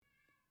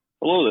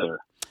Hello there.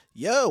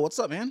 Yo, what's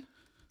up, man?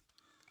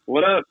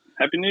 What up?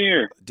 Happy New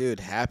Year. Dude,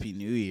 happy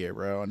new year,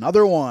 bro.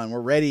 Another one.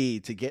 We're ready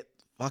to get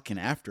fucking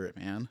after it,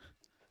 man.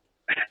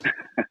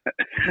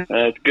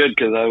 That's good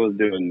because I was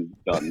doing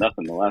about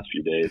nothing the last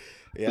few days.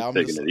 Yeah, Just I'm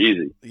taking just it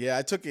easy. yeah,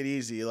 I took it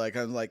easy. I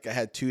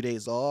had 2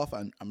 days off.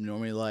 I'm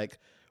normally like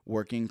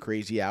working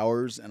crazy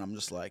hours and I'm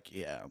just like,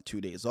 yeah,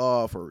 2 days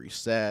off or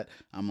reset.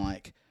 I'm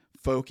like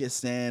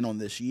focused in on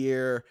this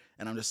year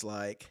and I'm just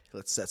like,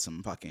 let's set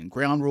some fucking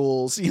ground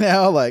rules,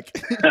 like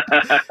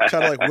try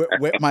to like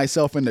whip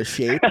myself into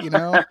shape.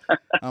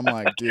 I'm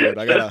like, dude,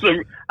 I gotta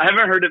I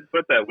haven't heard it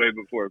put that way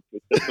before,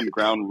 but that's some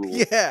ground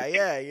rules.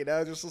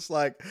 yeah, just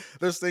like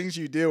there's things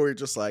you do where you're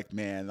just like,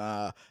 man,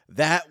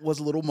 that was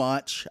a little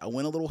much. I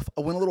went a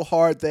little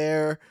hard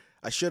there.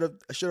 I should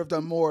have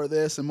done more of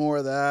this and more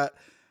of that.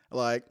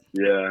 Like,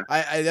 Yeah.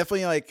 I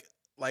definitely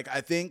like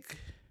I think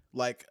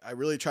like I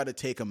really try to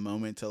take a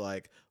moment to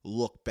like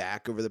look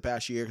back over the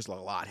past year because a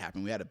lot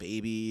happened. We had a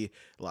baby,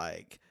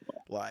 like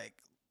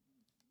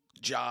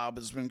job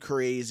has been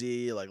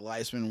crazy, like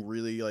life's been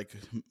really like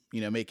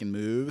making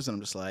moves, and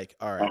I'm just like,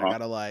 all right, I Uh-huh.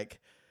 gotta like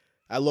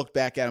I look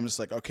back at it, I'm just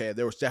like, okay,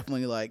 there was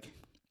definitely like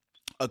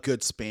a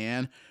good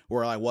span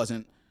where I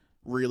wasn't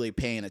really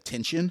paying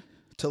attention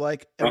to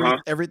like Uh-huh.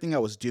 everything I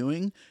was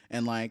doing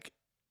and like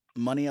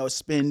money I was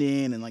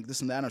spending and like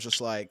this and that. I was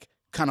just like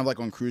kind of like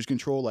on cruise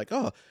control, like,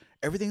 oh,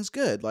 everything's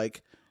good.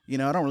 Like, I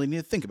don't really need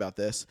to think about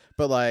this.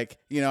 But like,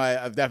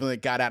 I've definitely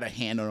got out of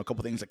hand on a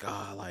couple things like,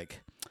 oh,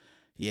 like,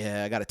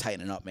 yeah, I got to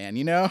tighten it up, man.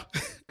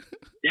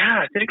 Yeah,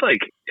 I think like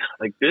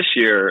this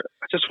year,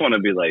 I just want to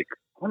be like,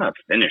 I want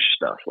to finish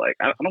stuff. Like,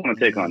 I don't want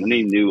to take on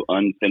any Mm, new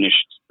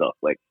unfinished stuff.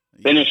 Like,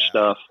 finish yeah.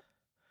 stuff.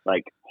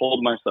 Like,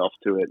 hold myself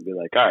to it and be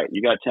like, all right,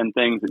 you got 10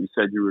 things that you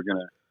said you were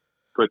gonna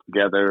put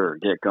together or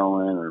get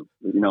going, or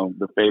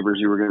the favors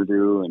you were gonna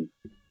do, and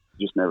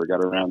just never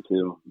got around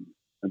to.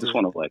 I just Dude,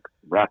 want to like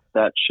wrap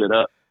that shit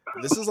up.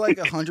 this is like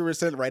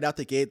 100% right out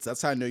the gates.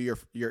 That's how I know you're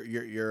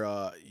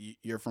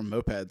from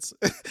mopeds.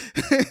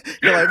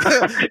 You're like,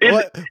 it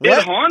what? it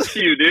What? haunts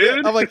you, Yeah,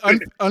 dude. I'm like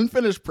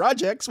unfinished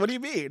projects. What do you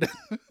mean?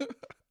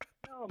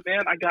 Oh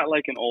man, I have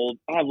like an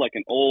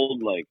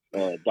old like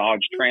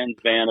Dodge Trans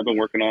van I've been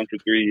working on for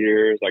 3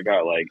 years. I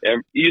got like,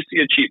 you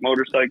see a cheap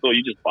motorcycle,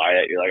 you just buy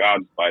it. You're like, oh, I'll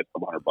just buy it for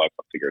 $100.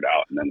 I'll figure it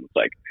out. And then it's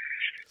like,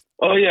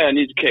 oh yeah, it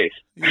needs a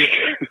Yeah,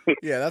 case.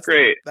 yeah. That's the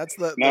Great. that's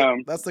the, the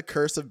Um, that's the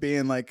curse of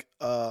being like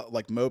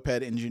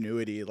moped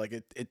ingenuity. Like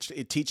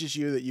it teaches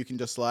you that you can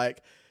just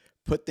like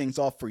put things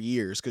off for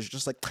years because you're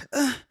just like,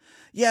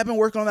 yeah, I've been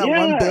working on that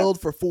one yeah.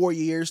 build for 4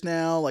 years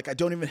now. Like I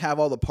don't even have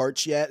all the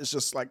parts yet. It's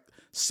just like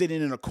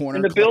sitting in a And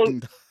corner the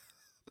collecting.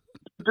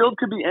 build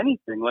could be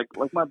anything. Like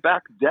my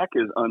back deck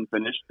is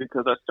unfinished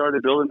because I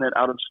started building it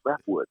out of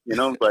scrap wood.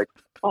 It's like,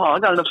 oh, I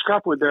got enough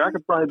scrap wood there. I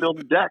could probably build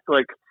a deck.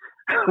 Like,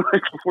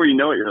 like before you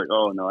know it, you're like,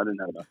 oh no, I didn't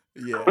have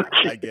Yeah, enough.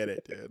 I get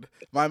it, dude.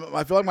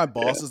 I feel like my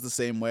boss is the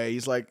same way.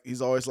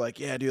 He's always like,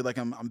 yeah, dude, like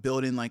I'm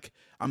building like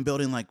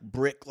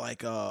brick like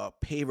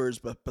pavers,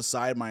 but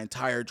beside my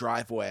entire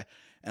driveway.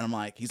 And I'm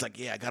like, he's like,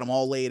 yeah, I got them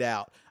all laid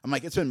out. I'm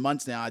like, it's been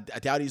months now. I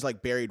doubt he's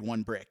like buried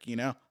one brick.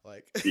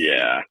 Like,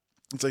 Yeah,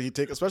 so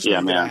especially yeah, when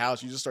you get a man.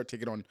 house, you just start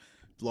taking on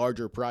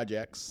larger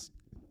projects,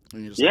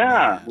 and you're just like,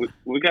 Yeah, man,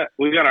 we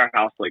got our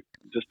house like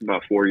just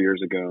about 4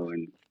 years ago,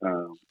 and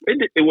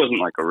it wasn't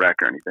like a wreck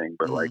or anything,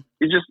 but like mm,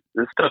 it just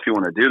the stuff you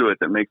want to do to it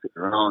that makes it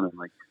your own and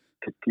like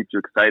keeps you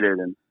excited.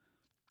 And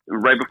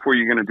right before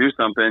you're gonna do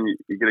something,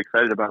 you get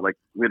excited about like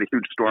we had a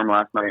huge storm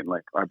last night, and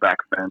like our back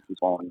fence was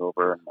falling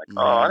over, and like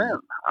mm,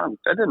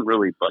 I didn't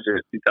really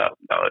budget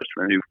 $2,000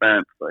 for a new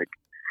fence, like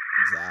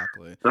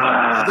exactly.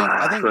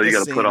 I think so you the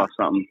got to put same. off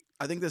something.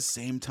 I think the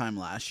same time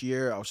last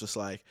year, I was just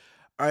like,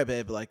 all right,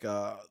 babe, like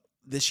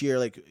this year,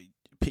 like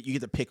you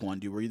get to pick one,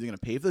 dude. We're either gonna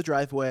pave the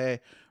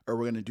driveway or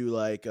we're gonna do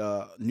like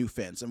new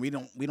fence. And we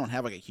don't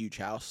have like a huge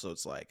house, so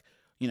it's like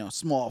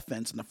small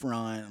fence in the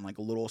front and like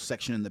a little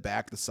section in the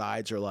back. The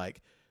sides are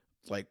like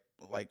like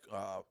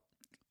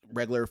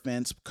regular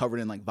fence covered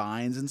in like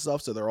vines and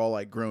stuff, so they're all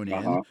like grown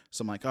Uh in. huh.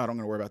 So I'm like, oh, I don't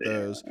gotta worry about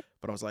those. Yeah.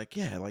 But I was like,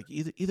 yeah, like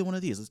either one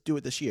of these, let's do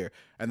it this year.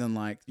 And then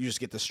like you just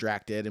get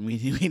distracted, and we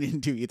we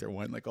didn't do either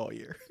one like all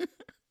year.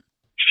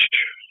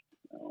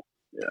 Oh,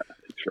 yeah.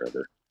 It's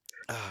forever.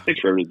 Ah,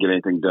 Takes forever to get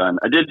anything done.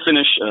 I did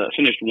finished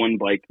one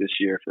bike this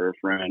year for a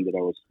friend that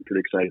I was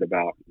pretty excited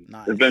about.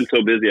 I've been nice.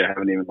 so busy I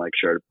haven't even like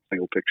shared a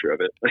single picture of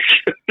it.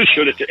 Like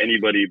showed it Ah, to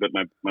anybody but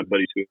my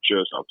buddies who show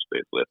off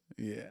space with.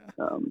 yeah.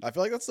 Um, I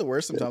feel like that's the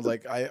worst yeah, sometimes.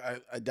 Like I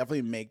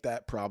definitely make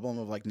that problem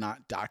of like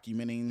not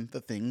documenting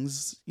the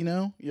things.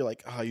 You're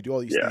like, oh, you do all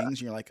these yeah, things,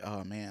 and you're like,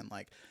 oh man,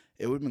 like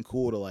it would have been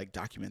cool to like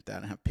document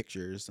that and have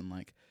pictures and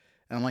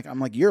I'm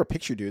like, you're a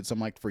picture dude, so I'm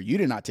like, for you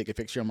to not take a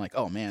picture, I'm like,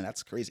 oh man,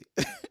 that's crazy.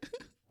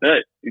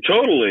 Hey,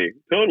 totally.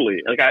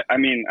 Like I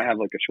mean, I have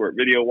like a short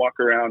video walk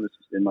around. It's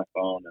just in my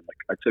phone, and like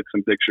I took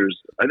some pictures.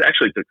 I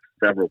actually took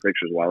several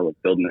pictures while I was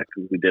building it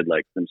because we did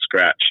like from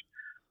scratch.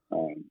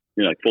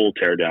 Like full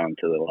tear down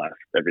to the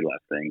every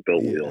last thing,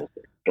 built Yeah. wheels,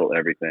 built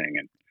everything.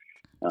 And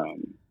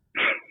um,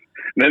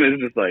 then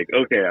it's just like,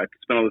 okay, I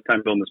spent all this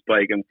time building this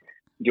bike, and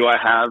do I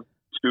have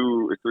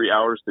 2 or 3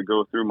 hours to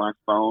go through my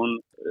phone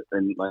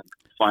and like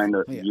find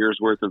a year's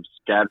worth of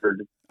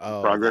scattered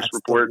progress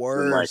reports. The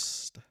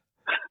worst.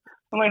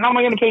 I'm like, how am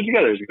I going to put it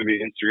together? Is it going to be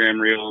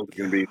Instagram Reels? Is it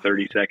going to be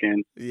 30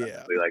 seconds?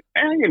 Yeah. Be like,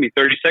 it's going to be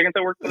 30 seconds.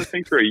 I worked on this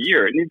thing for a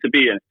year. It needs to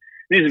be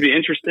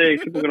interesting.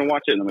 People are going to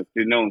watch it. And I'm like,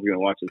 dude, no one's going to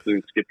watch this.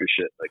 Dude, skip your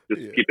shit. Like,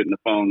 just keep it in the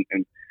phone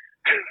and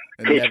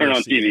go turn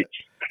on TV.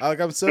 Like,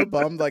 I'm so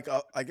bummed. Like,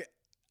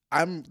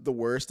 I'm the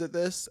worst at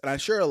this. And I'm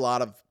sure a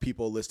lot of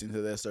people listening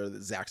to this are the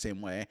exact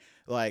same way.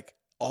 Like,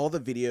 all the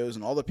videos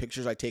and all the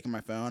pictures I take on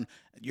my phone,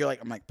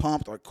 I'm like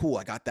pumped. Like, cool,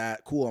 I got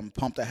that. Cool, I'm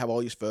pumped. I have all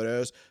these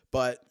photos.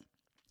 But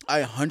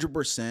I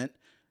 100%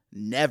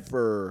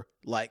 never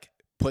like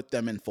put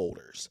them in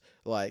folders.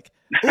 Like,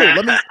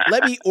 oh,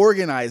 let me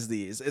organize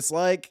these. It's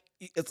like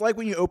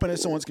when you open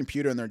someone's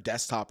computer and their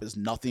desktop is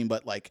nothing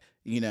but like,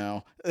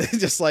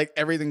 just like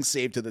everything's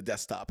saved to the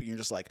desktop, and you're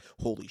just like,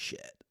 holy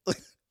shit.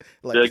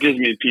 Like, that gives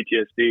me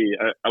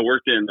PTSD. I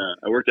worked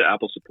at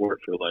Apple support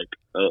for like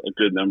a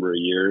good number of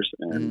years,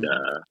 and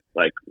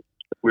like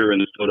we were in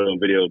the photo and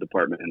video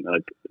department, and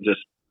like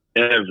just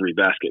every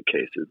basket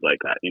case is like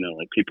that.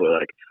 Like people are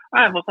like,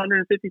 I have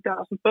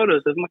 150,000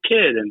 photos of my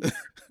kid, and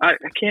I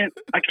can't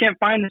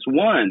find this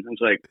one. I was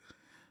like,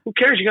 who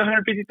cares? You got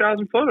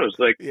 150,000 photos.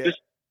 Like,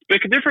 just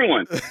pick a different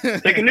one.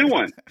 Take a new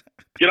one.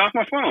 Get off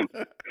my phone.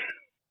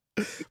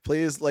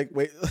 Please, like,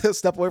 wait,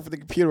 step away from the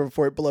computer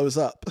before it blows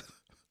up.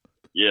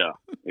 Yeah.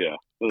 It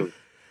was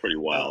pretty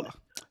wild.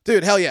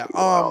 Dude, hell yeah.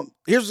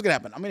 Here's what's gonna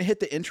happen. I'm gonna hit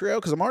the intro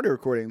because I'm already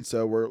recording,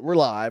 so we're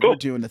live. Cool. We're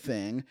doing the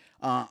thing.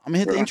 I'm gonna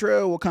hit the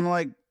intro. We'll kind of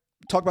like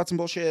talk about some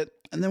bullshit,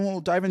 and then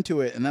we'll dive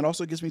into it. And that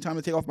also gives me time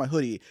to take off my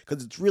hoodie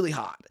because it's really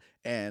hot,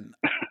 and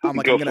I'm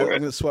like, I'm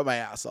gonna sweat my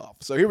ass off.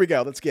 So here we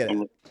go. Let's get it.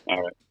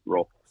 All right,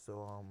 roll.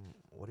 So,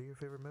 what are your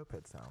favorite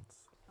moped sounds?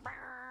 Fuck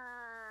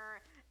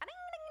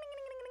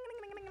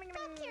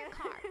your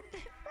car.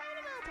 Ride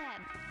a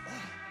moped.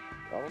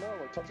 I don't know,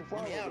 like touching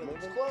flowers. Yeah,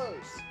 it's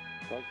close.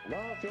 Like, nah,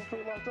 I feel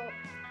pretty locked up.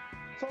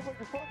 Sounds like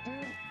you're fucked,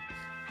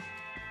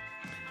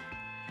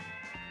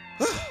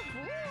 dude.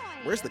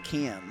 Where's the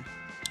can?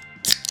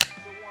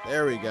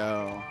 There we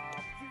go.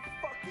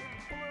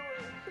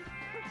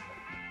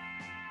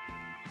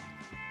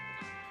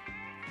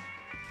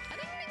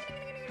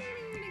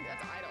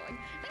 That's idling.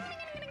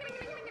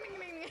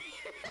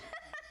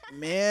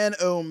 Man,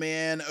 oh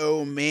man,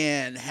 oh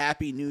man.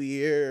 Happy New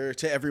Year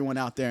to everyone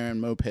out there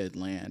in moped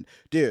land.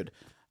 Dude,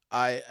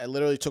 I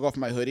literally took off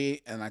my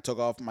hoodie and I took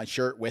off my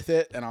shirt with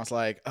it, and I was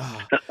like,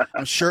 oh,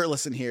 I'm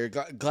shirtless in here.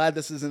 Glad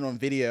this isn't on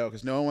video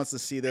because no one wants to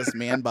see this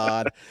man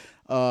bod.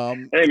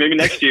 Hey, maybe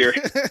next year.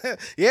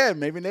 Yeah,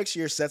 maybe next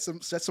year set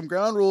some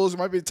ground rules. It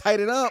might be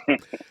tighten up.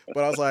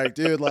 But I was like,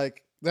 dude,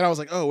 like then I was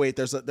like, oh wait,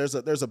 there's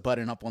a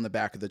button up on the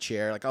back of the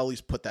chair. Like I'll at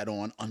least put that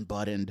on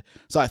unbuttoned.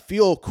 So I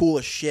feel cool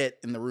as shit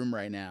in the room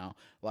right now.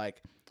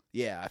 Like,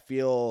 yeah, I'm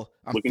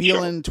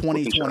feeling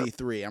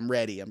 2023. I'm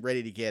ready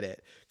to get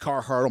it.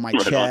 Carhartt on my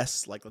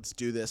chest. Like, let's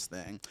do this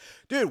thing.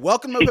 Dude,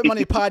 welcome to Moped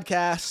Money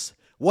Podcast.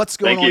 What's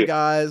going on,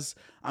 guys?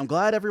 I'm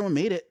glad everyone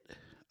made it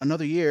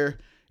another year.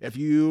 If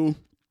you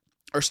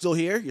are still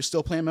here, you're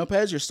still playing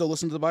mopeds, you're still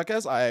listening to the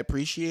podcast, I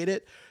appreciate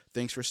it.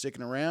 Thanks for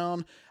sticking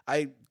around.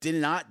 I did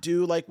not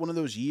do like one of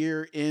those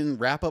year-in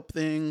wrap-up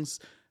things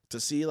to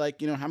see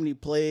like, how many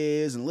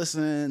plays and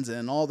listens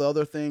and all the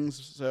other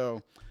things.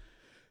 So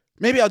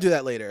maybe I'll do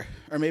that later,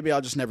 or maybe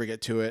I'll just never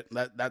get to it.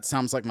 That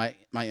sounds like my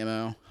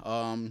MO.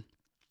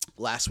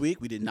 Last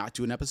week we did not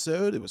do an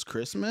episode. It was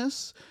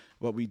Christmas,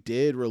 but we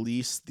did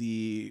release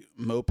the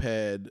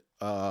Moped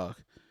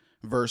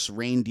verse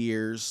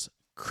Reindeers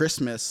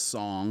Christmas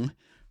song.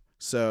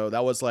 So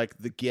that was like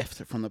the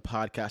gift from the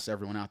podcast to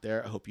everyone out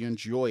there. I hope you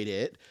enjoyed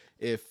it.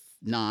 If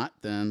not,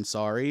 then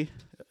sorry.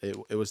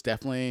 It was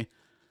definitely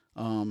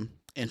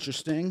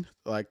interesting,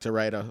 like to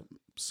write a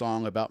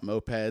song about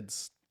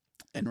mopeds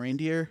and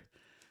reindeer.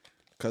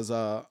 Because,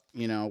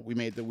 we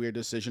made the weird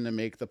decision to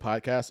make the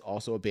podcast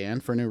also a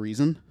band for no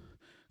reason.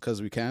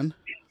 Because we can.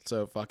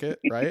 So fuck it,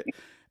 right?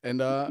 And,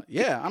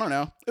 yeah, I don't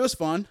know. It was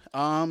fun.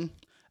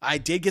 I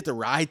did get the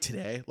ride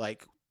today,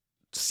 like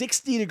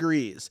 60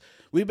 degrees.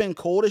 We've been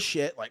cold as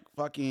shit, like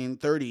fucking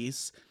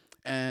 30s.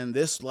 And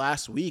this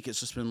last week, it's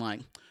just been like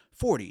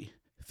 40,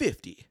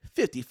 50,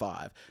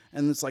 55.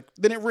 And it's like,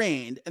 then it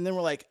rained. And then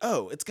we're like,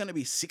 oh, it's going to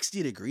be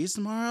 60 degrees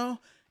tomorrow.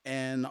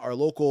 And our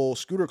local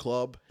scooter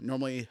club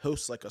normally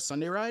hosts like a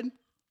Sunday ride.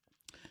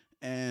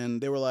 And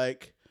they were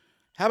like,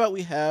 how about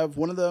we have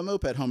one of the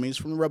moped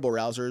homies from the Rebel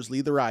Rousers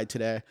lead the ride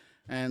today?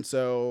 And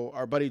so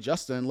our buddy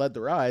Justin led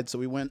the ride. So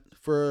we went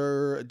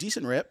for a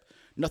decent rip.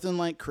 Nothing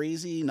like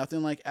crazy,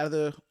 nothing like out of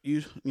the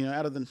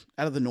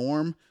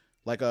norm,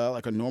 like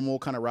a normal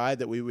kind of ride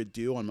that we would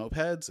do on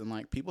mopeds. And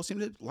like people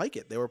seemed to like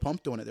it. They were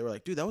pumped on it. They were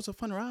like, dude, that was a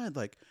fun ride.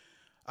 Like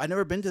I'd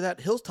never been to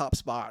that hilltop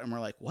spot. And we're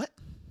like, what?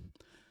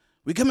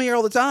 We come here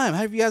all the time.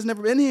 How have you guys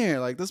never been here?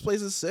 Like, this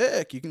place is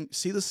sick. You can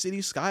see the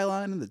city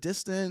skyline in the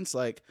distance.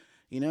 Like,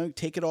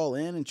 take it all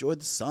in, enjoy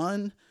the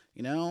sun,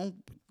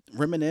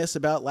 reminisce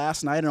about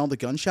last night and all the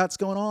gunshots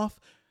going off.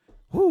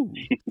 Woo.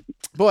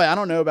 boy, I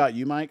don't know about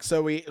you, Mike.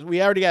 So we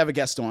already have a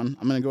guest on.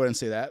 I'm gonna go ahead and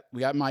say that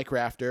we got Mike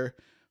Rafter,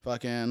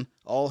 fucking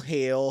all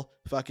hail,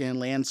 fucking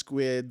land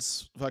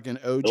squids, fucking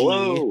OG.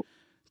 Hello.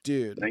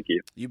 Dude. Thank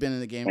you. You've been in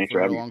the game Thanks for for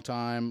a having me. long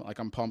time. Like,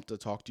 I'm pumped to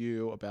talk to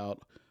you about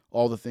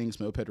all the things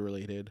moped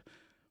related.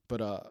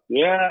 But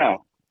Yeah.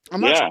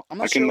 I'm not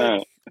I sure. can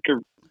Like, I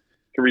can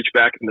reach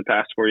back in the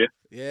past for you.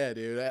 yeah,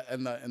 dude,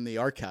 in the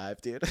archive,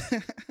 dude.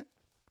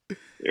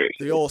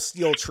 Seriously. The old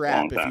steel trap,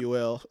 Long if time. you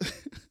will.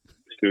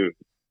 Dude,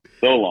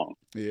 so long.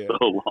 Yeah.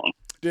 So long.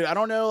 Dude, I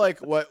don't know like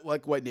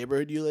what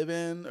neighborhood you live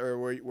in or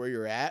where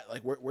you're at.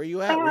 Like where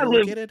you at? I Where you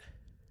live- located?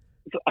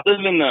 I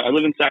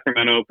live in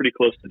Sacramento, pretty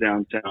close to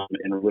downtown,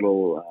 in a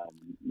little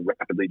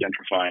rapidly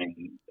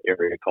gentrifying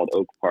area called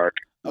Oak Park.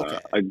 Okay.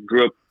 I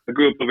grew up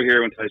over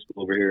here, went to high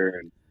school over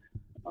here,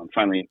 and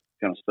finally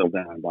kind of settled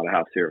down and bought a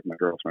house here with my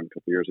girlfriend a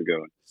couple years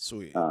ago.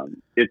 Sweet.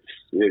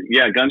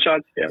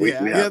 Gunshots. Yeah, we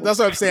yeah, have that's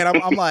what I'm saying.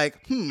 I'm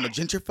like,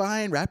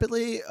 gentrifying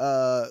rapidly.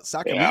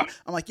 Sacramento. Yeah.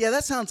 I'm like, yeah,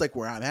 that sounds like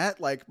where I'm at.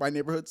 Like my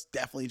neighborhood's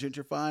definitely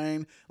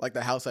gentrifying. Like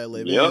the house I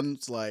live Yep. in,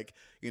 it's like,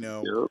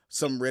 Yep.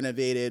 some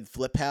renovated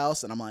flip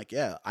house, and I'm like,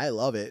 yeah, I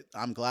love it.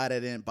 I'm glad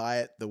I didn't buy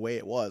it the way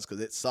it was because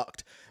it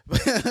sucked.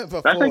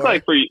 Before. I think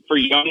like for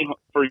young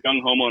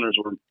homeowners,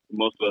 where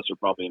most of us are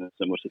probably in a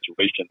similar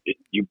situation,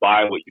 you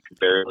buy what you can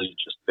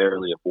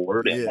barely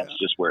afford, and Yeah. that's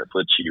just where it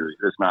puts you.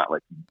 It's not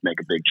like you make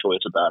a big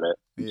choice about it.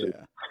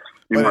 yeah,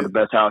 You want the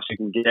best house you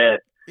can get.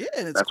 yeah,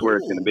 and it's That's cool. where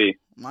it's going to be.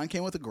 Mine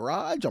came with a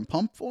garage. I'm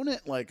pumped on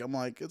it. Like I'm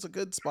like, it's a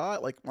good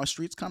spot. Like my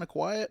street's kind of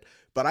quiet,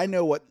 but I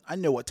know what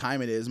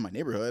time it is in my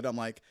neighborhood. I'm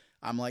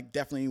like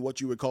definitely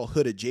what you would call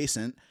hood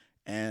adjacent,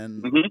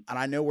 and Mhm. and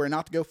I know where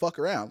not to go fuck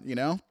around.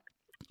 Yeah.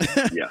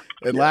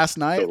 And Yeah, last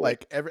night, totally.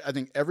 like I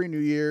think every New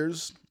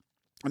Year's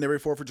and every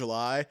 4th of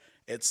July,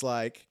 it's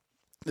like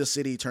the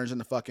city turns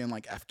into fucking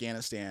like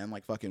Afghanistan,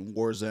 like fucking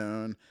war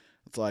zone.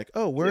 It's like,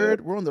 oh, we're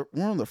on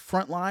the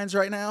front lines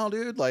right now,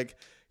 dude. Like,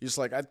 you just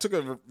like I took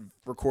a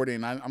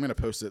recording. I'm gonna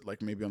post it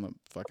like maybe on the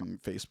fucking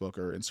Facebook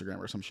or Instagram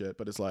or some shit.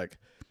 But it's like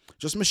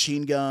just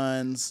machine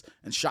guns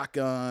and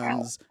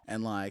shotguns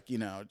and like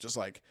just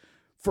like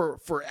for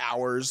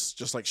hours,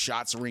 just like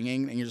shots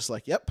ringing, and you're just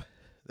like, yep.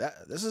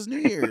 This is New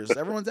Year's.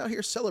 Everyone's out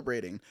here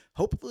celebrating.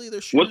 Hopefully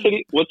they're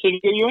shooting. What city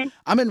are you in?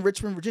 I'm in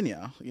Richmond,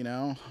 Virginia.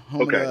 Home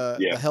Okay, of the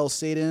yeah. Hell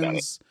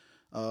Satans,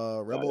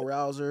 Rebel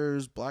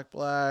Rousers, Black.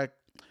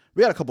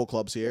 We got a couple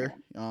clubs here.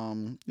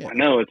 Yeah. I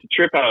know it's a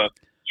trip how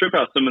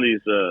some of these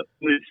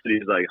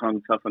cities like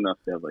hung tough enough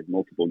to have like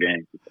multiple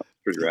gangs. It's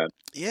pretty rad.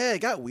 Yeah, it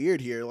got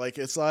weird here. Like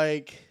it's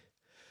like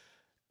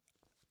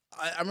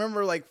I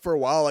remember like for a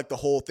while, like the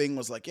whole thing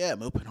was like, yeah,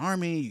 Moped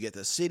Army, you get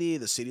the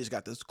city's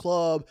got this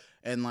club,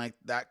 and like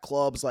that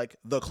club's like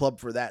the club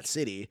for that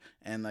city.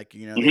 And like,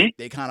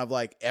 they kind of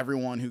like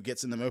everyone who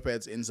gets in the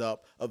mopeds ends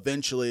up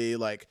eventually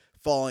like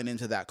falling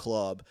into that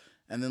club.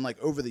 And then like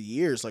over the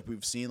years, like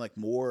we've seen like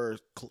more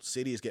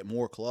cities get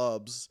more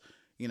clubs.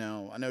 I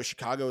know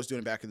Chicago was doing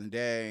it back in the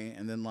day,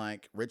 and then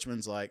like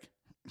Richmond's like,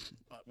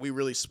 we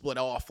really split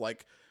off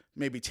like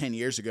maybe 10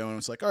 years ago, and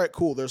it's like, all right,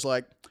 cool. There's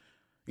like,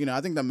 I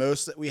think the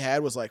most that we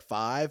had was like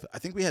 5. I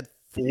think we had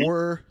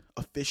 4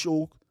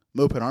 official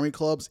Moped Army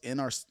clubs in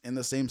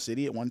the same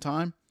city at one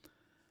time.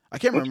 I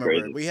can't That's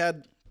remember. crazy. We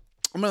had.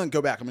 I'm gonna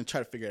go back. I'm gonna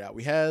try to figure it out.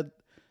 We had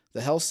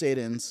the Hell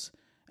Satans,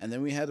 and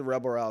then we had the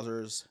Rebel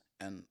Rousers,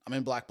 and I'm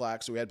in Black,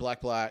 so we had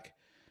Black,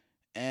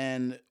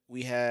 and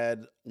we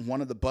had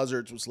one of the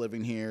Buzzards was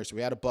living here, so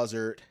we had a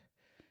Buzzard,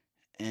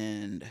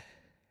 and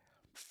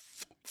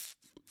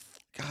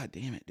God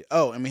damn it.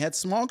 Oh, and we had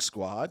Smog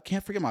Squad.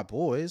 Can't forget my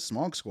boys,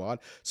 Smog Squad.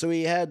 So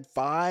we had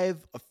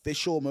 5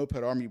 official Moped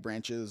Army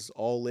branches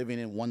all living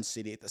in one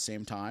city at the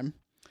same time.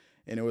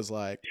 And it was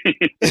like,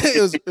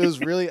 it was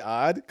really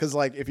odd because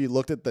like if you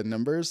looked at the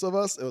numbers of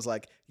us, it was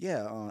like,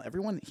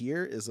 everyone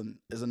here is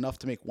enough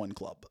to make one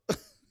club.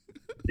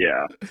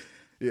 Yeah.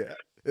 Yeah,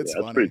 it's That's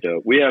funny. pretty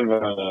dope. We have,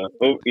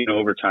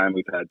 over time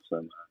we've had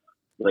some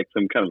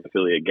kind of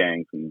affiliate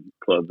gangs and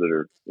clubs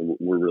that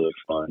were really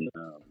fun.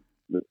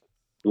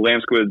 The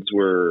Land Squids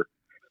were,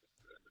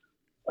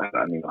 I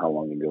don't know how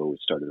long ago we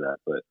started that,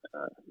 but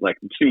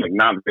it seemed like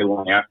not very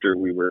long after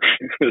we were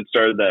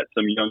started that,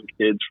 some young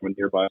kids from a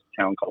nearby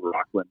town called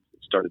Rockland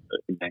started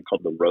a band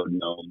called the Road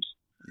Gnomes.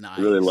 Nice.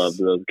 I really loved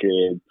those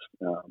kids.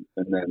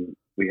 And then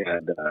we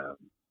had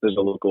there's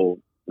a local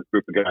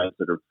group of guys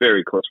that are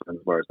very close friends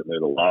of ours, and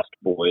they're the Lost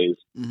Boys.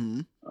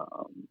 Mm-hmm.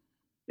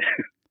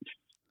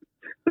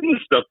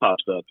 This stuff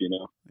pops up,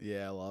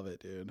 Yeah, I love it,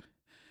 dude.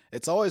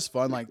 It's always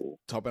fun, like Cool.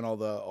 topping all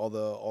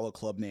the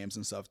club names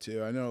and stuff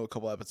too. I know a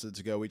couple episodes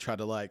ago we tried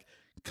to like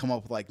come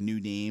up with like new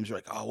names. We're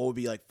like, oh, what would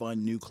be like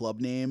fun new club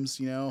names,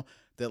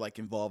 that like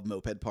involve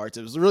moped parts.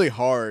 It was a really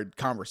hard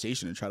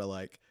conversation to try to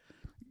like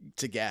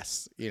to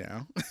guess,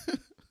 Yeah,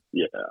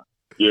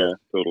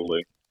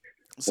 totally.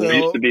 So Well, it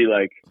used to be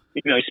like,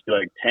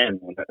 10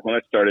 when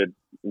I started.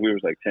 We was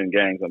like 10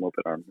 gangs on Moped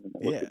Army. And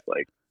it was Yeah. just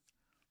like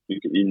you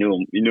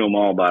knew them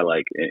all by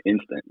like an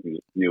instant. You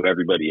knew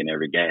everybody in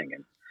every gang,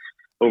 and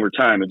over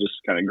time it just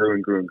kind of grew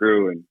and grew and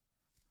grew. And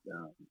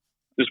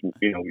just,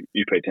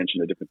 you pay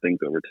attention to different things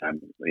over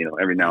time.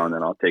 Every now and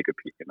then I'll take a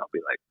peek and I'll be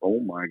like, oh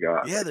my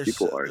God, Yeah, like,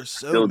 people are there's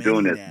so still many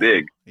doing this now.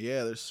 big.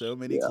 Yeah, there's so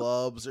many Yeah.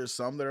 clubs. There's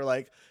some that are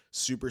like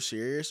super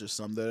serious. There's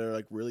some that are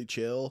like really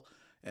chill.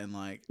 And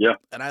like, Yeah.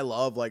 and I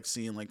love like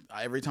seeing like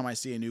every time I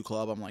see a new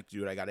club, I'm like,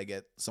 dude, I got to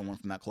get someone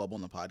from that club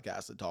on the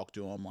podcast to talk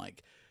to them.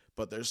 Like,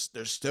 but there's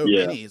so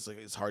Yeah. many. It's like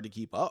it's hard to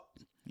keep up.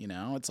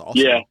 It's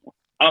awesome. Yeah.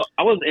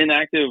 I was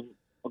inactive.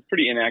 I was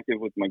pretty inactive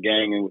with my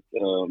gang and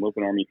with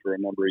Open Army for a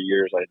number of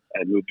years.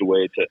 I moved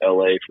away to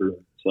LA for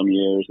some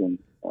years and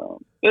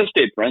I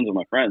stayed friends with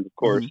my friends, of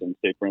course, and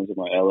stayed friends with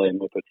my LA and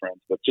Moped friends,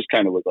 but just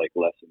kind of was like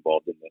less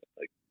involved in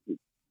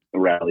the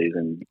rallies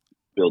and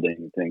building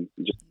and things.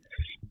 And just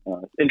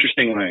it's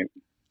interesting when I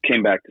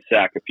came back to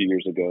SAC a few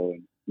years ago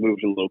and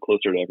moved a little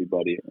closer to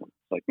everybody. And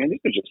it's like, man, these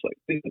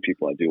are the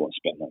people I do want to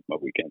spend like my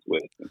weekends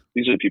with. And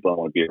these are the people I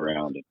want to be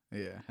around.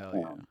 And, Yeah, hell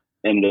yeah.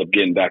 Ended up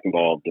getting back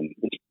involved, and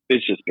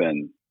it's just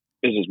been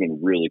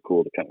really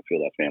cool to kind of feel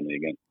that family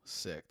again.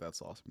 Sick.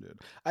 That's awesome, dude.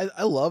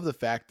 I love the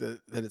fact that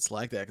it's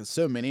like that because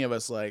so many of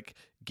us like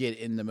get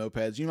into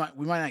mopeds.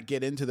 We might not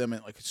get into them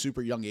at like a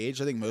super young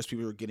age. I think most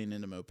people are getting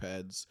into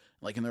mopeds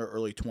like in their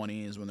early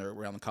 20s when they're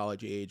around the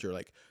college age or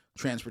like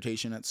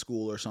transportation at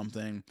school or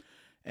something.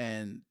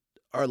 And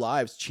our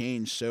lives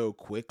change so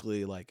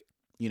quickly. Like,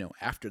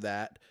 after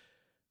that,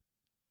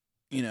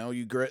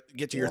 you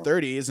get to your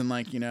 30s and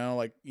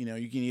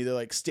you can either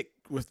like stick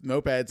with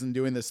mopeds and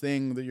doing this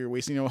thing that you're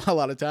wasting a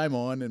lot of time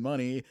on and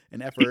money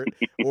and effort,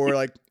 or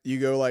like you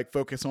go like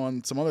focus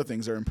on some other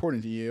things that are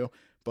important to you.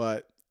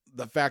 But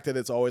the fact that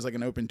it's always like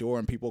an open door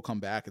and people come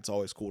back, it's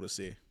always cool to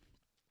see.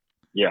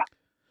 Yeah.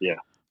 Yeah.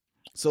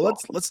 So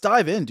let's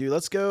dive in, dude.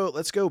 Let's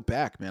go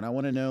back, man. I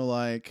want to know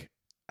like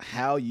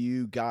how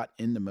you got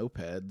into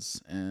mopeds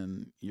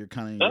and your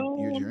kind of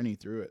your journey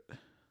through it.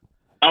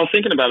 I was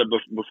thinking about it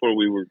before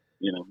we were,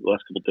 the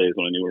last couple of days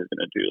when I knew we were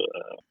going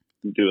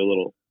to do a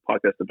little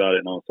podcast about it,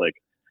 and I was like,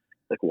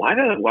 why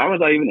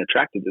was I even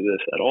attracted to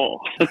this at all?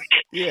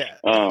 Yeah.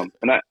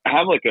 And I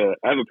have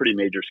a pretty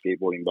major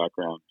skateboarding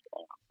background.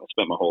 I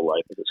spent my whole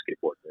life as a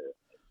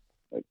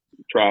skateboarder. I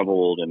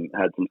traveled and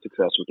had some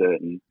success with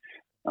it, and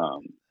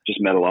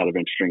just met a lot of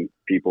interesting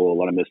people, a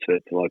lot of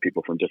misfits, a lot of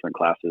people from different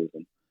classes,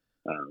 and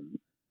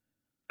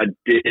I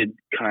did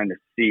kind of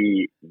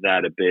see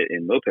that a bit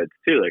in mopeds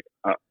too.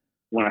 Like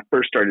when I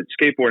first started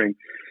skateboarding,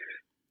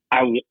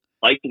 I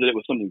liked that it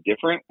was something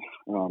different.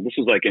 This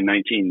was like in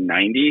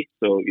 1990.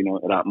 So,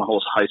 at my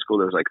whole high school,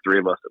 there was like 3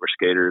 of us that were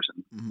skaters,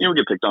 and, we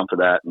get picked on for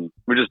that. And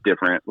we're just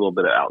different, a little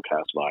bit of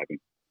outcast vibe.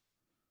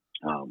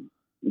 And,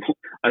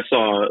 I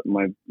saw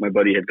my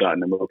buddy had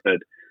gotten a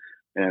moped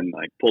and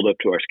like pulled up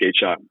to our skate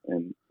shop,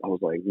 and I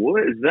was like,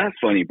 what is that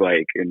funny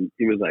bike? And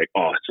he was like,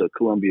 oh, it's a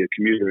Columbia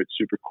Commuter. It's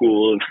super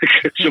cool. And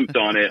I jumped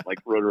on it, like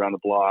rode around the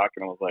block.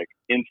 And I was like,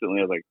 instantly,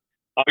 I was like,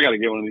 I got to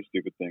get one of these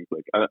stupid things.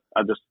 Like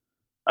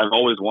I've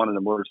always wanted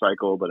a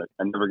motorcycle, but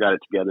I never got it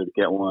together to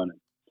get one.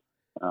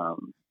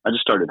 I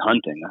just started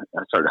hunting.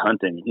 I started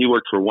hunting. He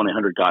worked for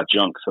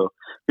 1-800-GOT-JUNK, so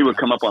he would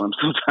come up on him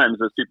sometimes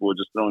as people were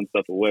just throwing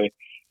stuff away.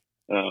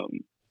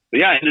 But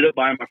yeah, I ended up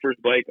buying my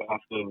first bike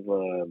off of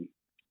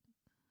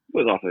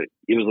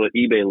it was an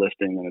eBay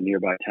listing in a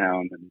nearby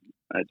town, and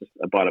I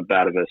bought a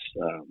Batavis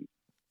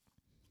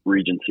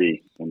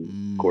Regency,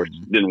 and of course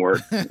didn't work.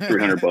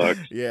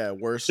 $300. Yeah,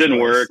 worse. Didn't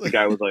work. The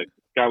guy was like,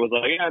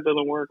 yeah, it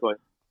doesn't work. Like,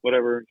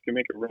 whatever, you can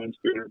make it run.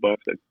 $300. I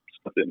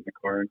stuffed it in the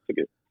car and took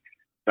it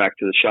back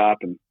to the shop,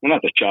 and well,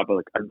 not the shop,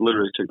 but I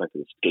literally took it back to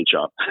the skate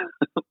shop.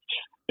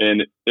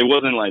 And it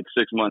wasn't like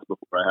 6 months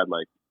before I had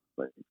like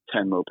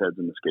 10 mopeds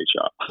in the skate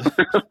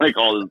shop. Like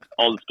all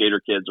the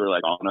skater kids were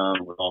like on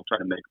them. We're all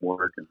trying to make them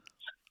work, and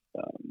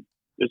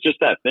it's just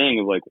that thing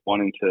of like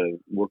wanting to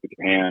work with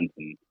your hands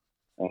and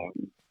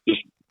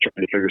just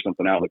trying to figure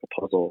something out like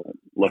a puzzle. And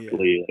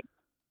luckily, like,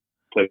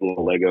 played with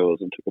little Legos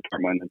and took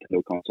apart my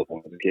Nintendo console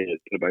when I was a kid,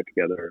 put it back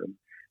together. And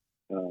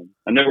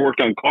I never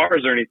worked on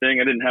cars or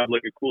anything. I didn't have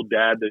like a cool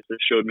dad that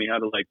just showed me how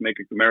to like make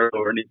a Camaro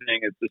or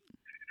anything. It's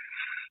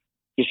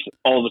just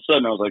all of a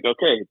sudden I was like,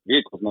 okay,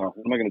 vehicles now.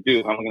 What am I going to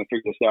do? How am I going to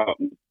figure this out?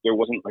 And there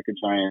wasn't like a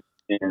giant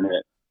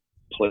internet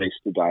place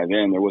to dive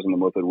in. There wasn't a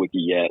Moped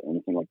Wiki yet, or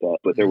anything like that.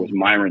 But there was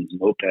Myron's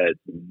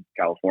Mopeds in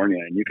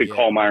California, and you could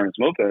call Myron's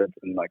Mopeds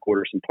and like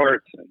order some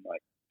parts. And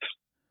like,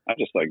 I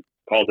just like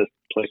called this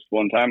place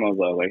one time. I was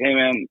like, hey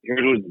man,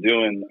 here's what it's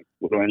doing. Like,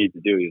 what do I need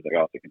to do? He's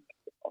like, oh,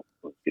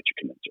 let's get your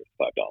condenser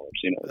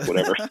 $5,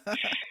 whatever.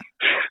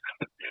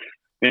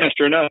 Yeah,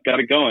 sure enough, got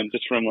it going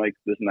just from like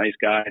this nice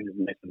guy and his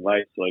nice and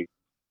lights. Like,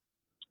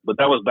 but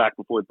that was back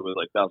before there was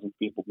like thousands of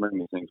people bringing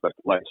these things back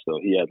to life. So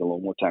he had a little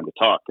more time to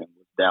talk and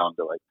was down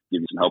to like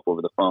give you some help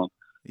over the phone.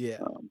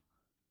 Yeah.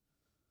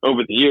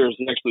 Over the years,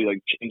 he actually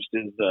like changed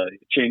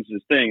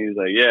his thing. He's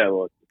like, yeah,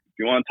 well, if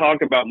you want to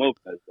talk about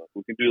mopeds, like,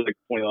 we can do like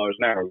 $20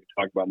 an hour. We can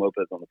talk about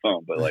mopeds on the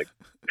phone, but like,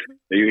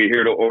 Are you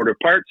here to order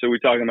parts, or are we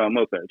talking about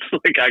mopeds?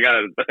 Like, I got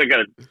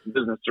a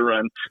business to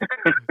run.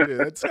 Dude,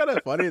 that's kind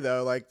of funny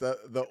though. Like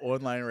the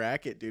online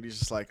racket, dude. He's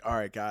just like, all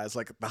right, guys,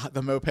 like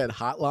the moped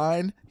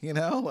hotline, you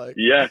know, like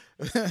Yeah,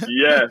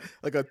 yeah.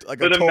 like a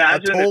But toll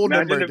imagine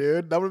number, if,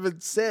 dude. That would have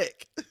been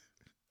sick.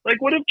 like,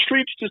 what if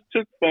Treeps just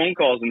took phone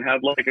calls and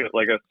had like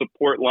a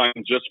support line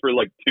just for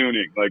like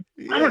tuning? Like,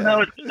 I don't know,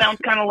 it sounds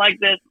kind of like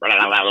this.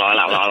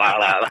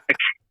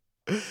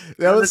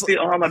 That was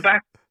my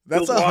back.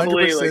 that's feels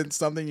wobbly, 100%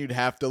 something you'd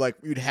have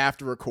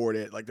to record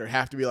it. Like there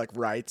have to be like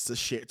rights to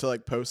shit to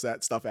like post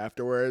that stuff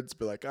afterwards.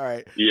 Be like, all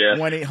right, Yeah.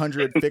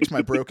 1-800 fix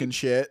my broken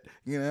shit.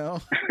 You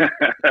know.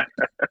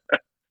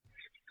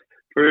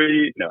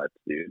 Pretty nuts,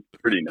 dude.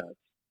 Pretty nuts.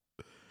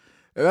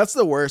 And that's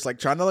the worst. Like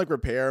trying to like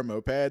repair a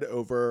moped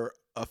over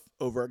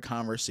a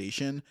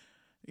conversation.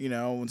 You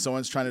know, when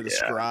someone's trying to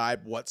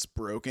describe what's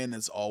broken,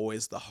 is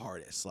always the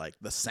hardest. Like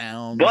the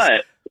sounds.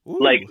 But Ooh.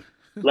 like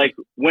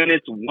when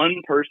it's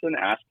one person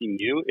asking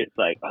you, it's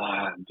like,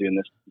 I'm doing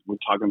this. We're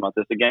talking about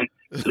this again.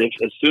 But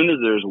as soon as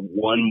there's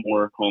one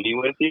more homie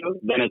with you,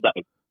 then it's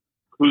like,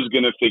 who's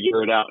gonna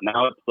figure it out?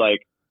 Now it's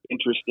like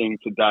interesting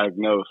to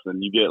diagnose,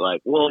 and you get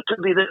like, well, it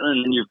could be this,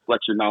 and then you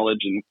flex your knowledge,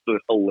 and it's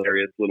a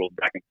hilarious little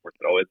back and forth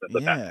that always ends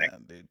up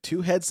happening. Dude.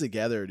 2 heads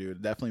together,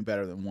 dude, definitely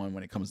better than one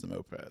when it comes to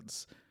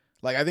mopeds.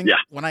 Like I think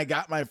when I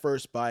got my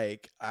first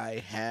bike,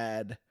 I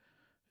had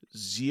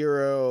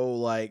zero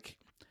like.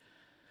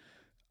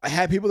 I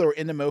had people that were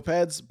into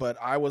mopeds, but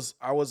I was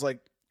like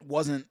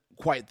wasn't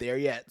quite there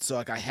yet. So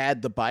like I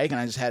had the bike and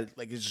I just had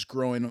like it's just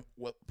growing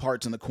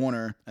parts in the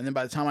corner. And then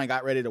by the time I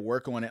got ready to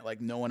work on it, like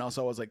no one else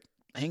I was like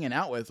hanging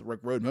out with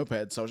rode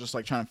mopeds. So I was just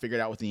like trying to figure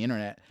it out with the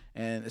internet.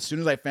 And as soon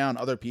as I found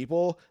other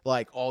people,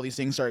 like all these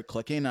things started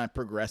clicking and I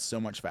progressed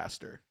so much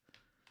faster.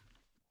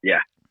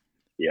 Yeah.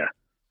 Yeah.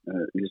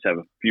 You just have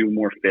a few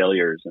more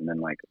failures and then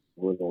like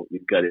your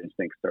gut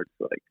instinct starts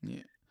to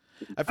like,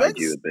 I feel like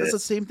it's the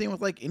same thing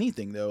with like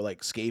anything though,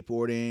 like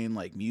skateboarding,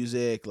 like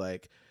music,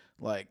 like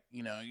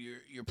you know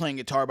you're playing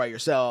guitar by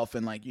yourself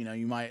and like you know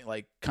you might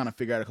like kind of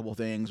figure out a couple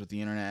things with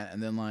the internet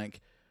and then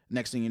like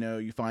next thing you know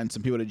you find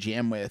some people to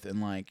jam with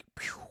and like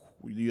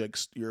you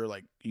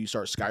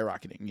start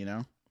skyrocketing, you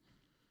know.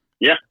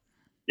 Yeah,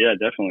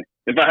 definitely.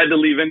 If I had to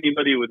leave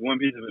anybody with one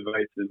piece of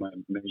advice in my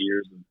many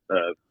years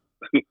of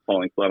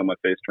falling flat on my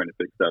face trying to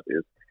fix stuff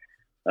is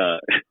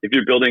if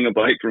you're building a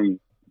bike from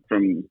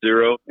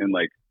zero and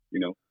like you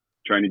know,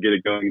 trying to get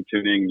it going and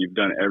tuning, you've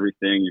done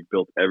everything, you've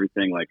built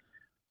everything, like,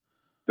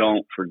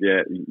 don't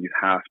forget, you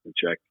have to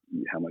check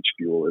how much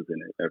fuel is in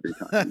it every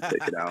time you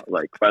take it out.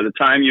 Like, by the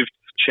time you've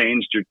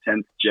changed your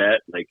 10th jet,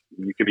 like,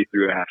 you could be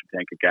through a half a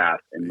tank of gas,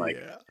 and, like,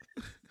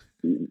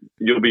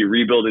 you'll be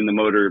rebuilding the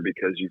motor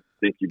because you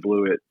think you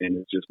blew it, and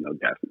it's just no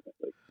gas in it.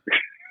 Like,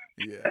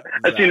 exactly.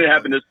 I've seen it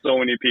happen to so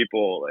many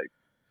people, like,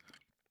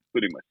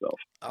 including myself.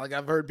 Like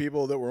I've heard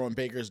people that were on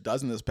Baker's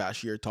Dozen this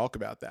past year talk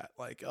about that.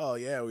 Like, oh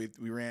yeah, we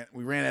ran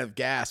out of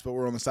gas, but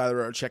we're on the side of the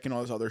road checking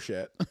all this other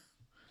shit.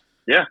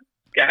 Yeah,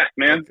 gas,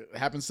 man. Like, it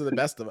happens to the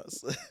best of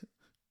us.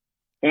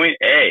 Point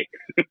A.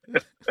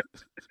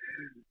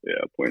 Yeah,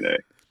 point A.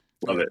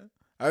 Love it.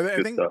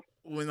 I think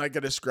when like I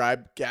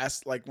describe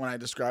gas, like when I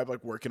describe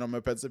like working on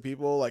mopeds to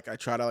people, like I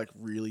try to like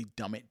really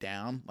dumb it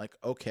down. Like,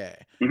 okay,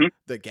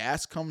 the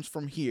gas comes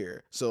from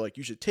here, so like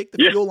you should take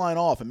the fuel line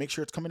off and make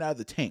sure it's coming out of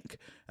the tank.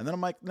 And then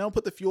I'm like, now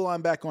put the fuel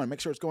line back on,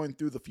 make sure it's going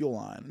through the fuel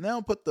line. And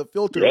now put the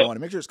filter on and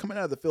make sure it's coming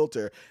out of the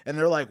filter. And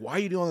they're like, why are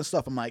you doing this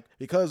stuff? I'm like,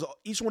 because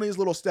each one of these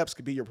little steps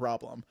could be your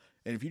problem.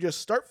 And if you just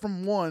start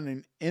from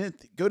one and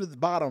go to the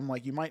bottom,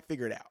 like you might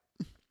figure it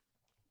out.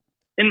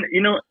 And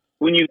you know,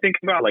 when you think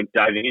about like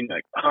diving in,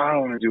 like, oh, I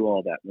don't want to do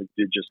all that. Like,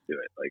 just do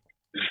it. Like,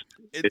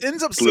 it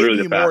ends up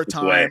saving you more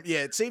time. Way.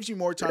 Yeah, it saves you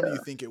more time than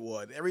you think it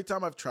would. Every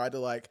time I've tried to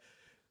like,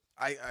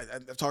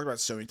 I've talked about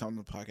it so many times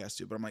on the podcast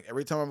too, but I'm like,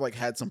 every time I've like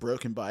had some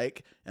broken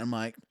bike, and I'm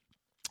like,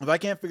 if I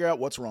can't figure out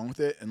what's wrong with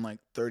it in like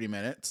 30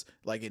 minutes,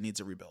 like it needs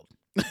a rebuild.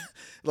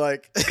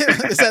 Like,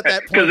 it's at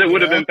that point because it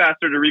would have been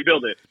faster to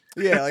rebuild it.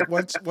 Yeah, like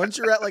once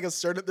you're at like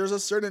there's a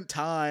certain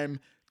time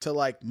to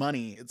like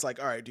money. It's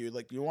like, all right, dude,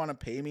 like you want to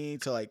pay me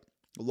to like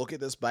look at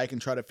this bike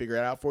and try to figure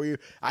it out for you.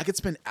 I could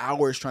spend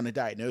hours trying to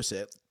diagnose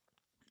it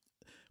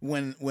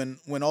when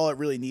all it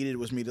really needed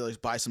was me to like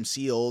buy some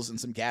seals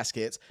and some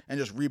gaskets and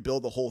just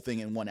rebuild the whole thing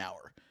in 1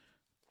 hour.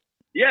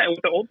 Yeah, and with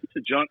the old piece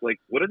of junk, like,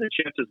 what are the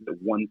chances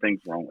that one thing's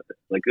wrong with it?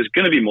 Like, there's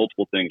going to be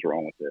multiple things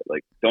wrong with it.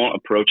 Like, don't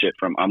approach it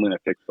from, I'm going to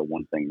fix the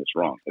one thing that's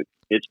wrong. Like,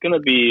 it's going to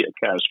be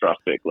a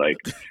catastrophic, like,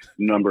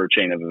 number of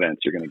chain of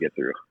events you're going to get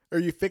through. Or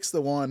you fix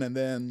the one and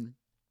then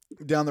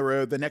down the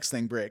road, the next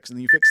thing breaks, and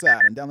then you fix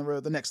that, and down the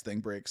road, the next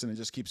thing breaks, and it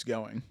just keeps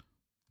going.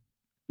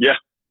 Yeah,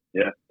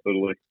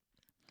 totally.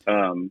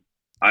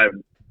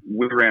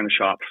 We ran a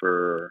shop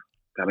for,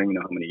 I don't even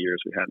know how many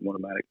years we had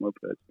monomatic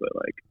mopeds, but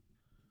like,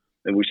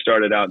 and we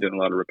started out doing a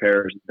lot of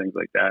repairs and things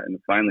like that, and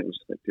finally it was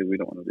just like, dude, we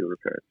don't want to do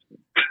repairs.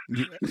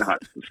 This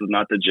is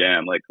not the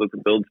jam. Like, let's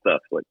build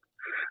stuff. Like,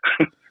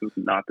 this is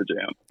not the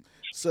jam.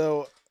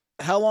 So,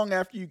 how long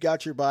after you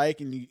got your bike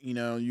and you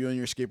and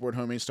your skateboard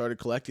homies started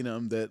collecting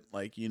them that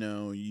like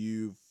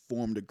you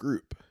formed a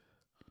group?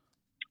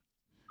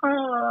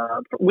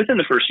 Within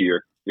the first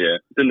year,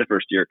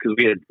 because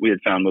we had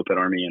found Moped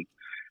Army,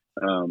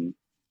 and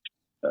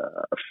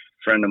a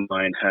friend of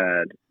mine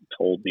had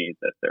told me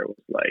that there was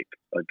like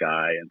a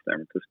guy in San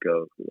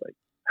Francisco who like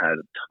had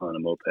a ton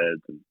of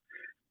mopeds, and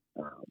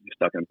he was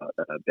talking about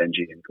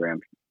Benji and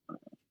Graham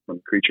from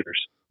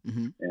Creatures,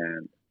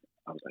 and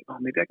I was like, oh,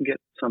 maybe I can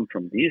get some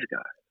from these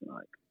guys. And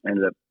I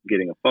ended up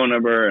getting a phone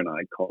number, and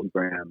I called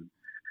Graham.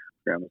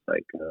 Graham was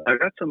like, I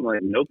got some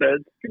like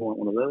mopeds. Do you want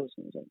one of those?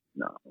 And I was like,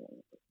 no, I don't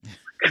want those.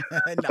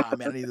 Nah,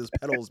 man, I need those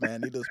pedals, man. I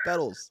need those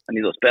pedals. I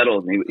need those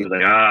pedals. And he was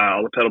like,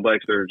 all the pedal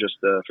bikes are just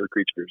for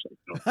Creatures. Like,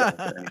 don't sell them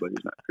to anybody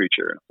who's not a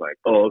Creature. And I was like,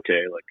 oh,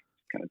 okay, like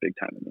kind of big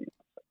time to me.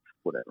 I was like,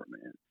 whatever,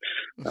 man.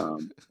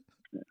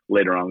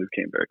 Later on, we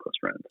became very close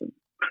friends. And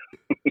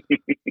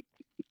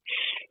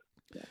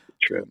yeah,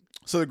 trip.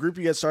 So the group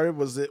you guys started,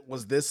 was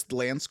this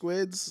Land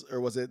Squids, or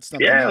was it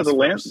something Yeah, else? the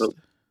Land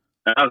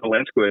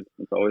Squid.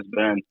 It's always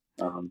been.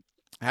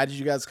 How did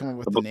you guys come up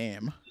with the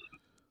name?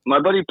 My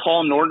buddy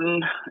Paul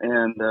Norton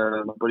and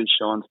my buddy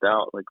Sean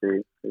Stout, like they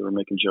were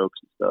making jokes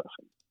and stuff.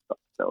 And thought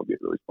that would be a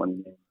really funny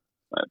name.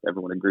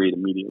 Everyone agreed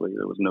immediately.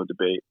 There was no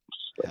debate.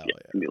 Like, yeah,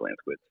 it's gonna be Land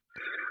Squids.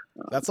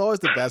 That's always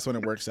the best when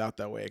it works out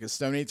that way, because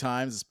so many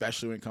times,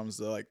 especially when it comes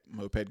to like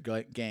moped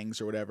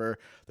gangs or whatever,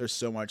 there's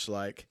so much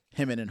like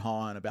hemming and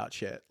hawing about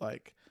shit.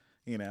 Like,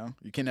 you know,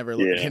 you can never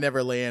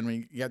land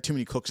when you got too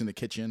many cooks in the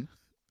kitchen.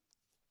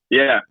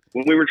 Yeah,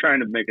 when we were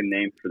trying to make a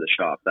name for the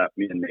shop, that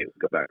me and Nate would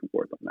go back and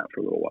forth on that for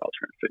a little while,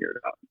 trying to figure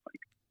it out.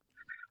 Like,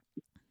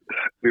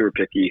 we were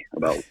picky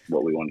about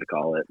what we wanted to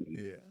call it.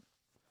 And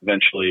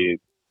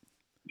eventually,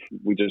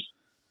 we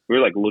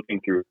were like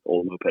looking through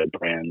old moped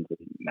brands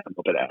and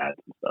moped ads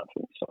and stuff,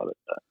 and we saw that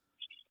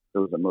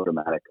there was a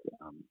Motomatic. It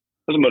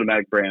was a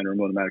Motomatic brand or a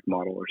Motomatic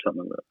model or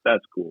something.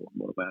 That's cool,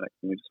 Motomatic,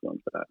 and we just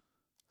went for that.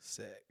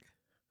 Sick.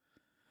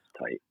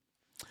 Tight.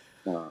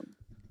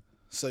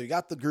 So you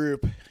got the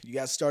group, you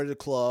guys started a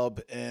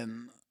club,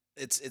 and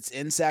it's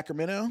in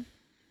Sacramento?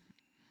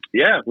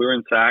 Yeah, we were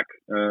in Sac.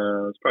 It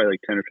was probably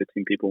like 10 or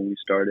 15 people when we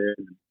started.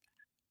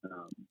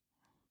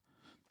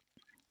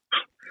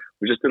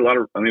 We just did a lot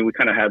of, we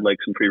kind of had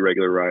like some pretty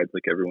regular rides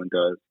like everyone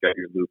does. Got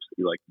your loops that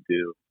you like to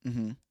do.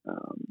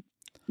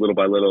 Little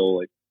by little,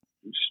 like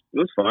it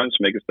was fun,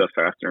 just making stuff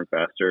faster and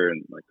faster,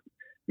 and like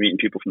meeting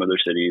people from other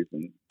cities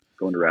and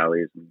going to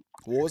rallies. And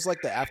what was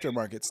like the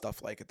aftermarket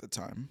stuff like at the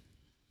time?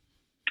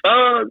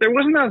 There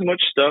wasn't as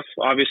much stuff,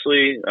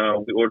 obviously.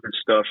 We ordered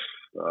stuff.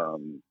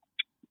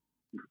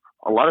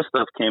 A lot of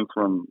stuff came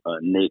from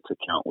Nate's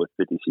account with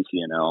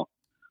 50ccNL.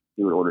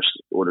 He would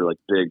order like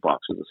big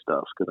boxes of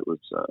stuff because it was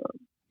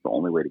the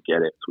only way to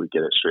get it. So we'd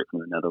get it straight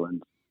from the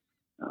Netherlands.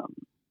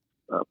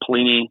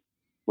 Polini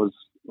was,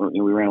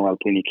 we ran a lot of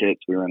Polini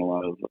kits. We ran a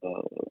lot of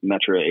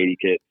Metra 80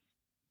 kits.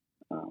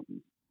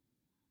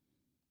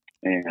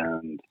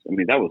 And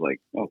that was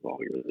all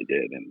we really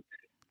did. And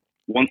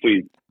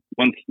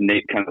once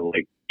Nate kind of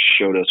like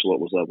showed us what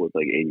was up with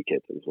like 80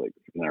 kits, it was like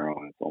from there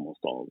on, it's almost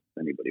all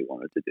anybody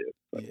wanted to do.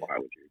 But why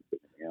would you do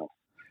anything else?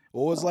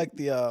 What was like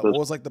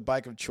the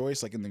bike of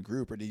choice like in the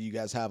group, or did you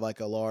guys have like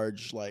a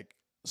large like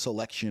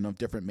selection of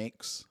different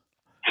makes?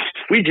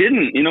 We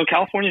didn't.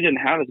 California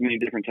didn't have as many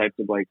different types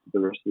of bikes as the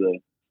rest of the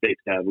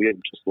states had. We had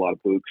just a lot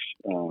of Pooks,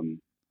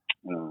 some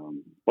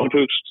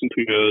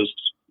Peugeots.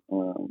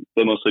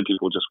 But mostly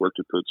people just worked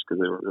with Pooks because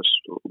they were just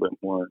a little bit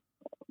more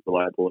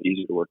reliable,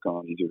 easy to work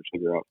on, easier to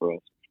figure out for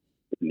us.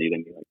 Didn't need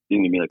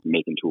any like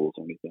making tools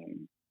or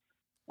anything.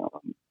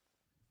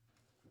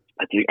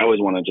 I think I always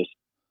want to just,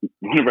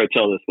 whenever I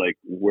tell this, like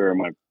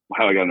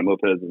how I got into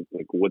mopeds and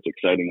like what's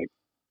exciting. Like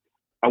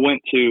I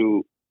went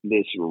to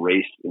this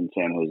race in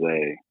San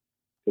Jose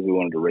because we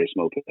wanted to race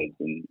mopeds,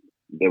 and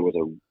there was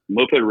a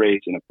moped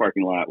race in a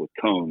parking lot with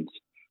cones,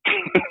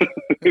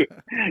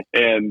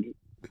 and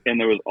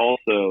there was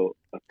also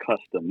a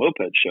custom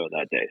moped show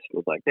that day. So it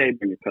was like, hey,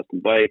 bring your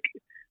custom bike,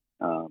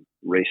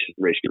 race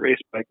your race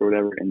bike or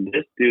whatever. And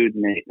this dude,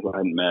 Nate, who I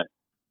hadn't met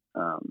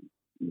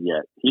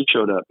yet, he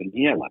showed up and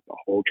he had like a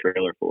whole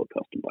trailer full of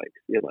custom bikes.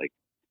 He had like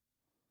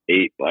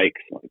 8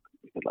 bikes,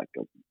 like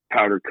a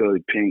powder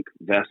coated pink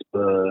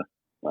Vespa,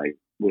 like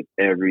with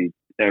every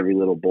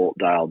little bolt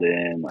dialed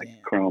in,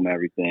 like chrome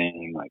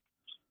everything. Like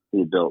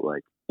he built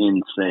like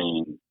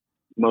insane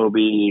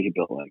Moby, he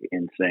built like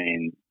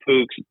insane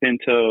Pooks,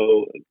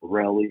 Pinto,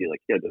 Pirelli,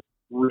 like he had this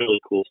really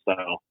cool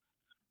style.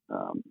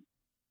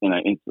 And I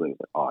instantly was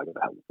like, oh, I gotta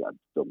have this guy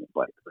build me a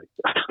bike. Like,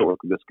 I gotta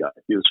work with this guy.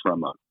 He was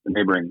from a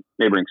neighboring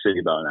city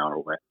about an hour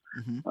away.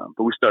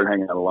 But we started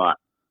hanging out a lot.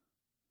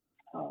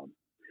 And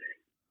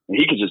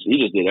he just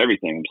did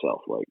everything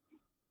himself, like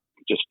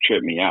just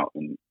tripped me out.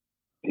 And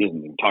he doesn't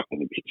even talk to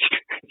me.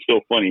 It's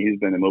so funny. He's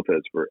been in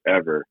mopeds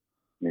forever.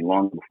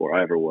 Long before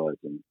I ever was.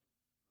 And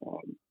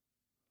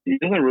he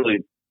doesn't really,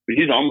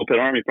 he's on Moped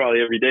Army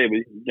probably every day, but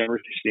he never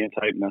stands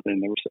hype, nothing,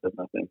 never says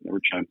nothing, never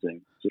chimes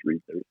in, just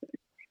reads everything.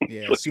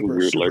 Yeah, like super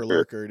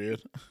lurker,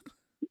 dude.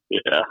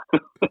 Yeah.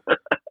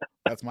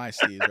 That's my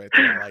Steve right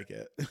there. I like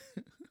it.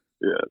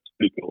 Yeah, it's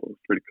pretty cool.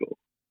 It's pretty cool.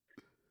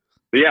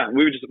 But yeah,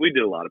 we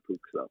did a lot of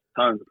pooks though.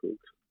 Tons of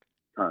pooks.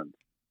 Tons.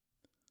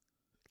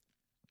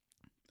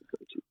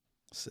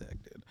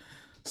 Sick, dude.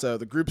 So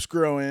the group's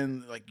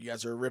growing. Like you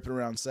guys are ripping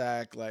around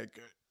SAC. Like,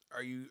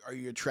 are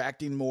you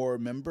attracting more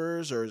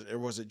members, or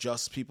was it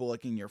just people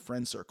like in your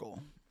friend circle?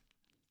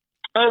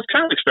 I was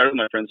kind of like started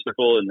my friend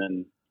circle, and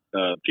then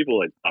people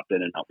like popped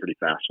in and out pretty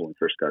fast when we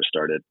first got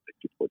started.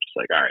 People were just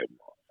like, all right,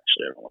 well,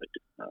 actually,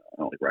 I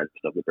don't like writing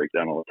stuff that breaks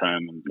down all the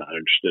time. I'm not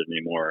interested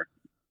anymore.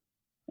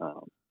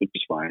 Which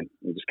is fine.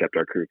 We just kept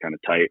our crew kind of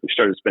tight. We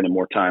started spending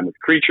more time with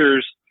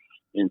creatures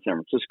in San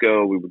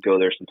Francisco. We would go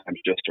there sometimes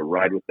just to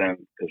ride with them,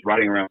 because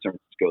riding around San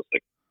Francisco is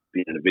like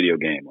being in a video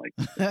game. Like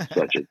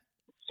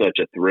such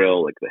a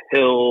thrill. Like the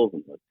hills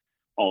and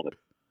all the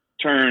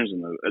turns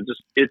and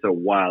it's a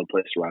wild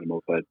place to ride a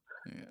moped.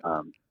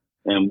 Yeah.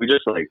 And we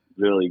just like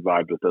really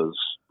vibed with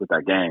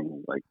that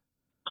gang. Like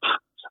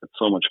had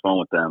so much fun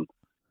with them.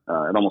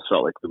 It almost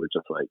felt like we were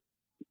just like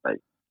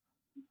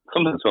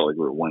sometimes felt like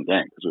we were one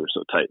gang because we were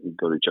so tight. We'd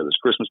go to each other's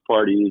Christmas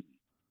parties.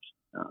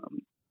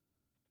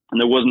 And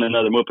there wasn't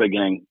another moped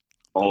gang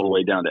all the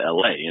way down to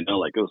LA,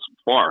 like it was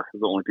far. It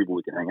was the only people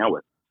we could hang out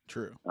with.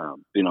 True.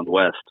 Being on the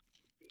West.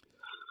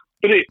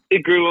 But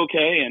it grew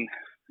okay. And,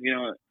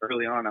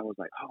 early on I was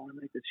like, oh, I want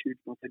to make this huge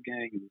moped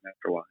gang. And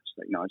after a while, it's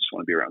like, no, I just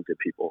want to be around good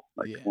people.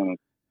 Like, yeah. I want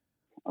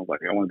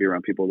to be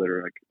around people that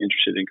are like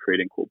interested in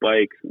creating cool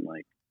bikes. And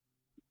like,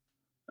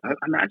 I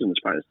imagine it's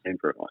probably the same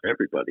for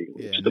everybody.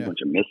 Yeah, just a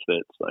bunch of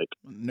misfits. Like,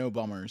 no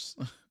bummers.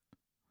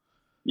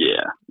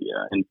 Yeah.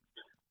 And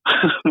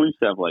we used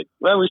to have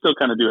we still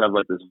kind of do have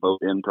like this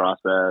vote in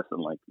process,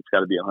 and like it's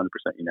got to be 100%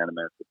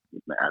 unanimous if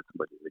you can add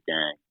somebody to the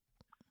gang.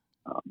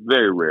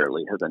 Very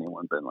rarely has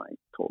anyone been like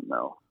told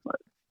no. But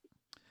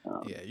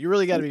yeah, you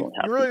really got to be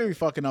you're really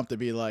fucking up to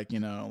be like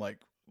like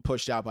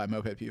pushed out by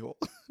moped people.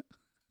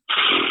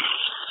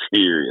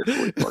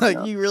 Seriously,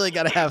 like you really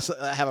got to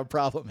have a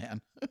problem,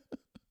 man.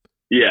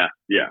 Yeah,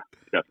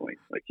 definitely.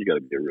 Like you got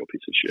to be a real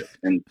piece of shit.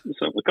 And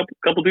so a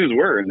couple dudes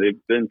were, and they've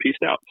been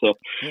pieced out. So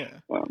yeah,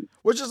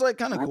 which is like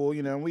kind of cool.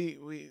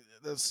 We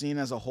the scene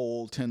as a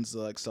whole tends to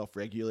like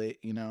self-regulate.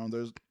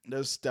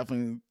 There's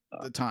definitely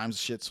the times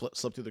shit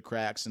slip through the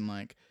cracks, and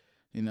like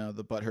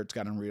the butt hurt's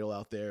gotten real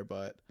out there.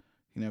 But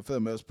for the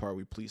most part,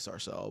 we police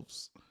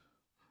ourselves.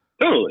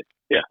 Totally,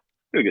 yeah,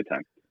 it was a good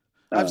time.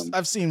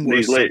 I've seen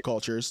worse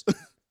subcultures.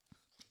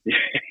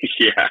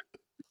 Yeah,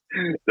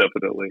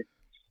 definitely.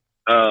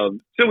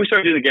 So we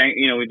started doing the gang,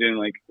 we're doing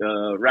like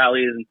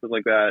rallies and stuff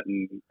like that,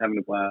 and having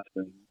a blast.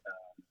 And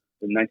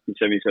the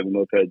 1977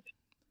 mopeds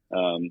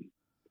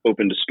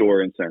opened a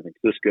store in San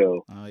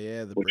Francisco. Oh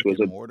yeah, which was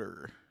a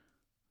mortar.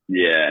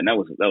 Yeah, and that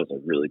was a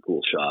really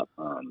cool shop.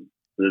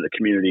 The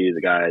community,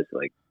 the guys,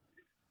 like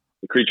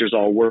the creatures,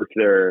 all worked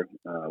there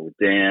with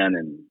Dan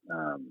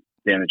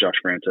and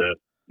Josh Franta.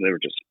 They were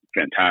just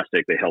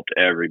fantastic. They helped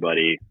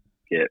everybody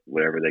get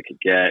whatever they could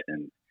get,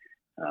 and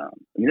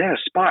they had a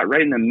spot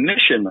right in the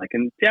Mission, like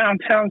in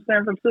downtown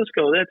San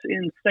Francisco. That's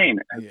insane.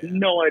 I have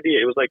no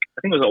idea. It was like,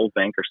 I think it was an old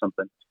bank or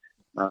something.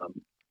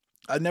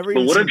 I've never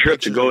even what seen a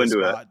trip to go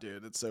into spot,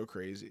 dude. It's so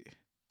crazy.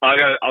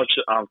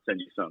 I'll send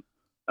you some.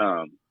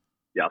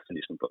 I'll send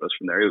you some photos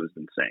from there. It was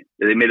insane.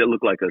 They made it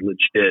look like a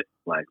legit,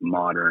 like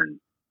modern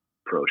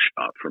pro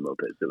shop for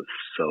mopeds. It was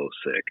so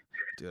sick.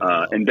 Dude,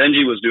 and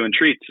Benji was doing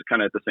treats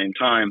kind of at the same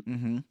time.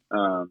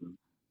 Mm-hmm.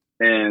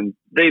 And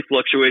they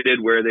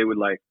fluctuated where they would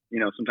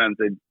sometimes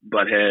they'd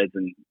butt heads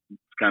and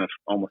kind of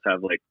almost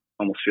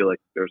feel like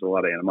there's a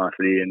lot of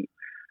animosity and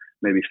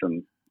maybe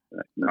some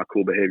not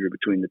cool behavior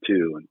between the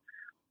two. And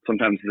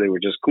sometimes they were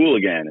just cool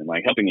again and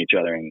like helping each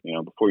other. And,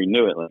 before you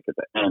knew it, like at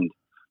the end,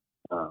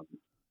 I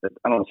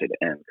don't want to say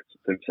the end because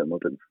it's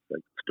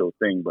like still a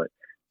thing, but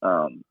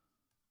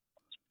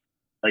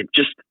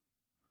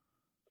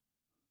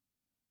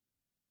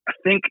I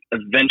think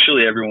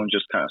eventually everyone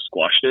just kind of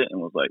squashed it and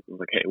was like,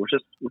 hey, we're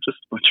just a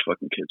bunch of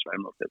fucking kids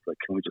riding mopeds. Like,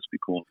 can we just be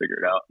cool and figure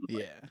it out? And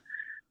yeah.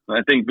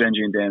 I think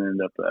Benji and Dan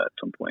ended up at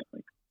some point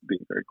like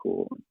being very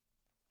cool.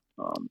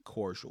 And,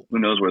 cordial. Who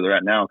knows where they're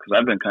at now? Because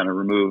I've been kind of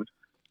removed.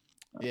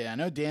 Yeah, I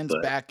know Dan's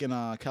back in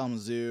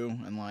Kalamazoo,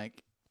 and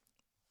like,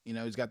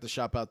 he's got the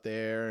shop out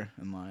there,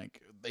 and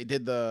like they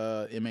did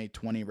the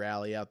MA20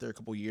 rally out there a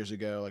couple years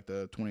ago, like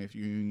the 20th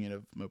Union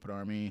of Moped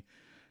Army.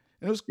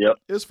 And it was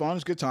fun. It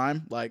was a good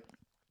time. Like,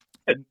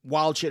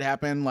 wild shit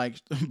happened, like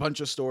a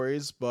bunch of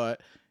stories,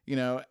 but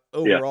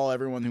overall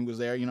everyone who was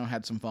there,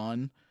 had some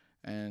fun,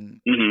 and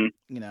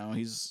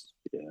he's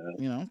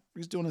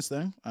he's doing his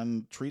thing,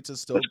 and Treats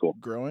is still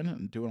growing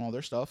and doing all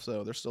their stuff,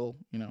 so they're still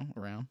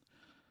around.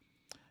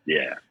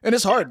 Yeah, and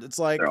it's hard. It's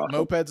like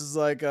awesome. Mopeds is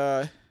like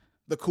the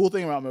cool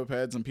thing about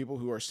mopeds and people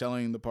who are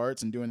selling the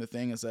parts and doing the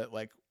thing is that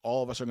like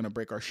all of us are going to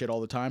break our shit all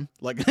the time.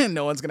 Like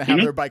no one's going to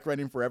have their bike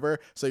running forever.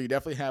 So you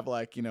definitely have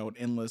like, an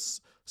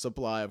endless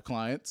supply of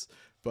clients,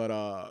 but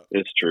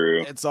it's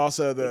true. It's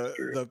also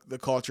the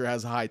culture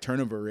has a high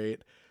turnover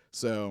rate.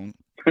 So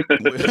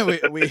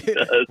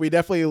we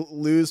definitely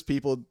lose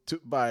people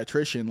by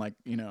attrition, like,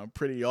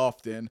 pretty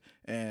often.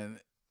 And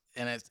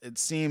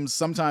and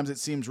sometimes it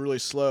seems really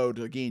slow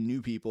to gain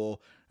new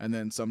people, and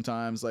then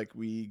sometimes like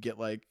we get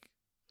like,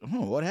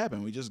 oh, what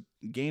happened? We just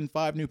gained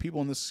 5 new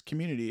people in this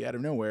community out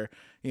of nowhere.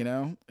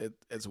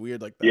 It's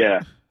weird like that. Yeah.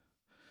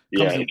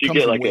 Comes If you comes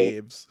get in like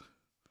waves.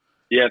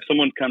 if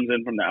someone comes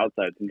in from the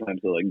outside,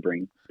 sometimes they'll like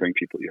bring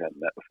people you haven't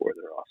met before.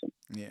 They're awesome.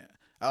 Yeah.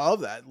 I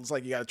love that. It's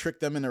like you got to trick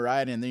them into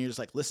riding, and then you're just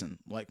like, listen,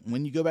 like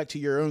when you go back to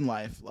your own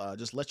life,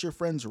 just let your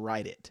friends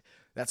ride it.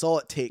 That's all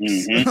it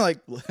takes. Mhm. Like,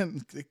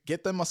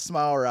 get them a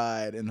smile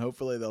ride, and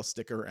hopefully they'll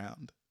stick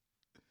around.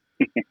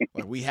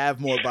 Like, we have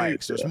more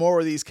bikes. There's more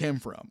where these came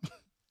from.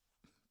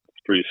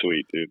 It's pretty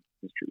sweet, dude.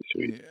 It's pretty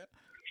sweet. Yeah.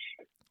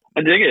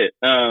 I dig it.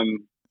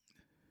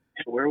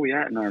 Where are we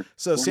at in our?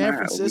 So San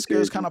format?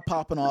 Francisco's kind of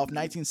popping off.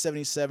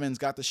 1977's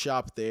got the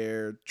shop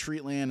there.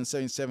 Treatland and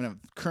 77 have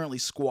currently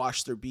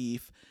squashed their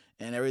beef,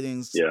 and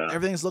everything's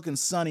looking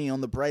sunny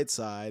on the bright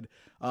side.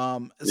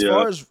 As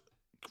far as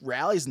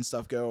rallies and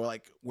stuff go,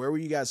 like, where were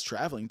you guys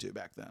traveling to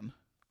back then?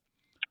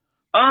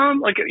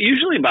 Like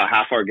usually about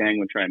half our gang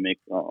would try and make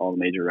all the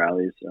major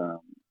rallies.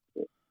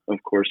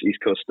 Of course, East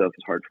Coast stuff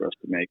is hard for us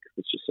to make.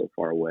 It's just so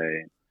far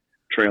away.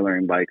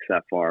 Trailering bikes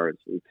that far,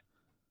 it's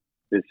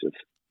just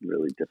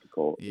really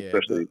difficult,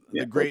 especially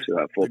folks who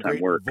have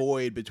full-time work. The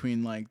void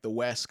between like the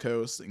West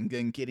Coast and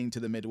then getting to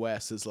the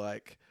Midwest is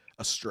like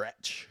a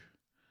stretch.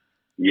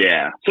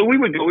 Yeah, so we'd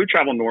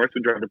travel north.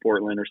 We'd drive to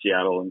Portland or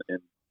Seattle and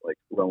like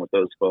run with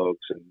those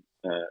folks. And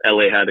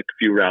LA had a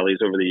few rallies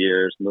over the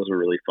years, and those were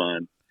really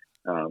fun.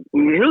 What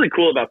was really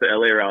cool about the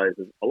LA rallies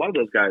is a lot of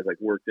those guys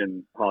like worked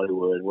in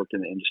Hollywood, worked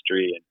in the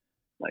industry, and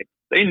like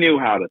they knew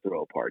how to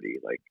throw a party.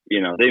 Like,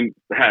 they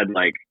had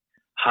like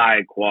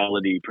high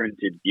quality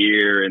printed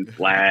gear and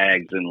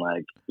flags, and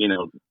like,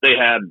 they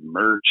had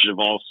merch of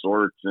all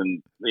sorts,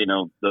 and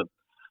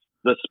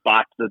the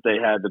spots that they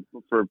had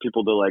for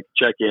people to like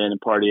check in and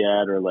party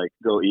at or like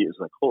go eat is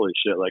like, holy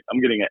shit, like I'm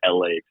getting an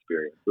LA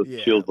experience.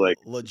 It feels like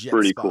legit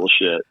pretty spot. Cool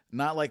shit.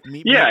 Not like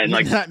meet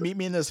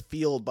me in this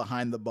field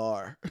behind the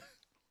bar.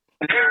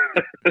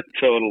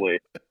 Totally.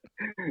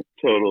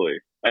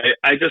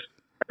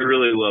 I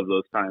really love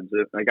those times.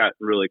 I got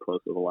really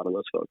close with a lot of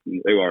those folks.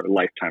 And they are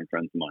lifetime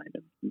friends of mine.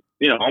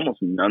 And,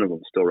 almost none of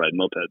them still ride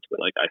mopeds, but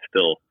like I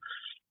still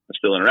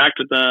interact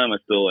with them. I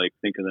still like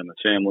think of them as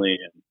family,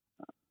 and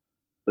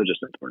they're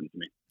just important to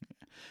me.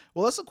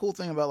 Well, that's the cool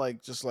thing about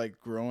like just like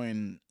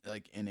growing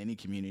like in any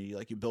community.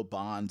 Like you build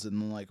bonds,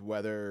 and like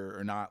whether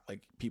or not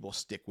like people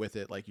stick with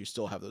it, like you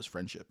still have those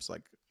friendships.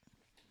 Like,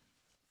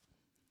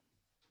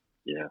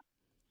 yeah,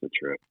 it's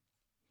true.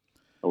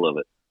 I love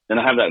it. And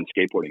I have that in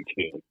skateboarding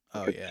too.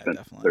 Oh yeah,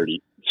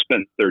 definitely.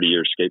 Spent 30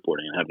 years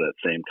skateboarding and have that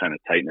same kind of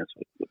tightness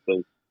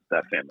with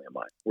that family of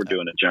mine. We're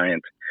doing a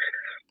giant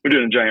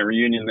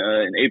reunion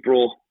in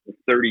April, a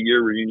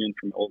 30-year reunion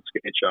from the old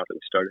skate shop that we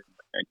started in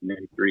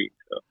 1993.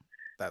 So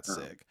that's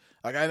sick.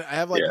 Like I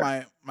have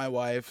like my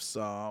wife's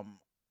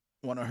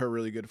one of her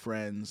really good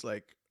friends,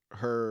 like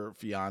her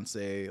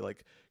fiance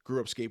like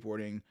grew up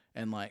skateboarding,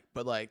 and I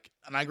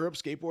grew up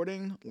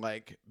skateboarding,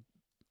 like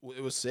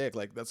it was sick.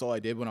 Like that's all I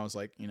did when I was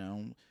like,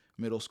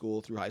 middle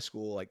school through high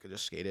school. Like I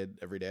just skated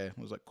every day.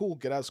 I was like, cool,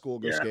 get out of school,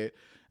 go skate.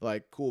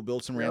 Like, cool,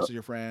 build some ramps with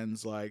your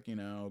friends. Like,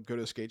 go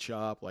to a skate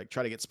shop. Like,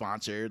 try to get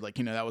sponsored. Like,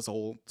 that was the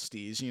whole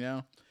steez,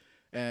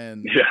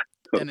 And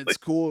and it's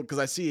cool because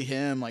I see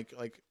him like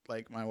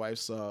my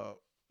wife's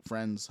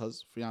friend's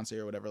fiance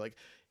or whatever. Like,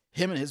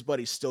 him and his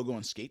buddies still go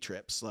on skate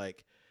trips.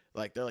 Like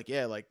they're like,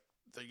 yeah, like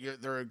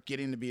they're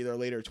getting to be their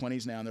later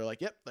 20s now, and they're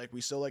like, yep, like we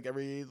still like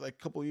every like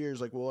couple of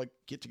years like we'll like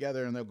get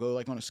together and they'll go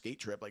like on a skate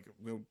trip, like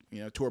we'll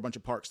tour a bunch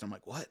of parks. And I'm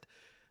like, what?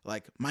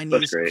 Like my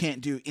knees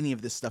can't do any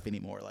of this stuff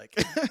anymore. Like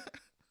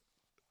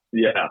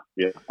yeah.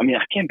 I mean,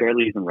 I can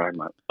barely even ride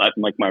my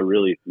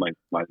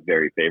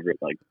very favorite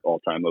like all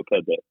time moped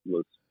that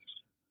was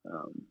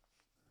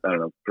I don't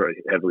know,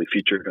 probably heavily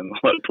featured in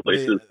a lot of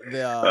places.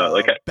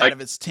 Like Bad of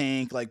its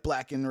Tank, like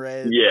black and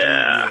red.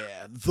 Yeah,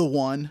 the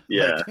one.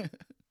 Yeah. Like,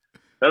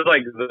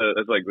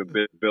 that's like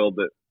the build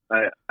that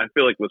I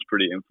feel like was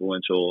pretty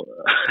influential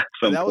at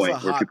some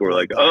point, where people were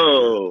like,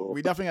 "Oh,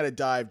 we definitely got to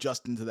dive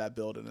just into that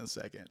build in a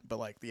second." But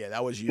like, yeah,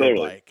 that was your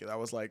bike. That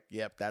was like,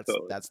 yep, that's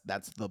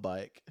the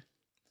bike.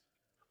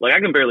 Like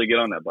I can barely get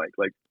on that bike.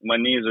 Like my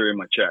knees are in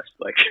my chest.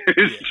 Like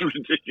it's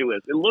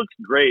ridiculous. It looks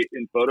great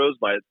in photos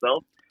by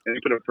itself, and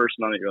you put a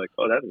person on it, you're like,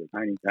 "Oh, that is a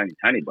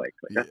tiny bike.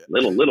 Like that's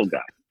little guy."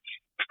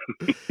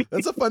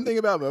 That's a fun thing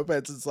about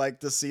mopeds. It's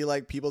like to see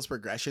like people's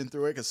progression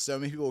through it, because so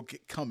many people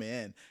come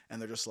in and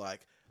they're just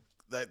like,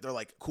 they're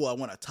like, cool, I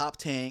want a top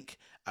tank,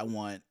 I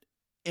want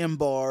M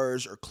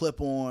bars or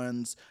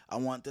clip-ons, I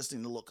want this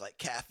thing to look like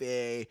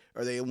Cafe,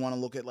 or they want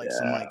to look at like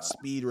some like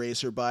speed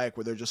racer bike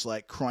where they're just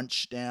like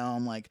crunched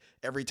down, like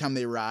every time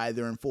they ride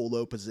they're in full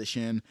low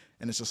position,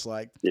 and it's just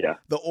like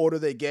the older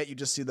they get, you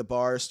just see the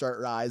bars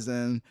start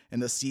rising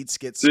and the seats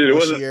get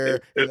squishier.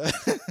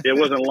 It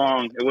wasn't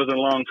long. It wasn't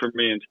long for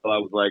me until I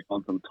was like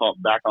on some tall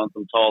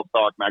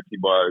stock maxi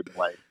bars, and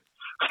like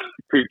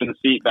creeping the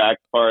seat back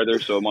farther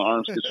so my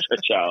arms could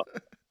stretch out.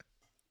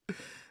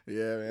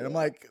 Yeah, man. I'm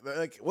like,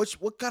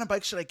 what kind of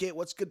bike should I get?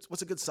 What's good?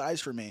 What's a good size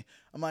for me?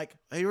 I'm like,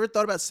 have you ever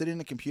thought about sitting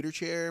in a computer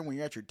chair when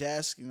you're at your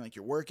desk and like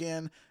you're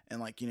working and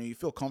like you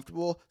feel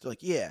comfortable? They're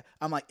like, yeah.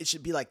 I'm like, it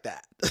should be like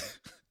that.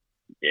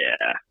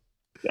 Yeah,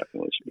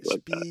 definitely should It be like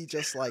should that. be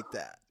just like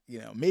that.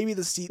 Maybe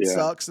the seat Yeah.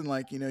 sucks and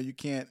like you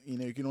can't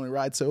you can only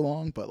ride so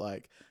long, but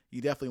like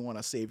you definitely want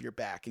to save your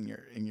back and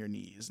your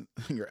knees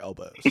and your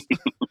elbows.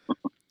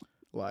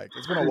 Like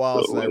it's been a while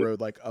since I Totally.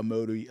 rode like a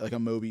Mobi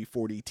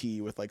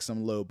 40T with like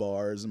some low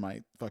bars and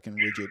my fucking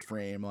rigid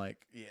frame. Like,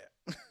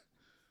 yeah.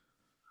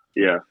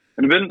 Yeah,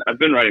 and I've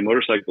been riding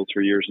motorcycles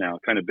for years now,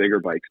 kind of bigger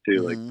bikes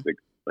too, Mhm.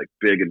 like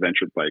big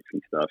adventure bikes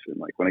and stuff. And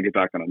like when I get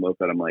back on a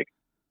moped, I'm like,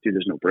 dude,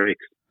 there's no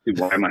brakes. Dude,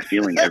 why am I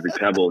feeling every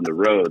pebble in the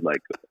road?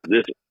 Like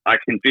this, I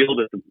can feel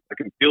that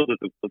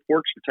the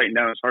forks are tightened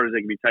down as hard as they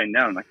can be tightened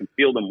down, and I can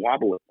feel them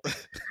wobbling.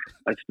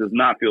 That does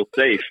not feel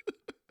safe.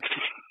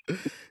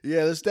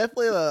 Yeah, there's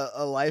definitely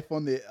a life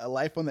on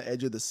the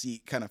edge of the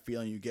seat kind of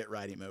feeling you get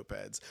riding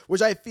mopeds,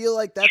 which I feel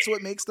like that's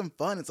what makes them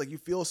fun. It's like you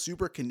feel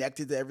super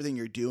connected to everything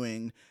you're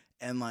doing,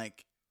 and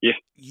like Yeah.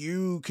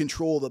 you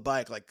control the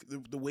bike. Like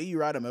the way you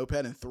ride a moped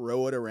and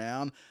throw it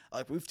around.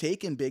 Like we've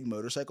taken big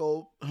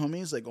motorcycle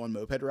homies like on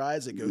moped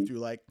rides that go Mhm. through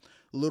like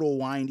little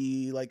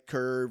windy like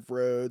curve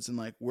roads, and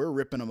like we're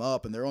ripping them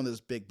up, and they're on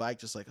this big bike,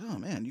 just like, oh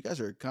man, you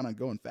guys are kind of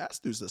going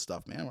fast through this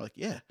stuff, man. We're like,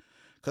 yeah,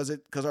 because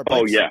our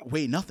Oh, bikes yeah.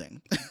 weigh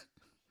nothing.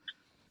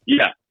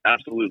 Yeah,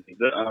 absolutely.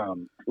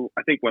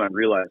 I think when I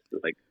realized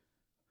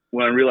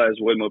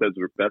what mopeds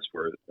were best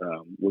for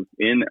was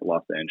in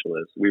Los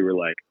Angeles. We were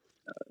like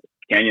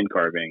canyon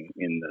carving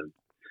in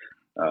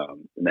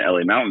the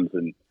LA mountains,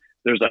 and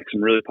there's like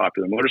some really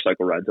popular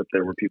motorcycle rides up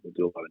there where people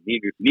do a lot of knee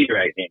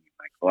dragging.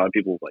 Like a lot of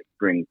people like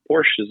bring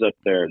Porsches up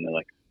there, and they're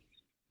like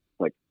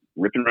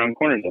ripping around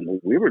corners, and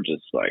we were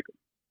just like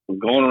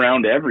going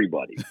around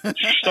everybody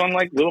just on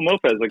like little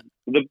mopeds. Like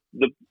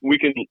we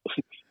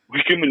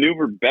can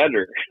maneuver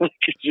better. Like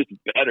it's just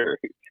better.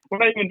 We're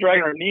not even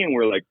dragging our knee, and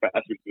we're like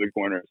faster through the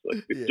corners.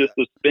 Like it's just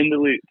a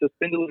spindly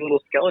little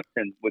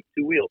skeleton with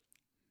two wheels.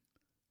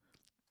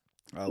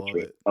 I love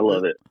True. it. I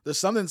love it. There's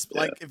something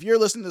like if you're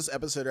listening to this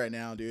episode right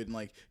now, dude, and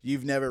like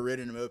you've never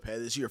ridden a moped, this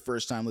is your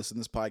first time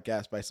listening to this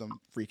podcast by some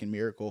freaking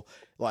miracle.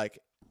 Like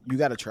you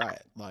got to try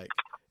it. Like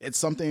it's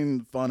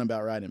something fun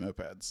about riding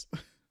mopeds.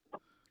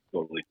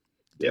 Totally.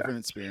 Different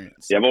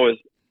experience. Yeah, I've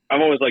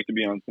always liked to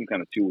be on some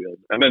kind of two wheels.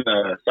 I've been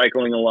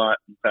cycling a lot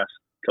the past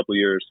couple of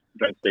years,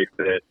 trying to stay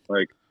fit.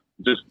 Like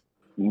just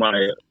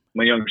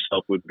my younger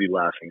self would be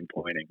laughing and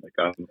pointing. Like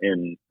I'm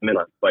in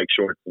like bike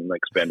shorts and like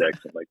spandex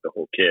and like the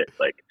whole kit,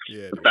 like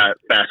Yeah, the dude.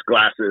 fast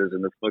glasses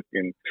and the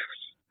fucking.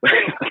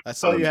 I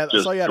saw you had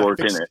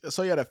dorking it. I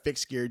saw you had a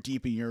fixed gear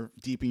deep in your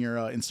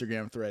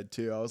Instagram thread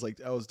too. I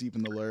was deep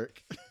in the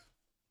lurk.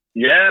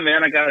 Yeah,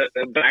 man, I got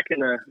it back in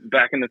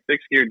the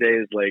fixed gear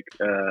days. Like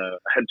I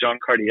had John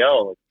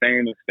Cardiel, a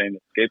famous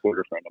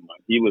skateboarder friend of mine.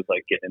 He was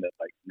like getting it,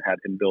 like, and had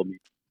him build me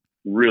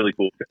really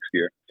cool fixed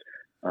gear.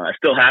 I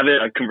still have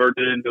it. I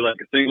converted it into like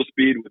a single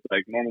speed with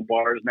like normal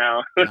bars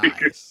now.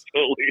 Nice.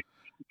 Totally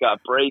got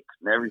brakes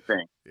and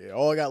everything. Yeah,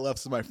 all I got left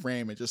is my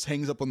frame. It just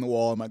hangs up on the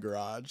wall in my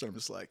garage. I'm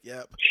just like,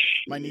 yep.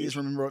 My knees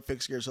remember what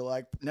fixed gears are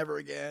like. Never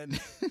again.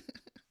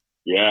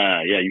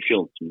 Yeah, you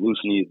feel some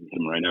loose knees in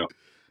them right now.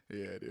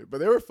 Yeah, dude. But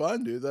they were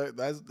fun, dude.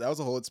 That was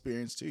a whole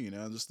experience too.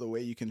 Just the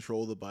way you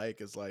control the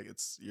bike is like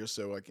you're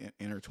so like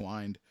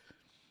intertwined.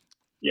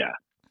 Yeah,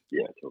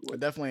 totally. But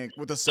definitely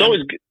with the It's sun,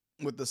 always good.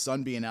 with the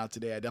sun being out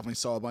today, I definitely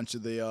saw a bunch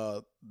of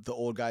the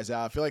old guys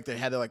out. I feel like they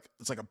had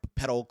it's like a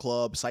pedal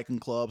club, cycling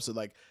club, so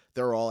like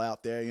they're all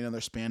out there. Their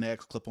spandex,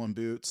 clip-on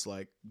boots,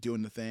 like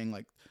doing the thing,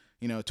 like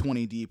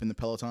 20 deep in the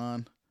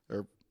Peloton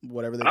or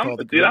whatever they call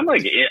it. Dude, I'm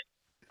like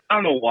I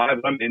don't know why,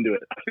 but I'm into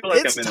it. I feel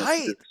like It's I'm in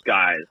tight. a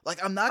disguise.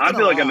 Like I'm not. I Gonna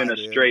feel like lie, I'm in a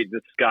dude. straight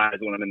disguise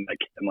when I'm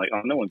like,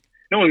 oh, no one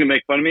can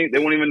make fun of me. They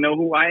won't even know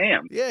who I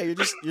am. Yeah, you're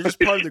just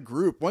part of the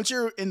group. Once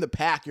you're in the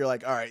pack, you're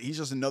like, all right, he's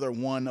just another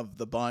one of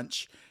the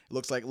bunch.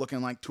 It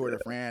looking like Tour de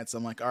France.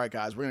 I'm like, all right,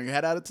 guys, we're gonna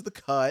head out to the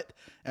cut,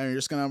 and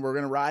we're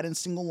gonna ride in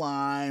single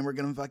line. We're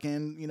gonna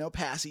fucking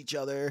pass each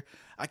other.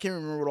 I can't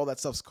remember what all that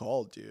stuff's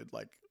called, dude.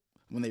 Like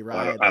when they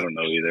ride. I don't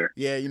know either.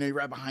 Yeah, you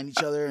ride behind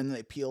each other, and then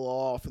they peel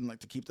off, and like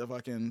to keep the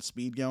fucking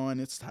speed going.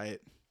 It's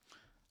tight.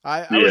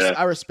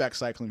 I respect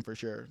cycling for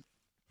sure.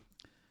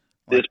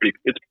 It's pretty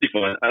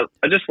fun.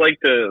 I just like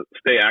to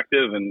stay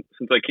active, and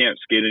since I can't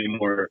skate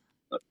anymore,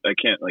 I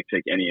can't like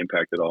take any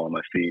impact at all on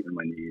my feet and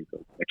my knees.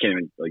 I can't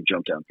even like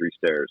jump down 3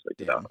 stairs like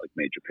without like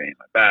major pain in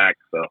my back.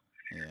 So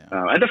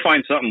Yeah. I had to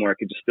find something where I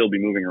could just still be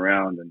moving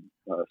around, and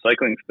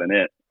cycling's been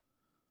it.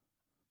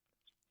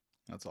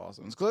 That's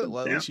awesome. It's good.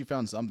 Well, at Yeah. least you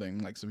found something.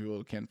 Like some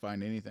people can't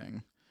find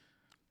anything.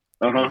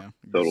 You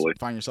Totally. just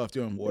find yourself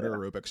doing water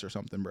aerobics or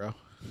something, bro.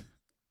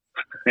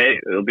 Hey,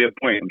 it'll be a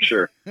point, I'm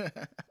sure.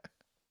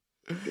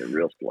 Get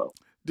real slow.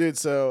 Dude,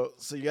 so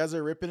you guys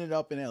are ripping it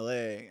up in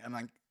LA, and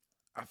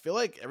I feel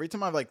like every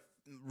time I've like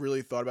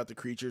really thought about the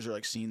creatures or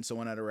like seen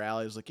someone at a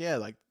rally, it's like, yeah,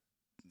 like,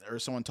 or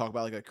someone talk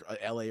about like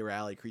a LA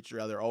rally creature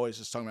rally, they're always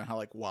just talking about how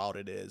like wild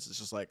it is. It's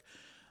just like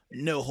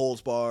no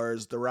holds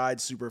bars. The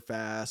ride's super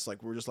fast.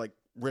 Like we're just like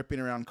ripping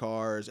around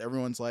cars.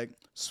 Everyone's like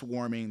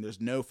swarming. There's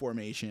no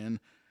formation,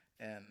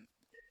 and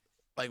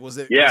like was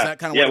that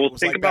kind of what it was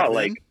think like back about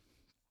then? like,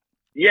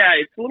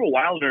 it's a little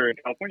wilder in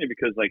California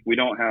because like we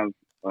don't have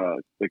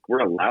like we're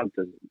allowed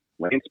to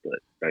lane split,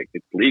 like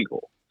it's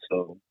legal.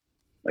 So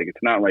like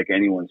it's not like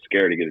anyone's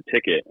scared to get a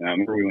ticket. And I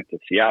remember we went to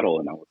Seattle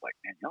and I was like,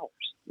 man, y'all are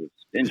so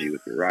stingy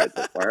with your rides.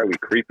 Like, why are we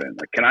creeping?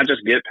 Like, can I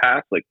just get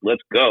past? Like,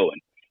 let's go.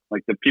 And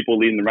like the people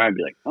leading the ride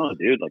be like, oh,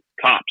 dude, like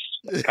cops.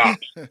 Like,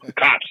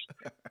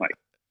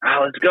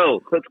 let's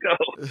go.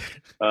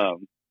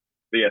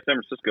 But yeah, San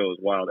Francisco was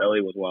wild.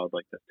 LA was wild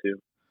like that too.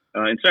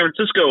 In San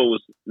Francisco,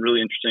 was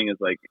really interesting. Is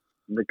like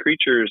the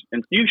Creatures,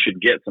 and you should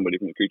get somebody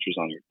from the Creatures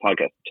on your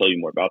podcast to tell you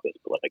more about this.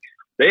 But like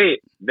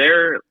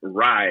their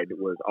ride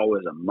was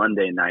always a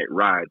Monday night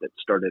ride that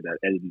started at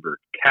Edinburgh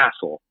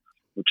Castle,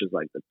 which is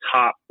like the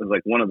top. It was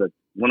like one of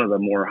the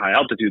more high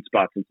altitude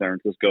spots in San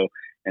Francisco.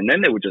 And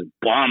then they would just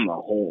bomb the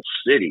whole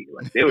city.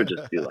 Like they would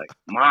just be like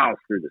miles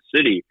through the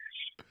city,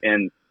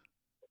 and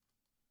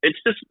it's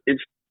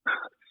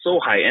so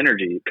high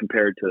energy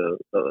compared to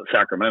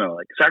Sacramento.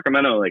 Like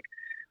Sacramento, like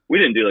we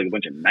didn't do like a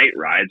bunch of night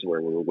rides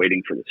where we were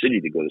waiting for the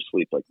city to go to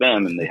sleep like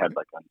them, and they had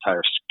like an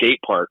entire skate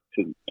park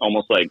to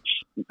almost like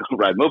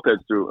ride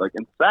mopeds through. Like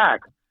in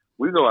Sac,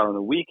 we go out on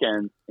the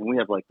weekends and we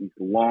have like these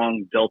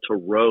long delta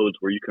roads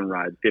where you can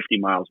ride 50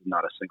 miles with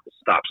not a single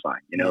stop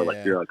sign. You know,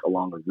 like you're like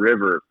along a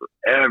river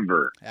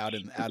forever.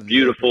 It's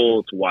beautiful.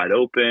 It's wide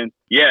open.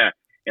 Yeah.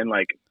 And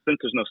like, since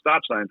there's no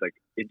stop signs, like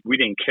we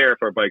didn't care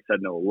if our bikes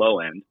had no low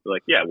end. We're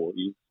like, yeah, well,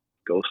 you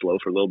go slow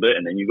for a little bit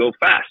and then you go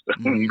fast.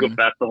 You go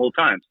fast the whole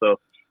time. So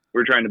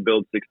we're trying to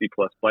build 60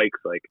 plus bikes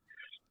like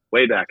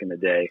way back in the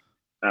day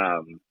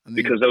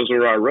because those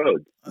were our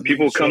roads.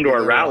 People would come to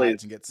our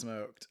rallies and get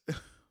smoked.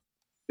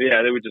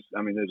 Yeah, they would just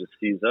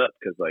seize up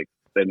because like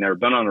they'd never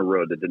been on a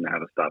road that didn't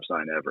have a stop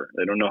sign ever.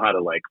 They don't know how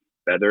to like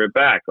feather it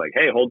back. Like,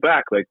 hey, hold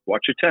back. Like,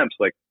 watch your temps.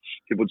 Like,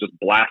 people just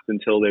blast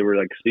until they were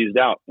like seized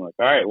out. I'm like,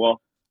 all right, well,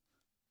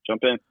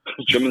 jump in,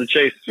 jump in the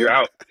chase. You're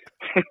out.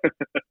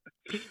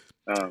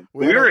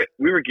 We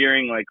were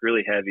gearing like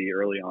really heavy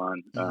early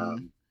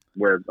on,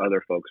 where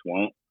other folks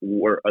weren't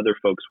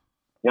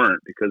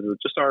because of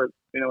just our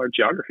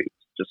geography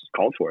just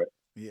called for it.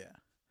 Yeah,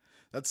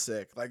 that's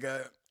sick. Like,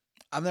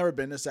 I've never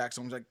been to Sac,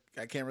 so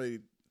I can't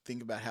really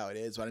think about how it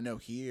is, but I know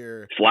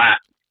here flat.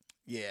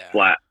 Yeah,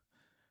 flat.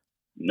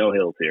 No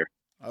hills here.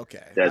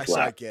 Okay, Dead actually,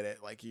 flat. I get it.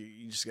 Like you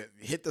just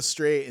hit the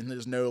straight, and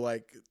there's no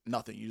like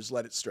nothing. You just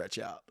let it stretch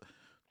out.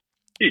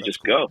 You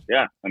just go.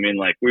 Yeah, I mean,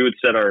 like we would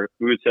set our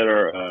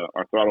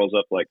throttles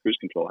up like cruise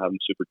control, have them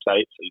super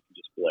tight, so you can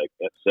just be like,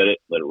 set it,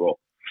 let it roll.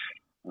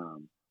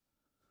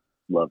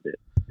 Loved it.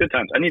 Good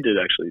times. I need to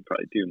actually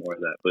probably do more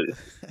of that, but it's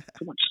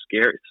so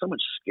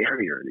much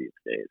scarier these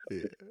days.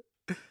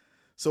 Yeah.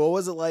 So what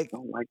was it like? I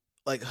don't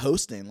like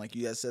hosting? Like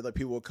you guys said, like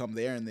people would come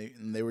there and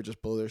they would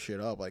just blow their shit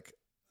up. Like,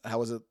 how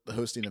was it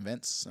hosting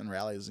events and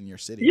rallies in your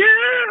city?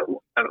 Yeah,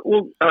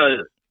 well,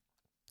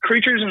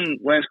 Creatures and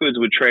Land Squids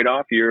would trade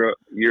off year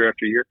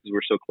after year because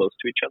we're so close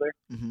to each other.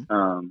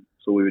 Mm-hmm.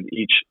 So we would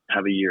each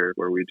have a year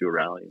where we'd do a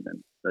rally, and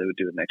then they would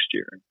do it next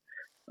year.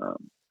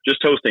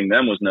 Just hosting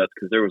them was nuts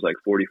because there was like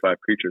 45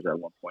 Creatures at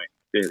one point.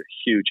 They had a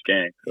huge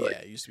gang. So yeah,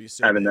 it used to be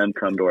so having big. them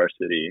come to our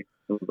city.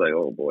 It was like,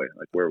 oh boy,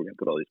 like where are we gonna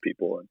put all these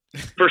people? And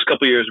first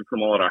couple of years we put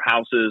them all at our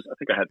houses. I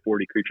think I had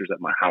 40 Creatures at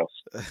my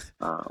house,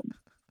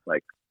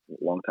 like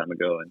a long time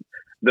ago. And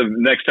the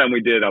next time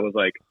we did, I was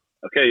like,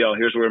 okay, y'all,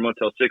 here's where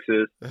Motel 6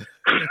 is.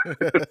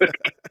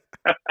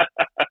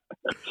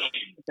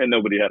 And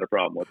nobody had a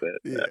problem with it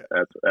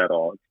at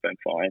all. It's been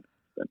fine.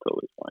 It's been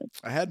totally fine.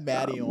 I had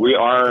Maddie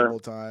on a couple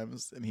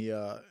times, and he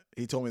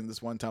told me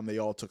this one time they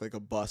all took like a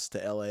bus to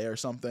LA or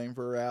something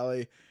for a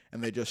rally,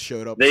 and they just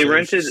showed up. They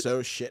rented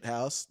so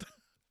shithoused.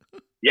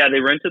 Yeah,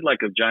 they rented like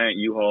a giant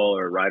U-Haul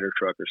or a Ryder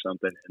truck or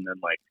something, and then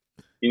like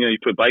you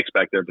put bikes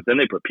back there, but then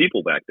they put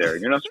people back there,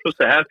 and you're not supposed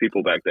to have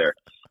people back there.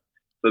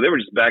 So they were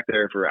just back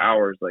there for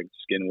hours, like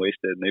skin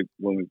wasted. And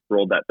when we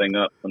rolled that thing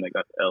up, when they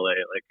got to LA,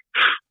 like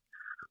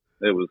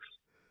it was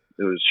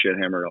shit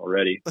hammered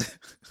already.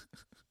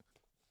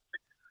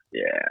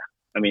 Yeah,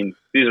 I mean,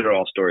 these are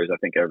all stories I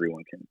think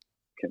everyone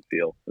can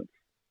feel.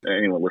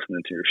 Anyone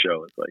listening to your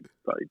show is like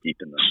probably deep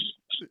in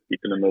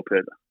the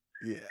moped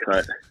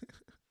cut.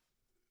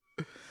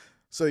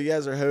 So you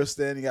guys are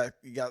hosting.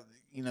 You got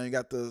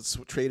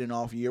the trading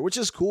off year, which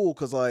is cool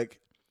because like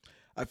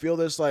I feel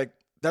there's like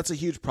that's a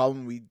huge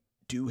problem we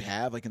do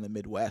have like in the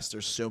Midwest.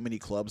 There's so many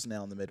clubs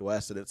now in the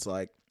Midwest that it's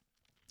like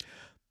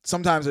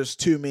sometimes there's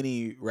too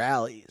many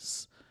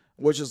rallies,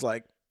 which is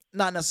like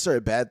not necessarily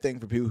a bad thing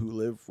for people who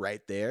live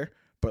right there,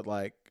 but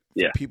like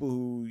for people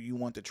who you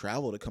want to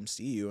travel to come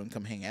see you and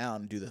come hang out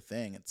and do the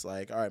thing. It's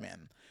like, all right,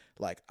 man,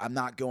 like I'm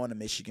not going to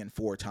Michigan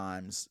 4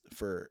 times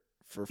for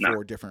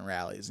 4 different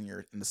rallies and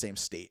you're in the same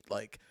state.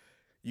 Like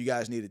you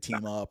guys need to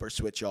team up or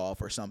switch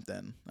off or something.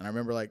 And I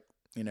remember like,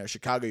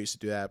 Chicago used to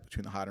do that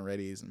between the Hot and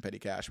Readies and Petty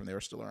Cash when they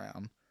were still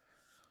around.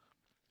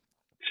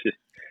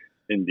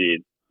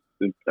 Indeed.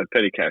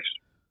 Petty Cash,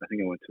 I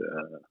think I went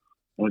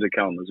went to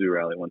Kalamazoo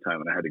rally one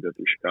time, and I had to go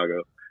through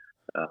Chicago,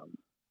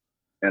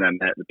 and I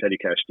met the Petty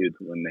Cash dudes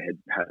when they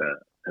had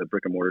a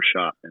brick and mortar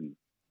shop, and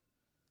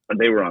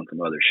they were on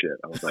some other shit.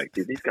 I was like,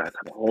 dude, these guys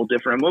have a whole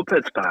different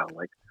moped style.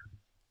 Like,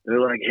 they're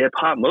like hip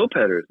hop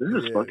mopeders.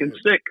 This is fucking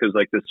sick. Cause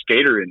like the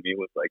skater in me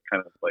was like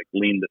kind of like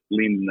leaned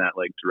in that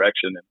like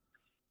direction. And,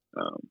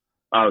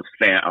 I was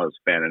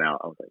fanning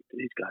out. I was like,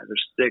 these guys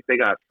are sick. They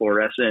got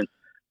fluorescent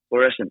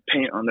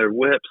paint on their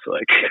whips,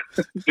 like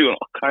doing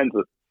all kinds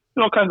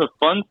of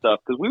fun stuff.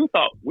 Cause we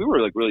thought we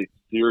were like really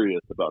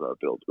serious about our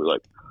builds. We're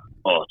like,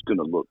 oh, it's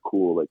gonna look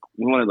cool. Like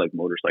we wanted like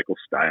motorcycle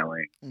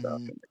styling stuff.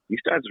 And like,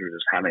 these guys were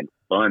just having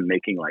fun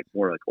making like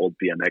more like old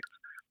BMX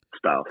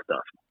style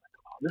stuff. Like,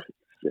 oh, this is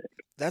sick.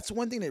 That's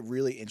one thing that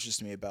really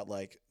interests me about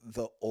like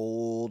the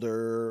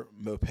older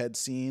moped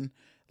scene.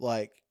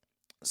 Like,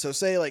 so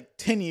say like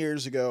 10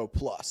 years ago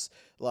plus,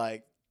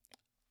 like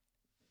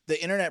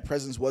the internet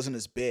presence wasn't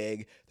as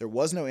big. There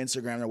was no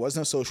Instagram. There was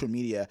no social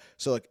media.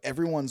 So like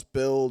everyone's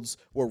builds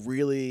were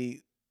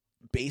really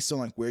based on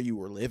like where you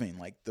were living,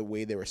 like the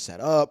way they were set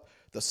up,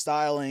 the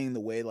styling, the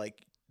way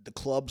like the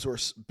clubs were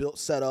built,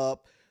 set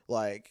up,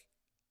 like,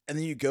 and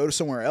then you go to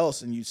somewhere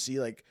else and you see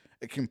like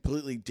a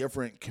completely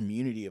different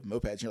community of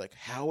mopeds. You're like,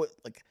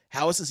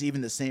 how is this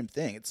even the same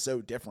thing? It's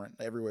so different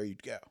everywhere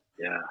you'd go.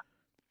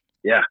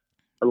 Yeah.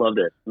 I loved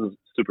it. It was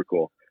super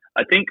cool.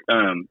 I think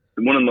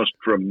one of the most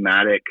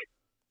dramatic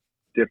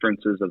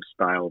differences of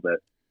style that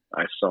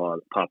I saw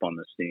pop on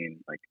the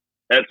scene, like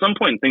at some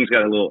point things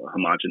got a little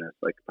homogenous,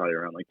 like probably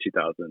around like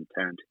 2010,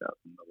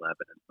 2011.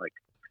 Like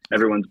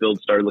everyone's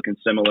builds started looking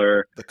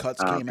similar. The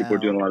cuts came people out. were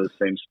doing a lot of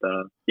the same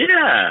stuff.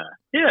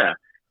 Yeah.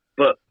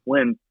 But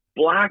when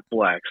Black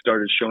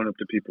started showing up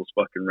to people's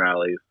fucking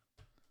rallies,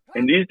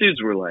 and these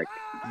dudes were like,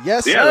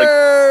 yes,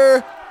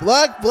 sir.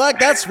 Black.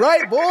 That's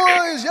right,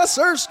 boys. Yes,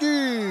 sir.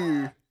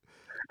 Ski.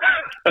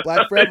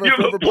 Black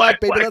forever, Black,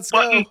 baby. Let's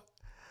button. go.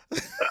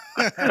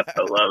 I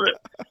love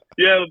it.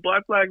 Yeah,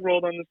 Black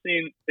rolled on the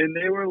scene, and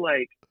they were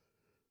like,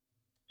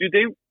 dude,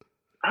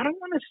 I don't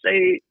want to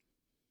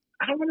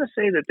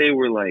say that they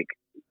were like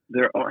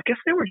their own. I guess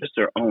they were just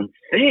their own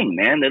thing,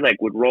 man. They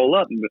like would roll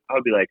up, and I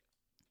would be like,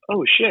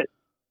 oh shit,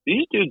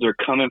 these dudes are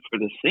coming for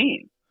the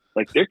scene.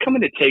 Like, they're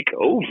coming to take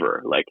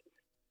over. Like,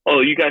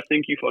 oh, you guys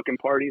think you fucking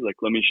party? Like,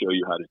 let me show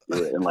you how to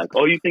do it. And like,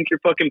 oh, you think your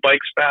fucking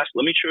bike's fast?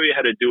 Let me show you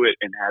how to do it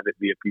and have it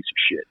be a piece of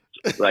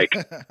shit. Like,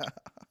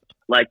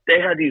 like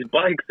they had these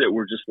bikes that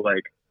were just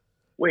like,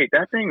 wait,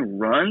 that thing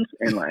runs?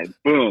 And like,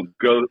 boom,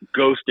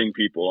 ghosting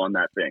people on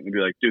that thing. And be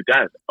like, dude,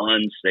 that is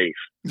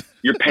unsafe.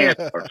 Your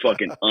pants are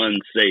fucking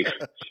unsafe.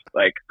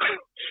 Like,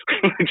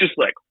 just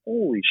like,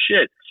 holy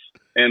shit.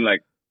 And like,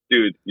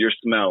 dude, your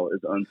smell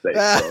is unsafe.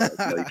 So like,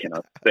 no, you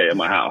cannot stay at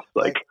my house.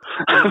 Like,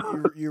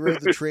 you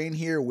rode the train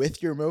here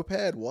with your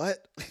moped?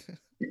 What?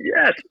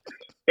 Yes.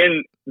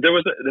 And there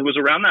was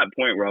around that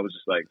point where I was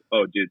just like,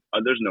 oh, dude,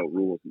 there's no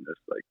rules in this.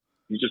 Like,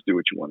 you just do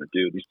what you want to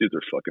do. These dudes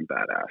are fucking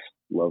badass.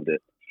 Loved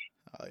it.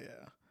 Oh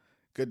yeah,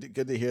 good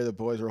to hear the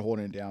boys were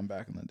holding it down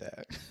back in the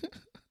day.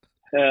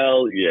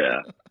 Hell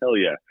yeah.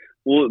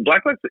 Well,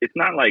 Black, it's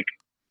not like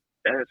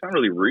it's not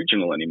really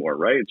regional anymore,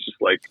 right? It's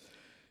just like.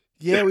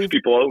 Yeah, we've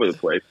people all over the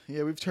place.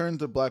 Yeah, we've turned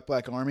to Black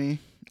Army.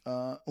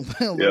 A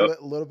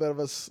little bit of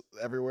us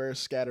everywhere,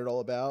 scattered all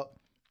about.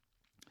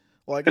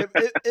 Like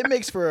it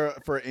makes for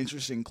an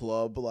interesting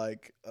club,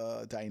 like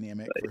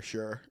dynamic for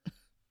sure.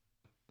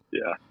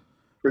 Yeah,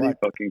 pretty like,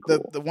 fucking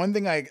cool. The one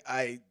thing I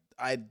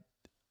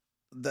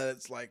that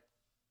it's like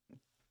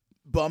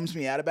bums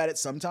me out about it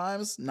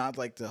sometimes, not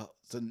like to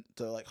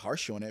like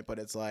harsh on it, but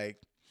it's like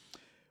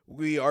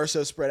we are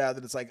so spread out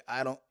that it's like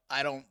I don't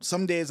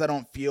some days I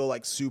don't feel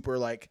like super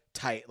like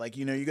tight. Like,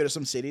 you know, you go to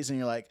some cities and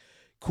you're like,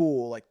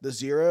 cool, like the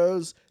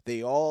Zeros,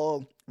 they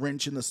all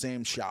wrench in the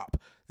same shop.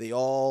 They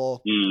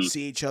all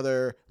see each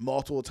other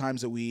multiple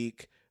times a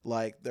week.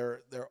 Like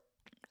they're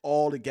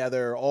all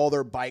together, all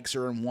their bikes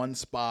are in one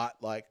spot.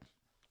 Like,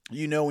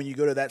 you know, when you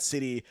go to that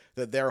city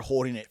that they're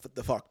holding it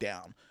the fuck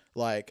down.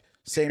 Like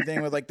same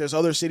thing with like there's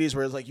other cities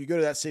where it's like you go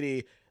to that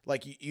city,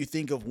 like you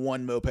think of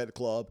one moped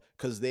club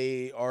because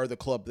they are the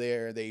club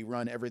there. They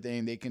run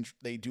everything.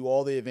 They do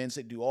all the events.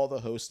 They do all the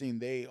hosting.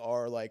 They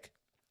are like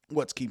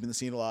what's keeping the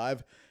scene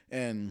alive.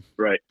 And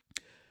right,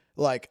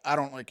 like I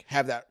don't like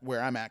have that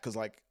where I'm at because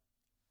like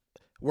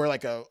we're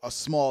like a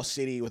small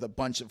city with a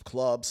bunch of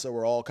clubs, so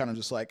we're all kind of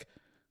just like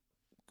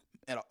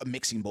at a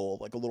mixing bowl,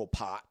 like a little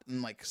pot,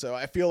 and like so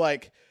I feel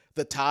like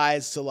the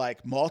ties to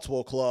like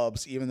multiple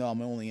clubs, even though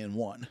I'm only in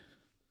one.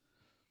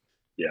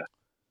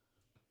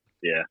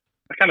 Yeah.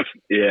 I can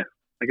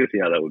see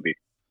how that would be.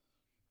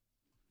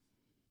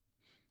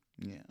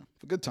 Yeah,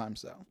 for good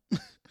times though. Yeah.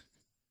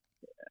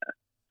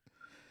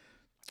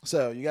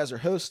 So you guys are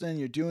hosting,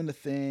 you're doing the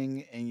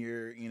thing, and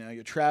you're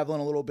traveling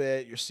a little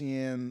bit. You're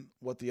seeing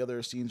what the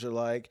other scenes are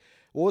like.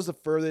 What was the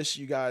furthest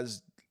you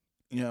guys,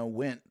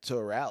 went to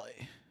a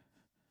rally?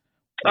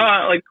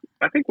 Like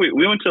I think we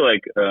went to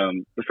like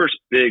the first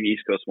big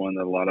East Coast one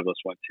that a lot of us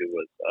went to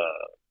was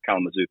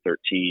Kalamazoo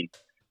 13.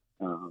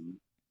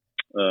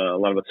 A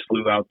lot of us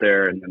flew out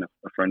there, and then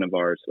a friend of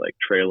ours like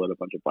trailed a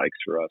bunch of bikes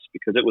for us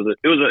because it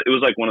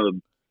was like one of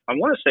the, I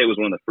want to say it was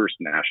one of the first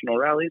national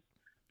rallies.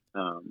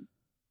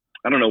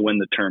 I don't know when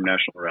the term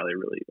national rally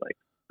really like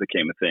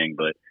became a thing,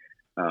 but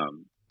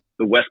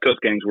the West Coast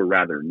gangs were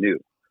rather new.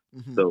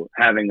 Mm-hmm. So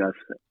having us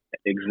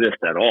exist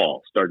at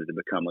all started to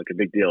become like a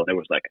big deal. There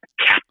was like a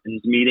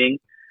captain's meeting,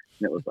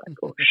 and it was like,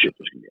 oh shit,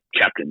 there's gonna be a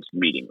captain's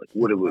meeting. Like,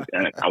 what do we?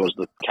 And I was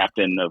the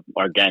captain of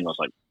our gang. I was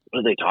like,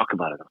 what do they talk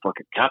about at a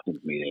fucking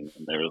captain's meeting?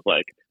 And there was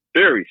like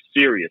very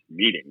serious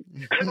meeting.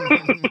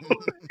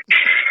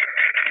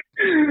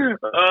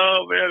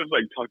 Oh man, it's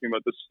like talking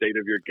about the state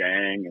of your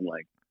gang and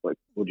like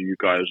what are you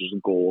guys'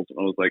 goals? And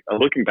I was like,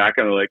 looking back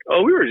on it, like,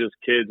 oh, we were just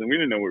kids and we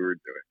didn't know what we were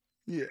doing.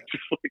 Yeah.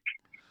 Like,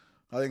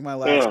 I think my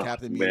last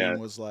captain meeting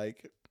was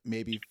like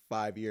maybe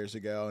 5 years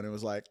ago, and it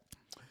was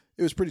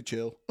pretty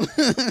chill.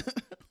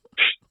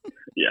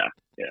 Yeah.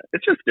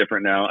 It's just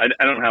different now. I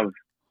don't have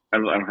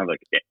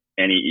like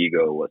any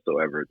ego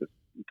whatsoever at this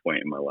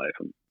point in my life.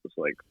 I'm just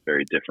like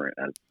very different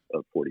as a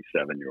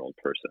 47-year-old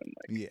person.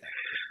 Like, yeah.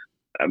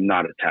 I'm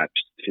not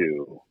attached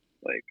to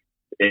like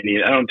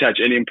I don't attach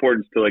any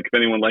importance to like if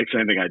anyone likes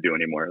anything I do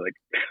anymore. Like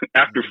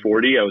after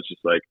 40, I was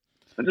just like,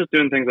 I'm just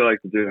doing things I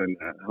like to do, and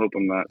I hope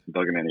I'm not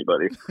bugging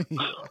anybody.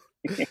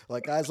 Yeah.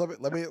 Like, guys,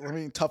 let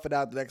me tough it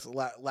out the next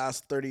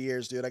last 30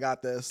 years, dude. I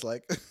got this.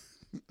 Like,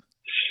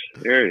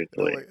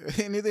 seriously,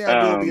 anything I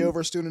do will be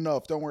over soon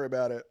enough. Don't worry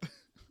about it.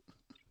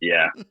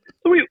 Yeah.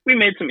 So we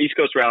made some East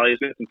Coast rallies,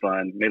 we had some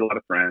fun, made a lot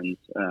of friends.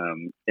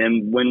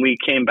 And when we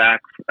came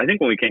back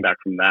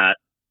from that,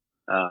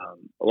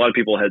 a lot of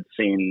people had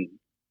seen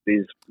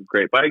these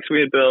great bikes we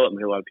had built, and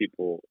we had a lot of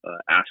people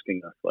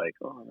asking us like,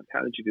 oh,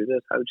 how did you do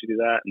this? How did you do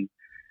that? And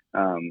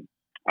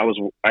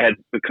I had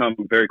become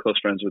very close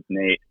friends with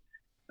Nate,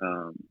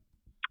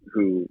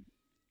 who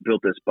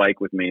built this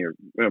bike with me, or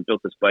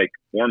built this bike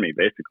for me,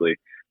 basically.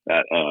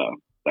 That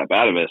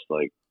Batavus,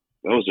 like,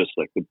 that was just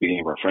like the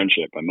beginning of our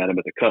friendship. I met him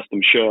at the custom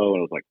show, and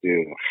I was like,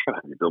 dude,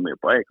 you build me a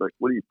bike? Like,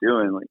 what are you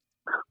doing? Like,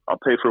 I'll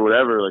pay for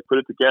whatever. Like, put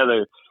it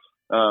together.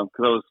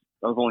 Because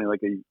I was only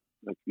like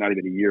not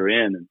even a year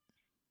in, and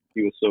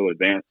he was so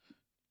advanced.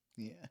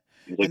 Yeah.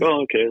 He was like,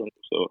 oh, okay. Like,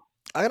 so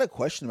I got a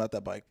question about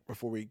that bike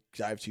before we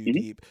dive too Mm-hmm.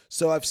 deep.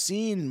 So I've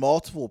seen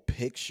multiple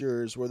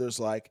pictures where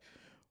there's like,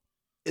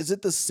 is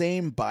it the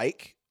same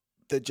bike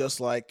that just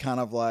like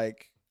kind of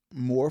like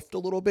morphed a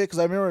little bit? Because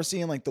I remember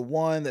seeing like the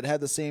one that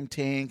had the same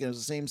tank and it was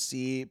the same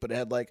seat, but it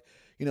had like,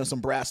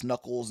 some brass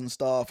knuckles and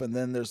stuff. And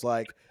then there's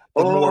like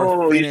the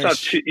more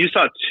finished. you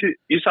saw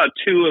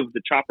two of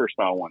the chopper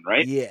style one,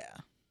 right? Yeah.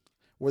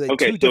 Were they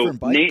Okay, two different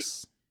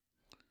bikes?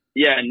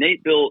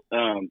 Nate built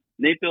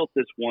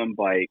this one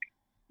bike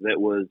that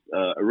was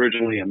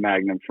originally a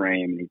Magnum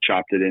frame, and he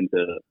chopped it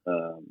into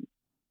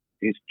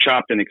he's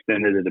chopped and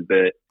extended it a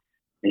bit,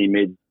 and he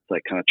made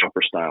like kind of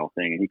chopper style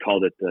thing, and he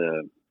called it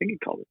the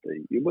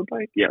Yuba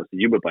bike. Yeah, it was the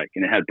Yuba bike,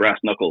 and it had brass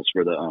knuckles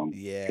for the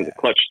for the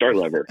clutch start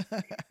lever.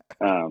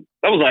 That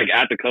was like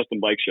at the custom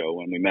bike show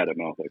when we met him,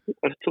 and I was like,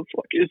 what the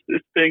fuck is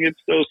this thing?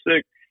 It's so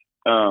sick.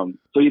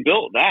 So he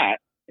built that,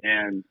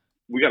 and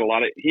he had a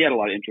lot of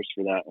interest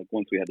for that. Like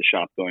once we had the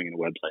shop going and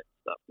the website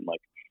and stuff, and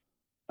like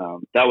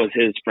that was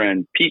his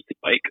friend Pete's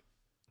bike.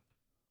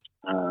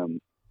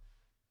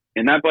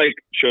 And that bike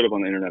showed up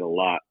on the internet a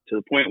lot, to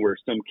the point where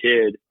some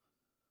kid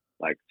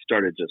like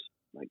started just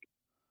like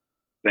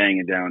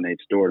banging down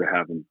Nate's door to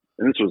have him.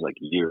 And this was like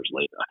years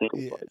later. I think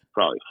it was like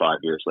probably 5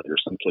 years later.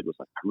 Some kid was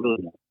like, I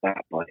really want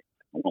that bike.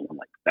 I want one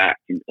like that.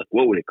 And like,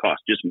 what would it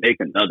cost? Just make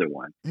another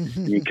one.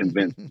 And he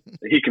convinced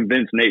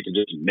Nate to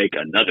just make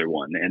another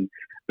one. And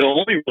the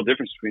only real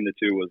difference between the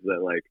two was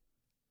that like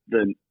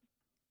the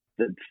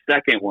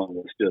second one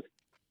was just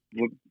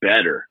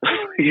better,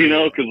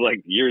 because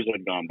like years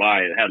had gone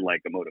by. It had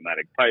like a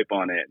Motomatic pipe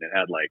on it, and it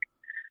had like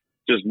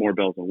just more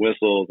bells and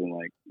whistles, and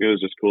like it was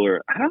just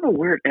cooler. I don't know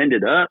where it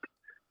ended up.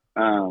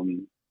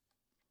 Maybe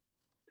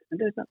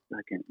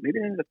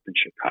it ended up in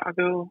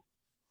Chicago.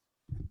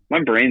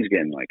 My brain's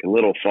getting like a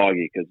little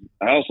foggy because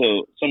I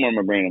also, somewhere in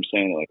my brain, I'm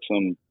saying that like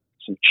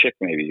some chick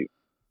maybe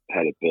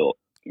had it built,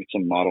 like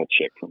some model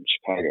chick from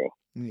Chicago.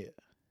 Yeah.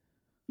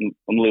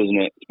 I'm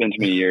losing it. It's been too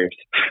many years.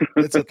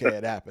 It's okay.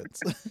 It happens.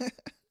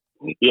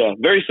 Yeah.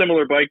 Very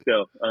similar bike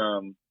though.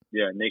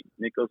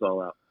 Nate goes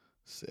all out.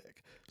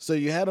 Sick. So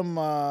you had them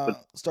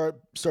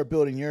start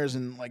building yours,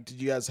 and like,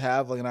 did you guys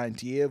have like an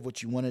idea of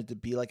what you wanted to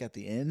be like at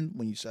the end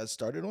when you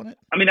started on it?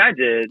 I mean, I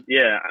did.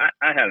 Yeah,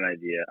 I had an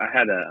idea. I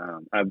had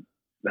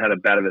a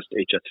Batavus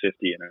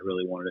HS50, and I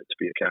really wanted it to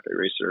be a cafe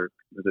racer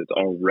because it's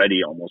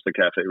already almost a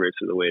cafe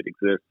racer the way it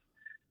exists.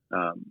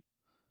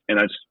 And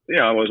I just,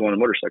 I always wanted a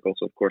motorcycle,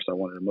 so of course I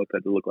wanted a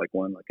moped to look like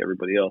one, like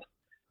everybody else.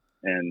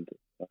 And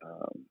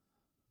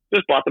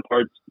just bought the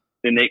parts,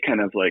 and Nate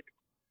kind of like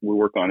would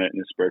work on it in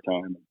his spare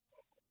time.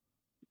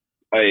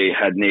 I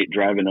had Nate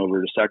driving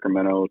over to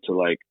Sacramento to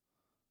like,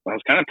 I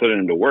was kind of putting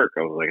him to work.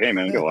 I was like, hey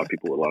man, we got a lot of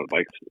people with a lot of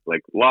bikes.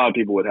 Like a lot of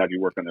people would have you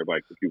work on their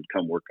bikes if you would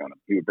come work on them.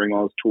 He would bring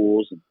all his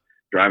tools and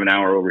drive an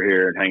hour over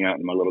here and hang out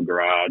in my little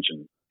garage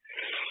and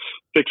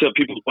fix up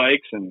people's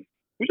bikes. And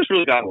we just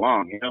really got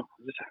along, you know.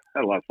 We just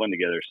had a lot of fun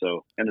together.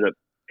 So ended up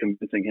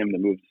convincing him to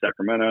move to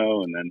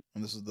Sacramento, and then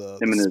And this is the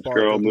him and his spark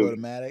girl of moved.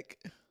 Motomatic.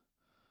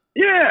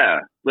 Yeah,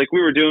 like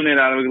we were doing it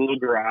out of a little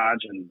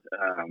garage, and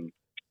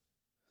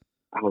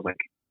I was like,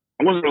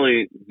 I wasn't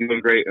really doing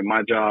great at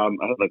my job.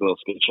 I had like a little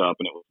skate shop,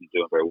 and it wasn't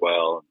doing very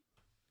well.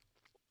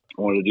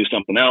 I wanted to do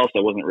something else.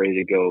 I wasn't ready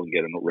to go and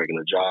get a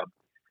regular job.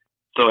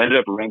 So I ended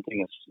up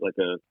renting a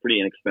pretty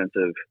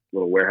inexpensive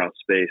little warehouse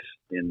space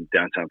in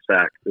downtown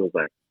Sac. It was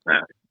like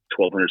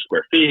 1,200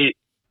 square feet.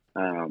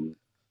 And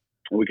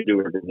we could do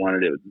whatever we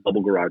wanted. It was a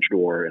double garage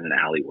door and an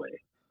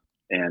alleyway.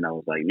 And I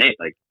was like, Nate,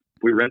 like,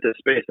 if we rent this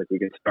space, like, we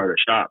can start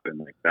a shop, and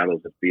like that'll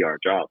just be our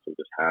job. So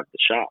just have the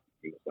shop.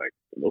 He was like,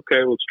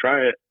 okay, let's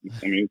try it.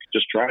 I mean, we could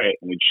just try it,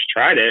 and we just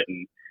tried it,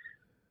 and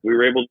we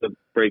were able to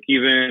break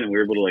even, and we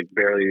were able to like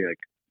barely like,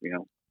 you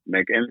know,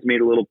 make ends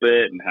meet a little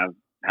bit and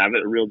have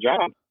it a real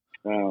job.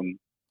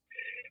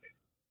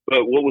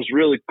 But what was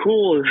really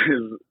cool is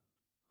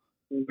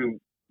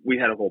we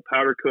had a whole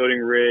powder coating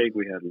rig.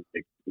 We had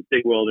like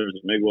TIG welders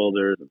and MIG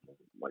welders, and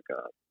like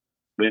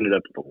we ended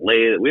up with a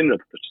lathe. We ended up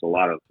with just a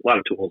lot of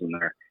tools in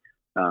there.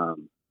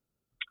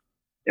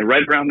 And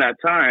right around that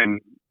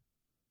time,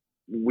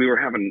 we were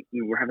having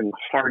a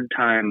hard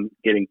time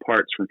getting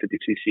parts from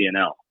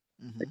 50ccNL.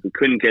 Mm-hmm. Like we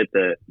couldn't get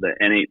the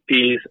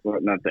N8Ps, well,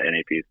 not the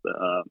N8Ps.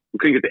 We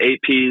couldn't get the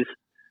 8Ps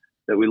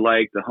that we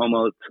liked, the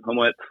Homoets.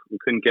 We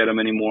couldn't get them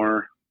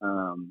anymore.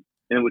 And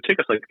it would take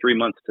us like 3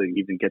 months to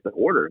even get the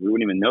order. We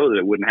wouldn't even know that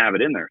it wouldn't have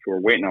it in there. So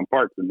we're waiting on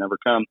parts that never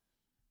come.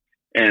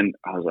 And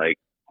I was like,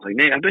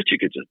 Nate, I bet you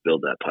could just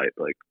build that pipe.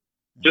 Like,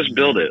 just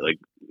build it. Like,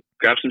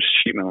 grab some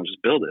sheet metal and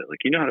just build it.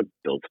 Like, you know how to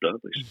build stuff.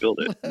 Like, just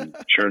build it. And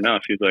sure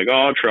enough, he's like, oh,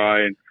 I'll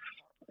try. And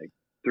like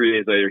 3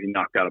 days later, he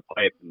knocked out a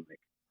pipe. And like,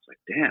 I was like,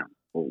 damn,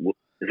 well,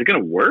 is it going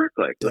to work?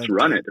 Like, let's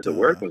run it. Does it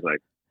work? I was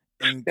like,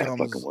 yeah, it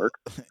fucking work.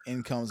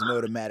 In comes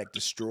Motomatic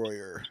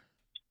Destroyer.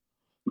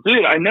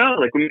 Dude, I know.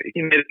 Like,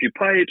 he made a few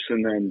pipes,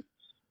 and then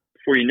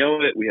before you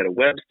know it, we had a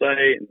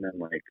website, and then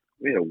like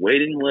we had a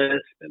waiting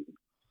list, and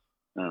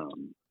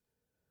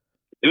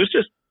it was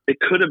just, it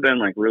could have been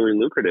like really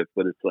lucrative,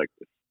 but it's like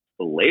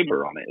the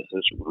labor on it is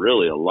just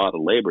really a lot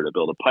of labor to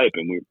build a pipe.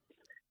 And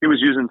he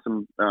was using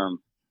some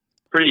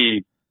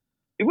he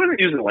wasn't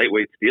using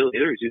lightweight steel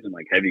either. He was using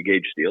like heavy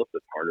gauge steel, so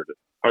it's harder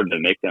to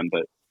make them.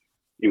 But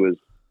he was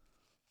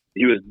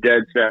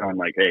dead set on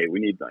like, hey, we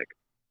need like,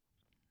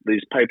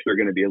 these pipes are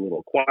going to be a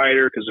little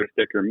quieter because they're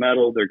thicker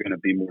metal. They're going to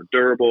be more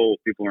durable.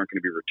 People aren't going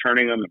to be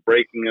returning them and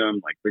breaking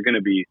them. Like, they're going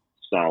to be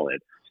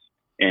solid.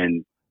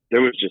 And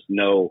there was just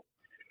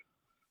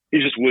he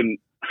just wouldn't,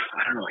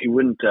 I don't know, he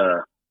wouldn't,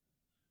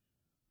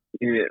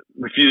 he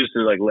refused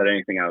to like let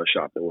anything out of the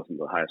shop that wasn't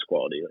the highest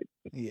quality. Like,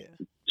 yeah,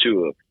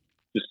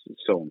 just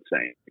so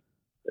insane.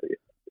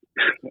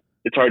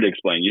 It's hard to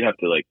explain. You have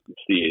to like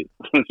see it.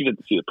 You have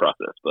to see the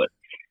process, but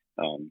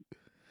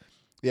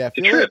yeah, it's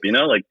a trip, you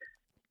know, like.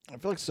 I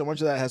feel like so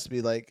much of that has to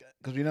be like,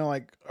 because we know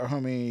like our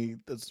homie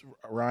that's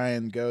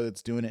Ryan Go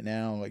that's doing it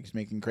now, like he's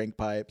making crank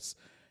pipes,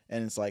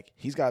 and it's like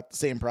he's got the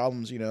same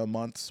problems, you know,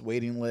 months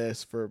waiting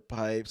list for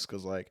pipes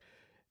because like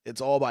it's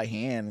all by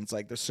hand. It's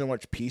like there's so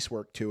much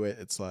piecework to it.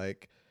 It's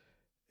like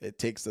it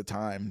takes the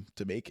time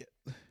to make it.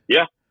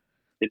 Yeah,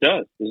 it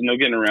does. There's no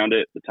getting around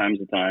it. The time's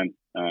the time.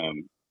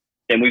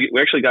 And we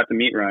actually got to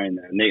meet Ryan.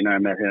 Nate and I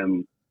met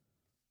him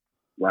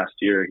last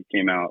year. He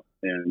came out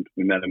and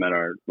we met him at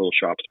our little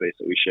shop space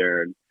that we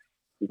shared.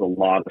 It was a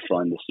lot of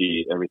fun to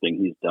see everything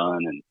he's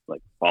done and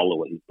like follow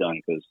what he's done.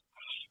 Because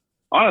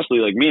honestly,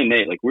 like me and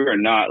Nate, like we are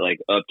not like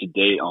up to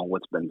date on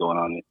what's been going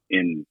on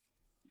in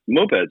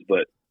mopeds,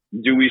 but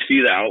do we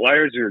see the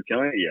outliers who are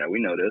killing it? Yeah, we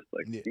noticed.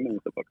 Like, yeah. You know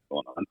what the fuck's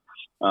going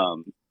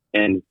on.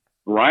 And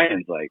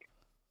Ryan's like,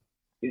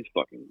 he's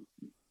fucking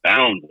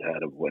bounds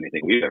ahead of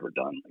anything we've ever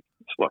done. Like,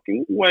 it's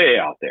fucking way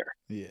out there.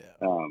 Yeah.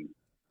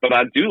 But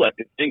I do like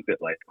to think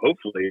that, like,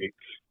 hopefully,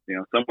 you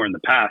know, somewhere in the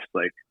past,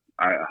 like,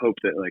 I hope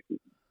that like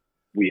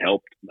we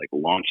helped like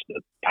launch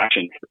the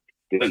passion for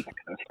doing that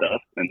kind of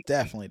stuff. And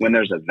Definitely. when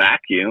there's a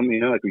vacuum, you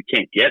know, like we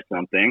can't get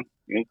something,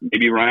 you know,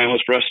 maybe Ryan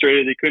was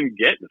frustrated he couldn't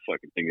get the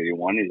fucking thing that he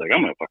wanted. He's like,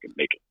 I'm gonna fucking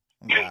make it.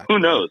 Exactly.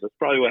 Who knows? That's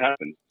probably what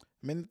happened.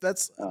 I mean,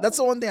 that's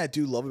the one thing I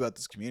do love about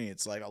this community.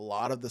 It's like a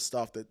lot of the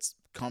stuff that's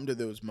come to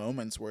those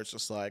moments where it's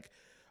just like,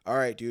 all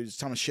right, dude, it's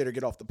time to shit or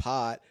get off the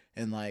pot.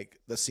 And like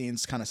the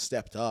scene's kind of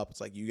stepped up. It's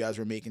like you guys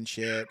were making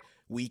shit.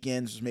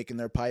 Weekends was making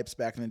their pipes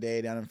back in the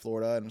day down in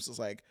Florida. And it's just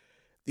like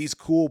these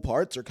cool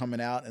parts are coming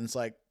out. And it's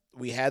like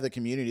we had the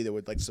community that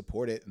would like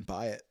support it and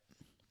buy it.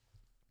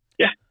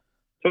 Yeah,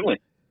 totally.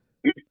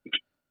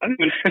 I don't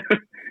even,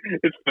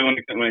 it's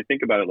funny when I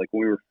think about it, like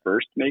when we were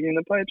first making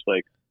the pipes,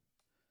 like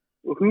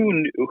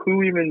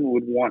who even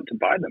would want to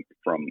buy them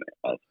from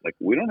us? Like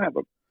we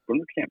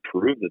can't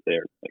prove that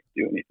they're like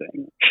do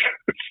anything.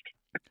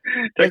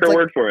 Take our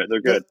word for it.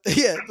 They're good.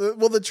 Yeah.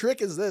 Well, the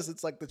trick is this.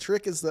 It's like the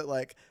trick is that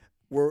like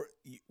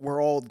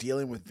we're all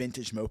dealing with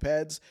vintage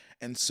mopeds,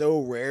 and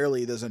so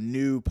rarely does a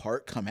new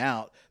part come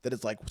out that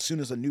it's like as soon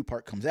as a new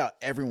part comes out,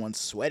 everyone's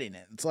sweating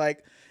it.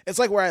 It's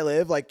like where I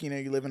live, like, you know,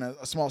 you live in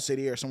a small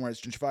city or somewhere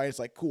that's gentrified. It's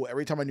like, cool.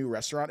 Every time a new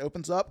restaurant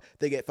opens up,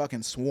 they get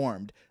fucking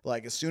swarmed.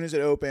 Like, as soon as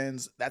it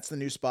opens, that's the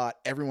new spot.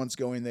 Everyone's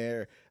going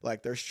there.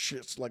 Like, there's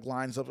shit, like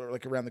lines up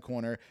like around the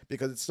corner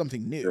because it's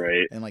something new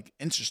Right. and like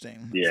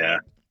interesting. Yeah.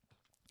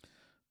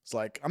 It's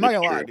like, I'm not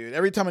It's gonna lie, true. dude.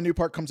 Every time a new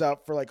part comes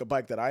out for like a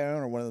bike that I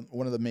own or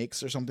one of the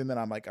makes or something that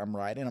I'm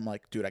riding, I'm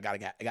like, dude, I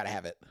gotta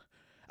have it.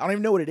 I don't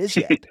even know what it is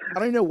yet. I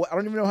don't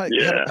even know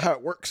Yeah. how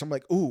it works. I'm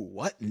like, ooh,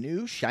 what,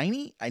 new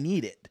shiny? I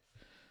need it.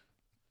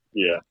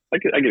 Yeah. I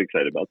get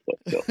excited about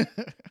stuff still.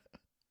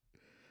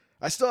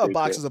 I still have Me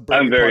boxes too. of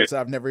broken I'm very- parts that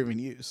I've never even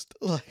used.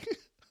 Like,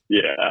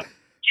 Yeah,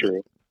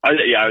 true. I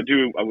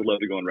do. I would love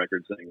to go on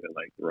record saying that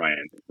like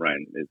Ryan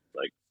is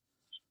like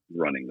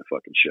running the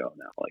fucking show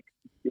now. Like,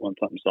 you want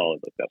something solid,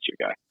 like that's your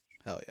guy.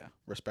 hell yeah,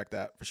 respect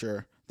that for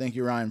sure. Thank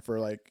you, Ryan, for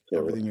like So-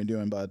 everything you're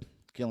doing, bud.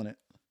 Killing it.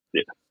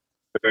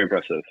 Very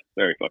impressive.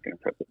 Very fucking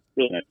impressive.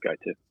 Really nice guy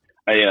too.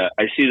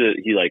 I see that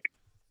he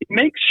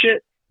makes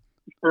shit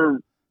for.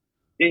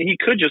 He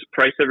could just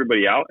price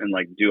everybody out and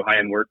like do high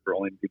end work for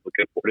only people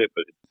who can afford it,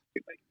 but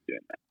it's like doing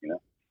that, you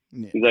know.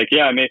 Yeah. He's like,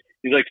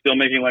 he's like still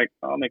making like,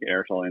 I'll make an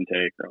aerosol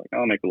intake or like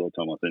I'll make a little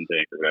Tomos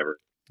intake or whatever.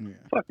 Yeah.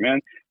 Fuck, man.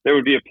 There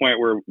would be a point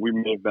where we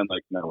may have been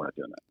like, no, we're not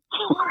doing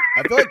that.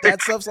 I feel like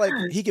that stuff's like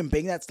he can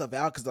bang that stuff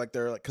out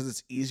because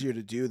it's easier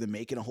to do than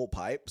making a whole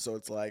pipe. So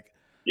it's like, I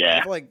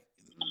Yeah, feel like,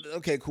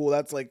 okay, cool.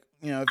 That's like,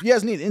 you know, if you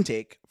guys need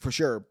intake, for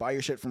sure, buy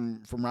your shit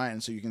from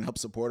Ryan so you can help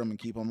support him and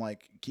keep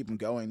him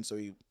going so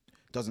he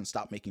doesn't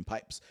stop making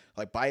pipes.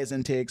 Like, buy his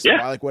intakes, Yeah.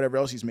 buy like whatever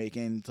else he's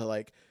making to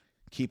like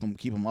keep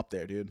him up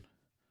there, dude.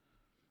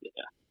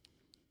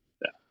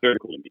 yeah. Very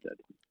cool to meet that.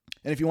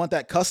 And if you want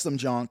that custom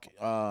junk,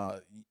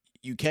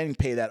 you can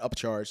pay that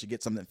upcharge to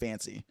get something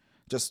fancy.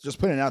 Just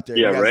putting it out there.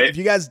 Yeah, You guys- right. If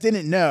you guys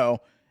didn't know,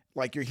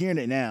 like, you're hearing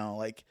it now.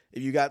 Like,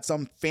 if you got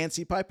some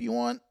fancy pipe you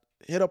want,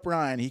 hit up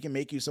Ryan. He can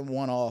make you some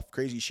one-off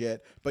crazy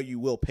shit, but you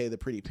will pay the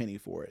pretty penny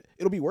for it.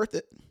 It'll be worth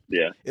it.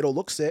 Yeah. It'll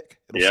look sick.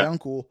 It'll Yeah. sound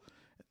cool.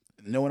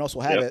 No one else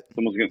will have Yep. it.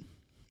 Someone's gonna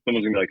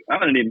be like, I'm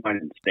gonna need mine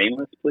in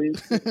stainless,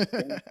 please.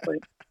 Stainless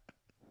plate.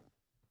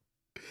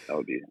 That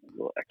would be a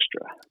little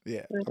extra.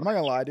 Yeah. I'm not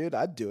gonna lie, dude.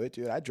 I'd do it,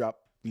 dude. I'd drop,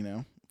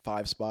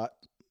 5 spot,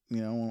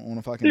 on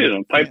a fucking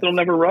Dude, pipe that'll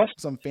never rust.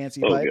 some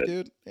fancy So pipe, good.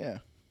 dude. Yeah.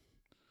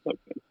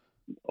 Okay.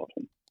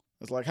 Awesome.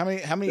 It's like how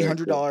many Very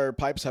 $100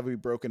 pipes have we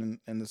broken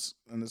in this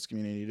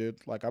community, dude?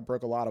 Like, I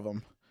broke a lot of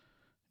them.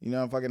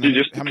 Fucking Dude,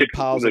 just how many pick-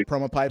 piles like- of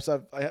promo pipes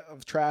I've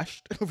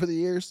trashed over the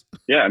years.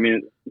 Yeah, I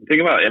mean,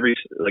 think about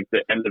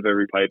the end of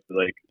every pipe,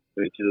 like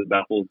either the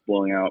baffle's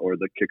blowing out or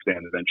the kickstand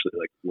eventually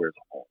like wears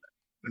a hole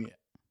in it. Yeah.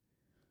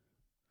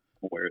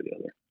 One way or the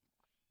other.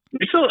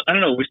 I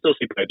don't know, we still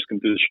see pipes come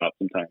through the shop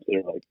sometimes.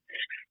 They're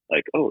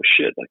like, oh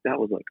shit, like that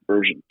was like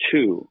version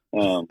 2.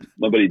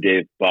 My buddy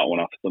Dave bought one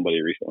off of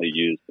somebody recently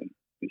used and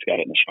he's got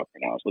it in the shop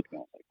right now. I was looking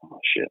at it, I was like, oh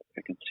shit,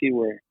 I can see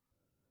where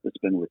it's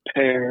been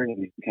repaired and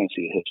you can kind of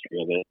see the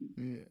history of it.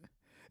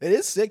 Yeah. It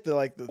is sick that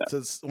like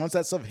once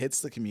that stuff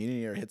hits the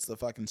community or hits the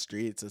fucking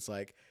streets, it's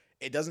like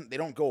they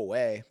don't go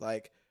away.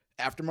 Like,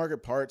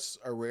 aftermarket parts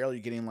are rarely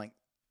getting like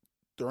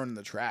thrown in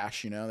the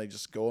trash, They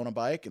just go on a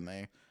bike and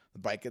the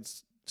bike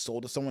gets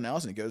sold to someone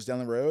else and it goes down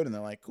the road and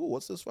they're like, cool,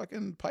 what's this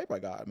fucking pipe I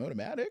got?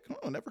 Motomatic?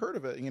 Oh, never heard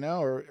of it,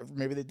 or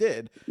maybe they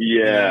did.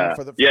 Yeah.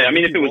 for the I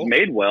mean, good if it was people.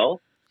 made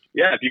well,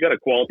 if you got a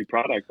quality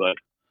product, like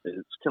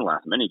it can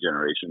last many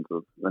generations.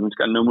 And it's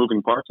got no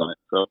moving parts on it.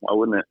 So why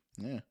wouldn't it?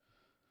 Yeah.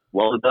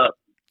 Welded up.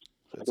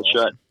 That's It's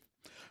shut. awesome.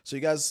 So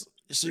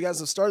you guys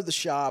have started the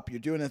shop, you're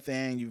doing a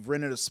thing, you've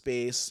rented a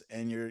space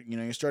and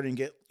you're starting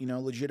to get,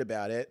 legit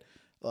about it.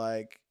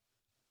 Like,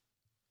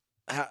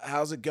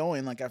 how's it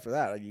going? Like, after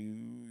that, are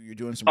you're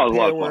doing some Oh, it's a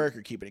lot repair of fun. work,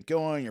 you're keeping it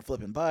going, you're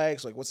flipping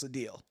bikes. Like, what's the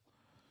deal?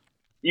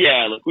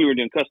 Yeah, look, we were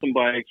doing custom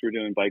bikes. We were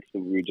doing bikes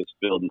that we would just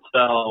build and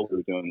sell. We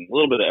were doing a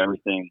little bit of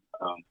everything.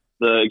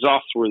 The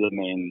exhausts were the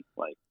main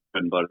like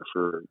bread and butter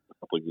for a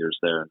couple of years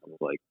there. It was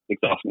like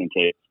exhaust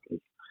intakes.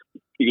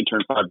 You can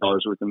turn $5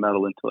 worth of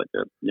metal into like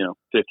a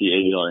 $50,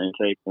 $80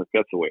 intake. Like,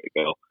 that's the way to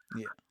go.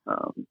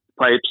 Yeah.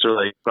 Pipes are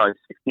like probably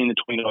 $16 to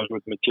 $20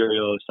 worth of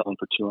material, selling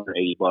for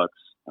 $280.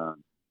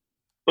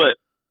 But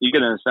you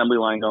get an assembly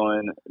line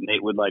going.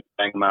 Nate would like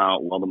bang them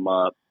out, weld them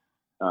up.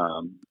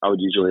 I would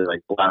usually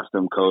like blast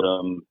them, coat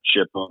them,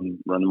 ship them,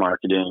 run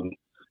marketing,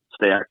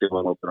 stay active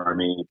on Open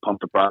Army, pump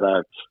the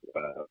products,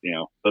 go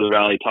to the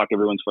rally, talk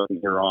everyone's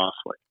fucking ear off,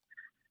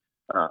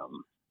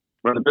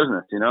 run the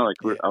business,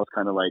 I was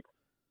kind of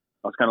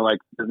like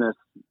business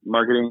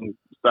marketing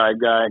side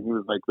guy. He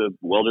was like the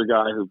welder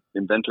guy,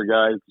 inventor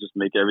guy, just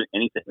make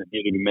anything that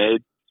needed to be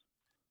made.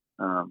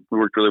 We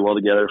worked really well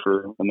together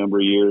for a number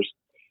of years.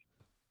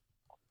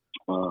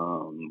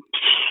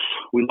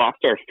 We lost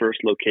our first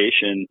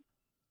location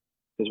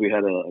because we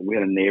had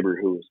a neighbor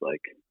who was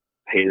like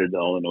hated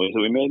all the noise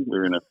that we made. We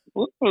were it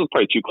was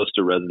probably too close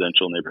to a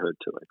residential neighborhood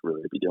to like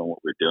really be doing what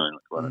we were doing.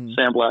 Like running a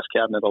sandblast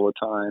cabinet all the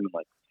time, and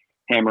like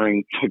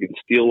hammering fucking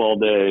steel all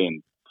day,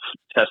 and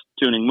test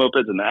tuning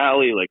mopeds in the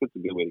alley. Like, it's a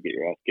good way to get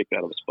your ass kicked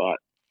out of a spot.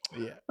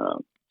 Yeah.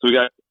 So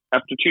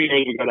after 2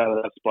 years, we got out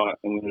of that spot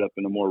and we ended up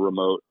in a more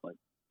remote, like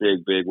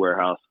big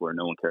warehouse where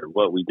no one cared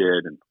what we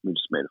did, and we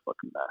just made a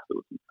fucking mess. It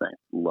was insane.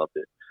 Loved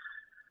it.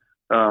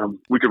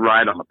 We could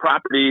ride on the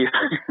property.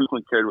 No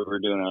one cared what we were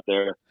doing out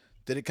there.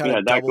 Did it kind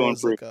of double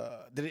as like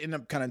a? Did it end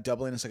up kind of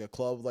doubling as like a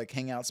club, like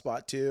hangout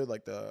spot too,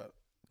 like the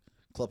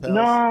clubhouse?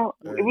 No,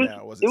 Or it was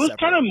was it was separate?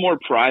 kind of more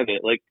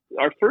private. Like,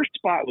 our first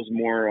spot was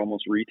more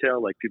almost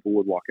retail. Like, people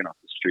would walk in off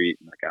the street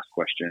and like ask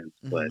questions.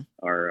 But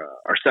our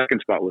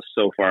second spot was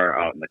so far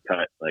out in the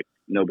cut, like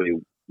nobody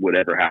would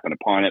ever happen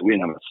upon it. We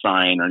didn't have a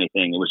sign or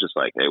anything. It was just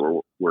like, hey,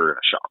 we're in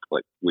a shop.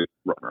 Like, we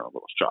run our own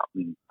little shop,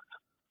 and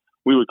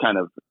we would kind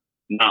of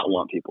not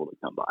want people to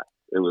come by.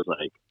 It was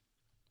like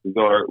we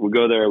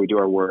go there, we do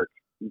our work.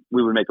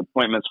 We would make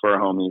appointments for our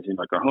homies, and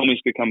like our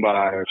homies could come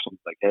by, or something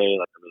like, hey,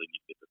 like I really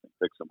need to get this thing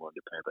fixed. I'm willing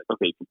to pay. Like,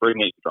 okay, you can bring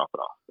it, you can drop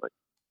it off, like,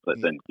 but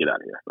then get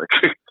out of here. Like,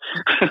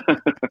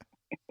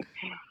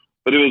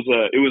 but it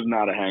was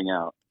not a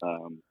hangout.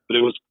 But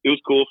it was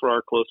cool for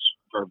our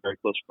very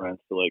close friends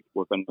to like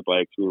work on the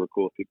bikes. We were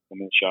cool if people come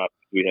in the shop.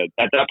 We had,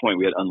 at that point,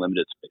 we had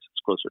unlimited space.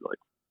 It's closer to like,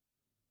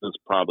 it was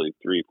probably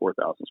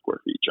 3,000-4,000 square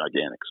feet,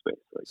 gigantic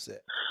space. Like,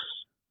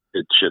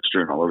 it's shit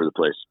strewn all over the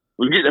place.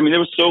 It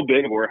was so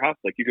big of a warehouse,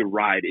 like you could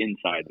ride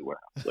inside the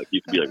warehouse. Like,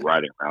 you could be like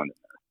riding around in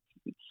there.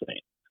 It's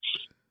insane.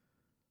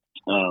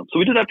 So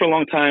we did that for a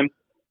long time.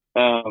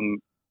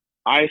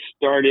 I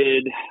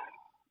started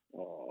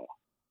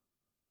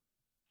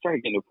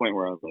getting to a point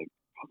where I was like,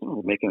 I wasn't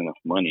really making enough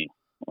money.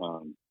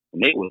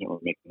 Nate wasn't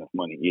really making enough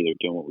money either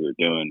doing what we were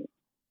doing.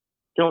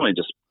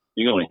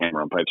 You can only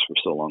hammer on pipes for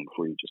so long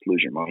before you just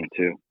lose your mind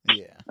too.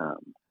 Yeah.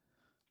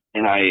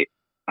 And I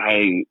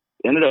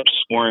ended up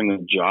scoring a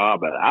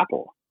job at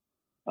Apple,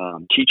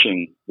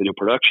 teaching video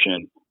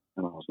production.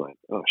 And I was like,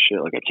 oh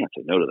shit, like I can't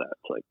say no to that.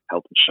 It's like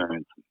health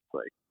insurance, it's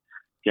like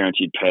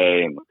guaranteed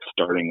pay, and like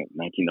starting at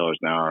 $19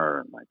 an hour.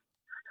 And like,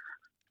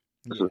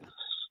 this was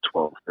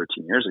 12,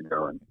 13 years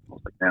ago. And I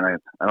was like, man,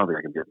 I don't think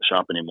I can be at the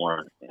shop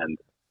anymore. And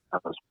I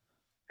was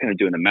kind of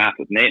doing the math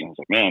with Nate, and I was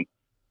like, man,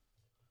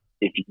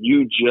 if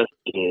we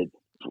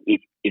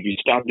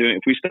stopped doing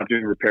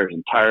repairs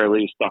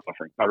entirely, stop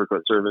offering powder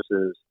coat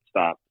services,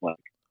 stop like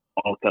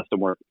all custom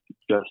work,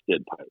 just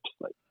did pipes,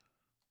 like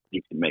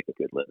you can make a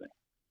good living.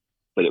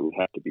 But it would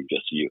have to be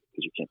just you,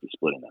 because you can't be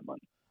splitting that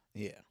money.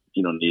 Yeah.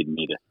 You don't need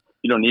me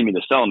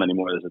to sell them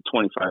anymore. There's a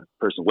 25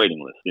 person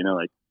waiting list, you know,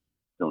 like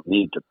you don't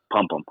need to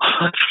pump them.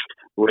 The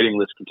waiting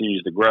list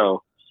continues to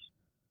grow.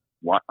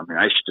 I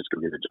should just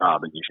go get a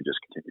job, and you should just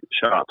continue to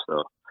shop.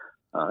 So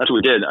that's what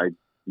we did.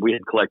 We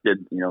had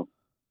collected,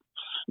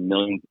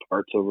 millions of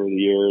parts over the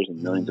years,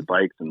 and millions of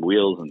bikes and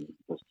wheels and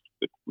just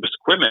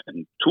equipment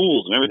and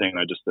tools and everything. And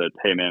I just said,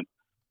 hey man,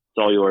 it's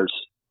all yours.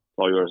 It's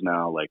all yours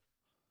now. Like,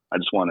 I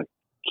just want a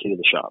key to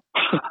the shop.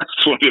 I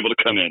just want to be able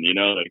to come in,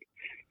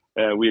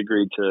 we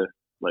agreed to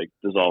like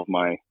dissolve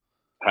my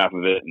half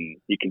of it, and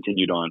he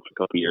continued on for a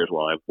couple of years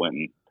while I went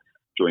and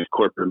joined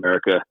corporate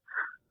America.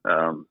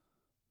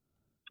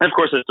 And of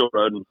course, I still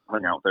rode and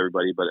hung out with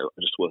everybody, but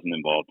I just wasn't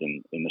involved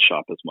in the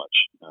shop as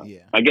much.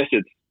 I guess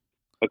it's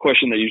a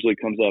question that usually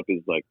comes up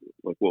is like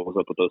what was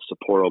up with those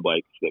Sapporo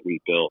bikes that we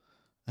built?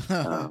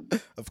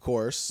 Of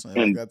course,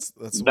 and that's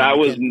that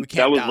was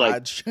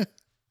dodge. like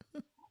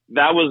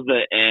that was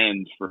the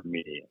end for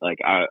me. Like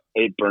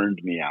it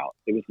burned me out.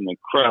 It was an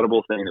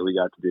incredible thing that we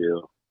got to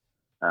do.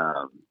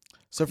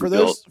 So for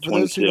those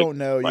who don't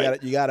know,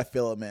 you got to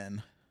fill them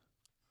in.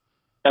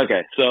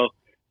 Okay, so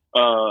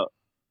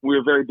we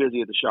were very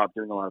busy at the shop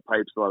doing a lot of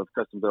pipes, a lot of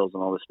custom builds,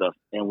 and all this stuff.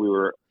 And we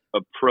were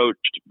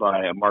approached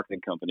by a marketing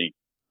company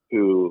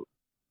who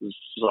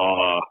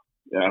saw,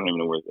 I don't even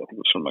know where, I think it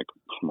was from like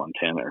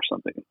Montana or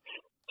something.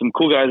 Some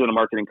cool guys at a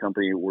marketing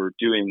company were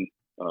doing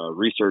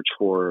research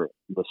for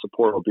the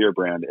Sapporo beer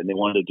brand, and they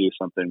wanted to do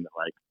something that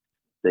like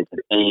they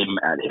could aim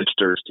at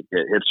hipsters to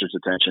get hipsters'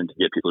 attention, to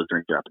get people to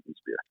drink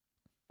Japanese beer.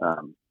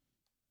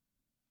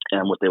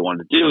 And what they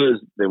wanted to do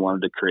is they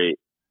wanted to create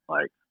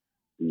like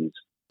these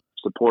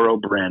Sapporo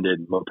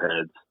branded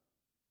mopeds,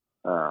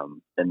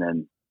 and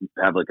then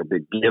have like a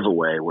big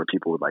giveaway where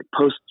people would like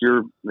post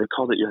they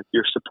called it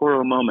your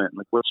Sapporo moment.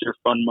 Like, what's your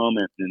fun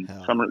moment in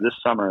this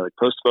summer? Like,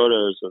 post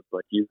photos of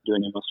like you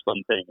doing your most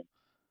fun thing.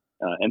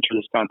 Enter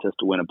this contest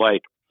to win a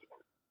bike.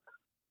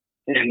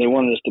 And they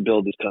wanted us to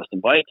build these custom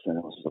bikes, and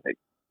it was like,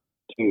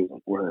 dude,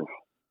 like, where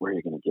are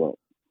you gonna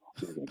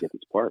get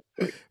these parts?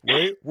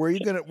 Like, where are you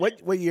gonna?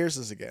 What year is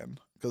this again?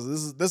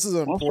 Because this is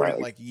an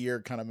important like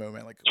year kind of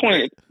moment, like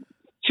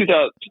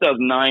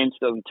 2009,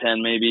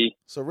 2010 maybe.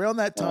 So around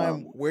that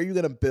time, where are you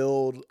gonna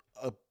build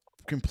a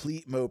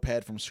complete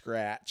moped from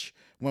scratch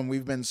when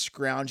we've been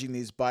scrounging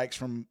these bikes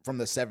from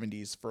the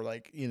 70s for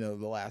like the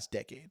last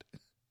decade?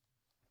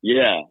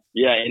 Yeah,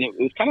 and it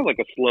was kind of like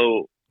a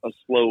slow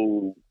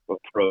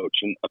approach.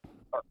 And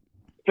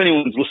if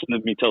anyone's listened to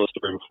me tell a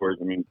story before,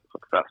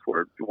 fast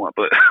forward if you want,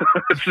 but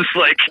it's just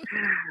like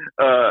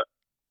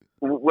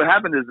what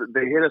happened is that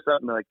they hit us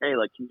up and they're like, hey,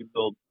 like, can you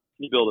build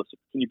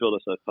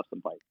us a custom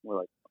bike? And we're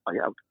like, oh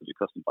yeah, we do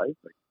custom bikes.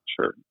 Like,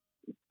 sure.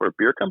 For a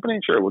beer company,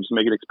 sure, we'll just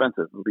make it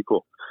expensive. It'll be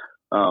cool.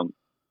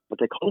 But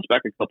they called us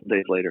back a couple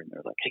days later, and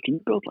they're like, "Hey, can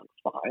you build like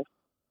 5?"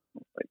 I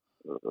was like,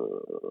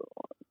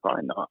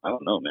 probably not. I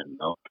don't know, man.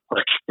 No,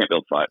 like, can't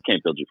build 5.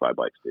 Can't build you 5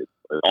 bikes, dude.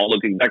 They all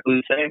look exactly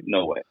the same.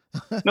 No way.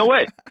 No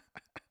way.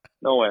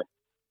 No way.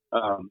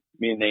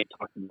 Me and Nate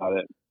talked about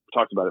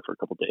it for a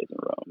couple days in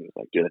a row. And he was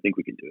like, "Dude, I think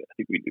we can do it. I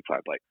think we can do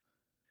 5 bikes."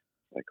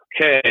 Like,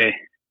 okay,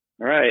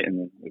 all right. And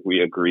then we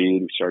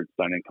agreed. We started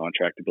signing a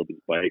contract to build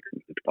these bikes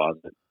and the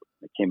deposit.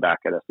 They came back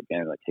at us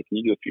again, like, "Hey, can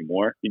you do a few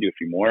more? Can you do a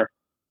few more?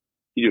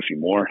 Can you do a few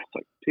more?" It's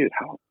like, dude,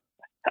 how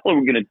are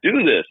we gonna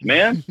do this,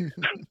 man?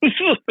 This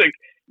was like,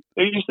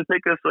 it used to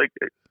take us like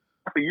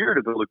half a year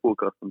to build a cool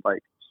custom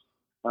bike.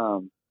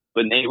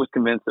 But Nate was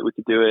convinced that we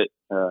could do it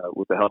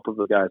with the help of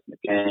the guys in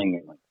the gang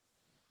and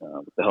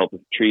with the help of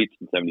Treats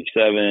and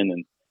 77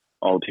 and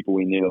all the people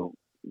we knew.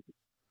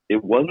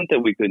 It wasn't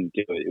that we couldn't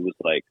do it. It was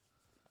like,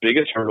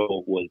 biggest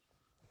hurdle was,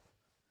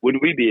 would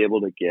we be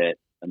able to get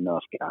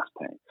enough gas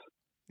tanks?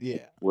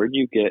 Yeah. Where do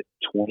you get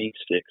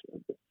 26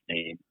 of the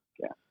same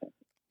gas tanks?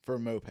 For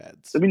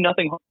mopeds. There'd be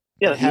nothing.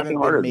 Yeah, That haven't nothing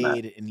harder been than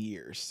made that. in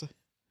years.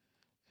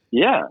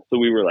 Yeah, so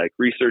we were like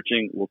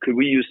researching. Well, could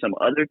we use some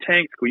other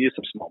tanks? Could we use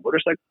some small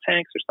motorcycle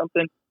tanks or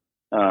something?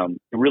 I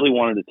really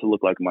wanted it to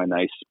look like my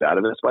nice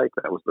Spadavis bike.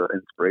 That was the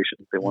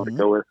inspiration they wanted to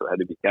go with. So it had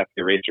to be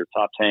Cafe Racer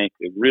top tank.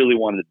 They really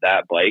wanted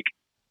that bike.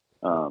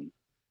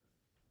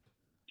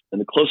 And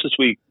the closest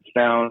we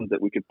found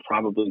that we could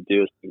probably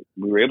do is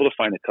we were able to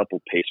find a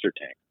couple Pacer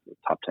tanks,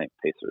 top tank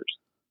Pacers.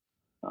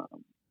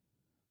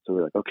 So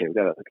we're like, okay, we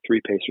got like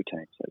 3 Pacer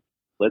tanks. Like,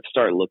 let's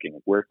start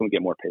looking. Where can we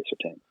get more Pacer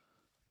tanks?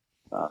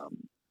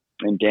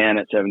 And Dan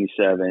at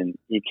 77,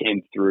 he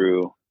came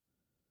through.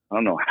 I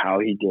don't know how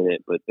he did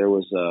it, but there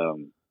was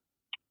I'm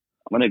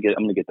gonna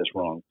get this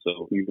wrong,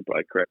 so you can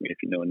probably correct me if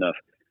you know enough.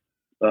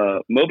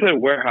 Moped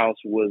Warehouse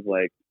was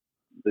like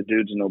the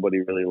dudes nobody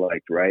really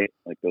liked, right?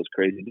 Like those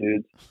crazy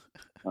dudes.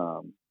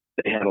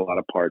 They had a lot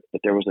of parts,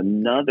 but there was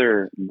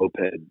another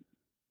moped,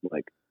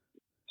 like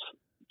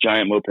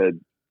giant moped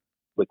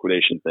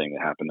liquidation thing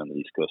that happened on the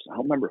East Coast. I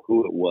don't remember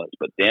who it was,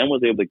 but Dan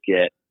was able to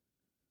get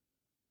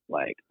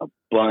like a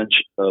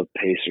bunch of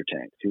Pacer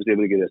tanks. He was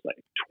able to get us like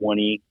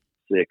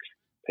 26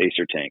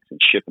 Pacer tanks and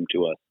ship them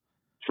to us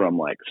from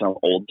like some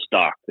old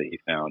stock that he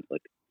found.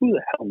 Like, who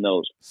the hell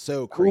knows?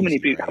 So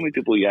crazy. How many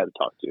people you had to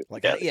talk to?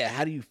 Like,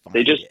 how do you find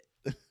it?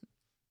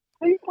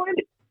 How do you find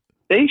it?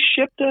 They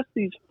shipped us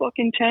these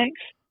fucking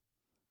tanks.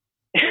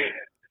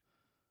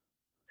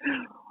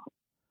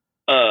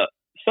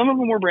 Some of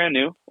them were brand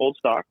new, old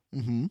stock.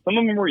 Mm-hmm. Some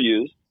of them were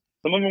used.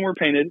 Some of them were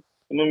painted.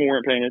 Some of them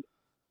weren't painted.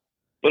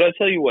 But I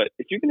tell you what,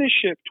 if you're going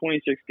to ship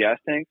 26 gas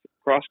tanks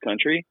across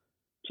country,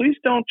 please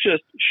don't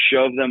just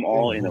shove them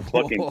all in a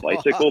fucking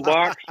bicycle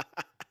box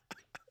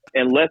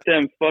and let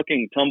them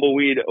fucking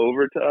tumbleweed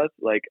over to us.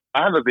 Like,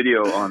 I have a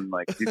video on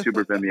like YouTube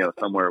or Vimeo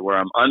somewhere where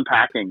I'm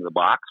unpacking the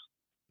box.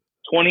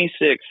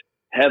 26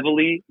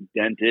 heavily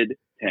dented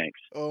tanks.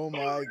 Oh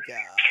my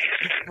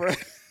God.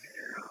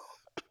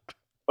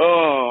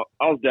 Oh,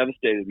 I was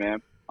devastated,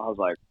 man. I was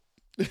like,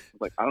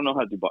 I don't know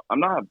how to do.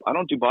 I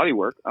don't do body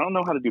work. I don't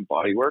know how to do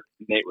body work.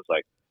 Nate was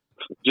like,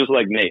 just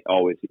like Nate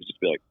always. He'd just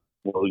be like,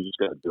 "Well, you just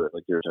got to do it.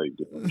 Like, here's how you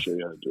do it. Let me show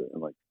you how to do it."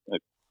 And like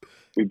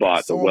we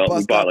bought we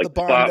bought like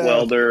spot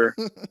welder.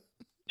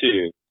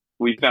 Dude,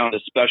 we found a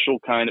special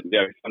kind of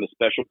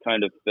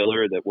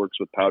filler that works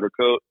with powder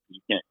coat. You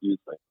can't use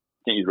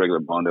regular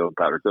Bondo and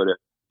powder coat it.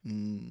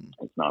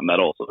 It's not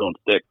metal, so it don't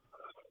stick.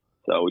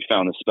 So we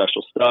found this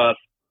special stuff.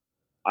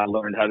 I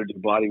learned how to do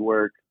body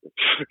work.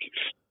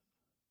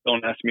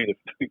 Don't ask me to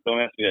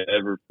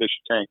ever fish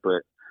a tank,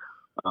 but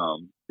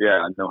yeah,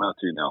 I know how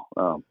to now.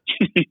 I'll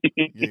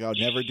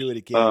never do it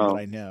again, but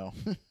I know.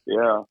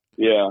 yeah.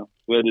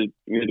 We had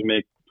to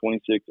make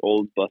 26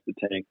 old busted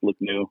tanks look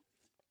new.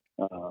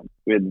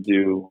 We had to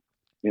do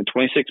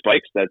 26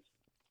 bikes.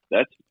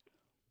 That's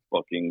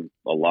fucking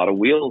a lot of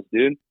wheels,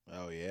 dude.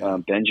 Oh yeah.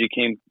 Benji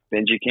came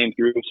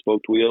through with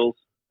spoked wheels.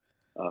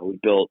 We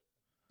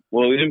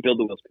didn't build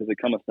the wheels because they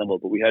come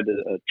assembled, but we had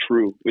to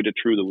true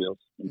the wheels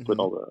and put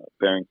all the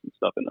bearings and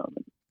stuff in them.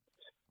 And,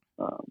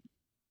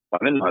 I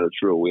didn't know how to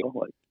true a wheel,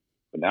 but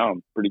now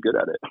I'm pretty good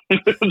at it.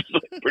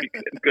 Pretty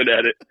good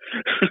at it.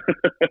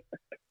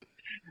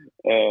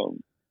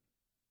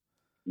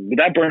 But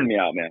that burned me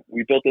out, man.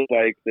 We built those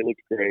bikes; they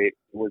looked great,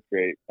 worked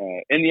great,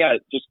 and yeah,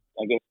 just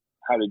I guess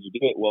how did you do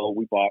it? Well,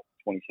 we bought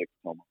 26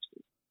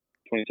 Tomoses,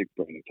 26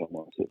 brand new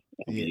Tomoses,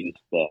 and we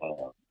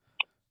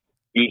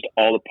used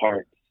all the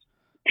parts.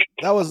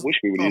 That was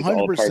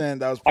 100%.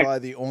 That was probably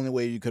the only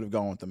way you could have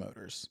gone with the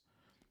motors.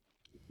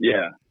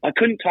 Yeah, I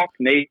couldn't talk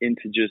Nate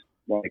into just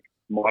like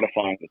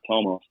modifying the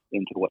Tomos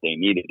into what they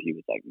needed. He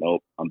was like,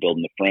 "Nope, I'm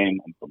building the frame.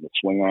 I'm building the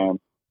swing arm.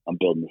 I'm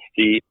building the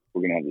seat.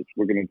 We're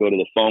gonna go to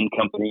the foam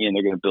company and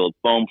they're gonna build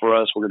foam for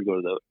us. We're gonna go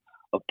to the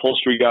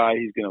upholstery guy.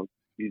 He's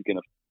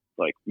gonna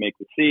like make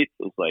the seats."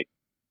 It was like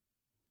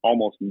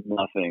almost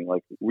nothing.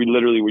 Like we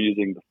literally were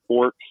using the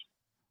forks.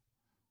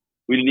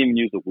 We didn't even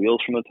use the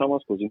wheels from the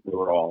Tomos because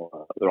they're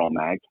all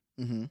magged.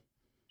 Mm-hmm.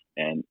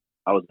 And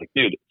I was like,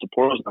 dude,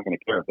 Sapporo's not going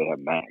to care if they have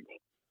mags.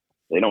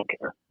 They don't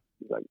care.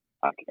 He's like,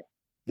 I care.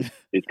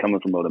 It's coming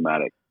from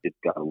Motomatic. It's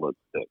got to look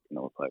sick. And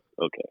I was like,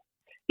 okay.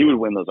 He would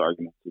win those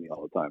arguments to me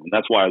all the time. And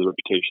that's why his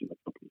reputation of the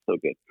company is so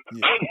good.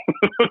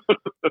 Yeah.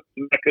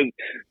 Because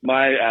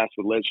my ass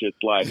would let shit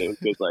slide. It was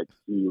just like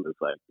he was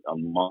like a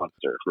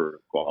monster for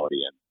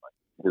quality, and like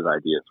his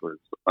ideas were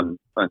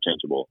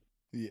unchangeable.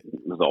 Yeah.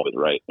 It was always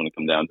right when it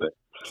come down to it.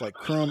 It's like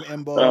chrome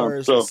M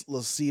bars,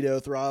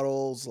 Lacido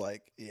throttles,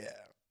 like Yeah.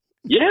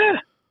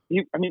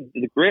 I mean,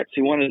 the grips,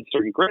 he wanted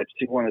certain grips,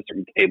 he wanted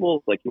certain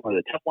cables, like he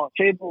wanted the Teflon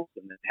cables,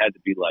 and it had to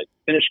be like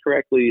finished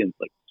correctly, and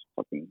like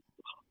fucking,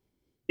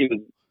 he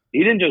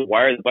didn't just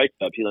wire the bike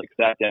up, he like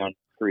sat down,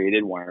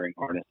 created wiring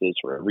harnesses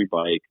for every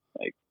bike,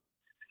 like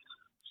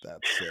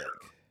that's sick.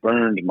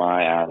 Burned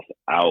my ass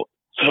out.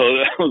 So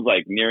that was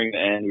like nearing the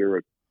end, we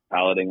were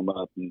palleting them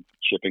up and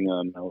shipping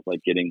them. I was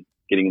like getting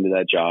into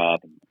that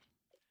job, and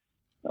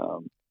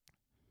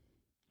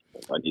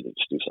I needed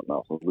to do something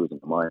else. I was losing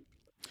my mind.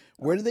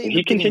 Where did they?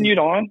 He continued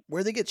on.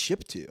 Where did they get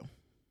shipped to?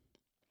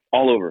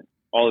 All over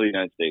the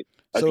United States.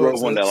 I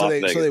drove one to Las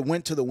Vegas. So they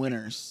went to the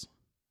winners.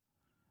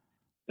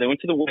 They went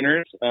to the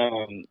winners.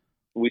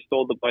 We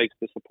sold the bikes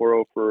to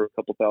Sapporo for a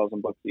couple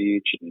 $1,000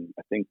 each, and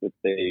I think that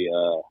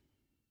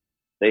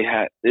they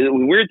had the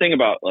weird thing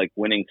about like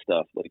winning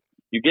stuff. Like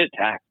you get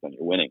taxed when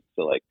you're winning,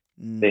 so like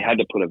they had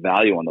to put a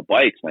value on the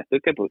bikes, and I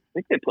think they put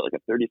like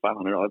a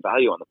 $3,500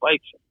 value on the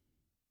bikes.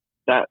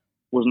 That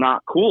was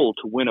not cool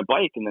to win a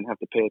bike and then have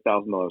to pay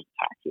 $1,000 in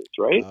taxes,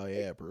 right? Oh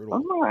yeah, brutal.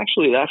 I'm not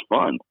actually that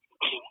fun.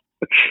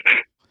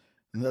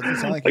 It doesn't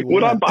sound like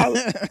would I buy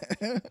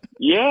them?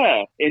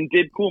 Yeah, and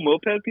did cool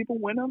moped people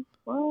win them?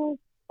 Well,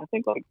 I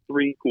think like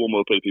 3 cool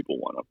moped people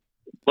won them,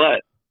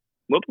 but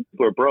moped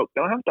people are broke.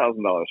 They don't have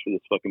 $1,000 for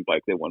this fucking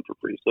bike they won for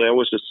free, so they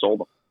always just sold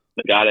them.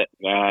 They got it.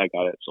 I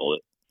got it. Sold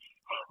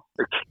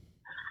it.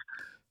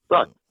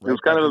 Sucked. It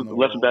was kind of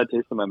left a bad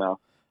taste in my mouth.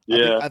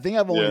 Yeah, I think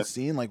I've only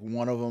seen like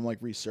one of them like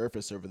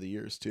resurface over the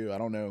years too. I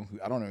don't know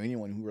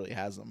anyone who really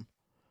has them.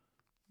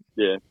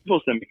 Yeah,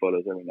 people send me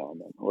photos every now and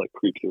then. I'll like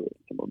creep through it.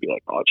 Someone will be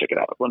like, "Oh, check it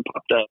out! One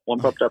popped up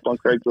on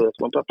Craigslist.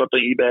 One popped up on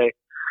eBay."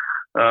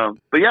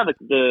 But yeah,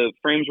 the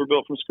frames were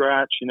built from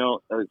scratch.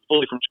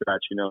 Fully from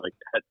scratch. Like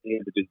had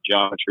to do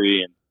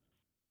geometry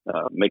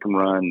and make them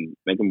run,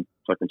 make them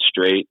fucking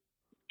straight,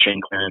 chain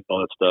clearance, all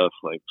that stuff.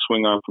 Like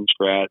swing arm from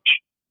scratch.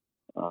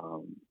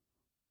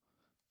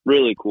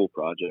 Really cool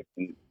project.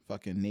 And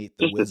fucking Nate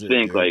the just wizard. To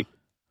think, dude. like,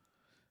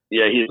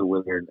 yeah, he's a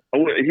wizard.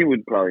 He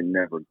would probably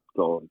never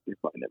go.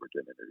 He'd probably never do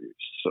an interview.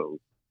 He's so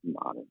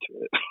not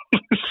into it.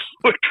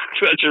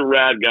 Such a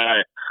rad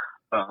guy.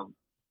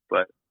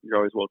 But you're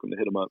always welcome to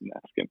hit him up and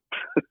ask him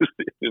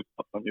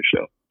on your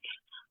show.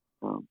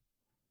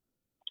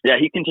 Yeah,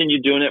 he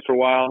continued doing it for a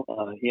while.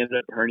 He ended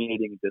up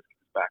herniating a disc in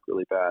his back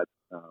really bad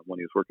when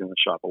he was working in the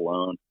shop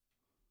alone.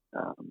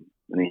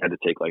 And he had to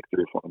take like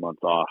 3 or 4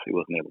 months off. He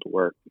wasn't able to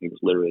work. He was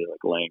literally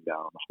like laying down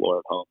on the floor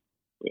at home.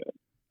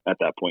 At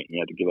that point, he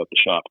had to give up the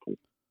shop.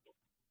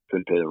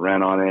 Couldn't pay the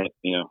rent on it,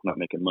 not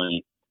making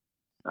money.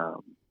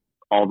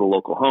 All the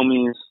local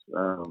homies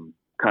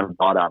kind of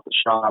bought out the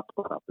shop,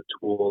 bought out the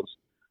tools,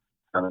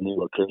 found a new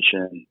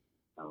location.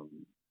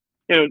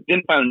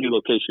 Didn't find a new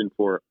location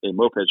for a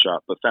moped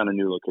shop, but found a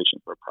new location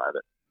for a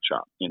private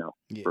shop,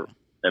 for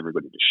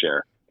everybody to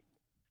share.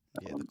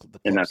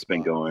 And that's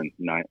been going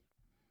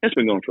It's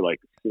been going for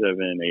like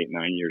 7, 8,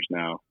 9 years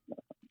now.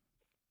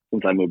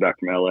 Since I moved back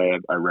from LA,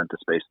 I rent a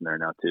space in there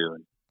now too,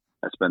 and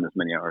I spend as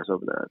many hours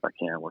over there as I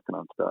can working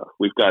on stuff.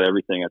 We've got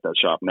everything at that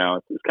shop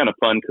now. It's kind of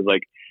fun because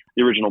like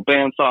the original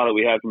bandsaw that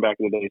we had from back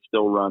in the day is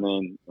still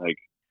running. Like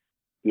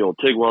the old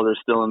TIG welder's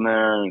still in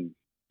there, and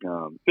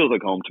feels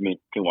like home to me. You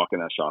can walk in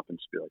that shop and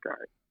just be like, all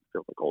right,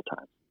 feels like old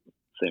times.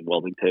 Same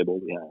welding table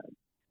we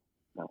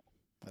had.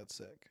 That's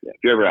sick. Yeah, if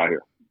you're ever out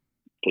here,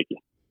 take you.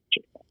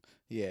 Check it out.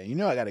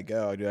 Yeah, I gotta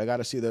go, dude. I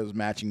gotta see those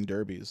matching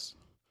derbies.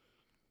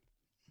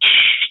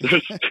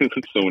 There's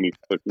so many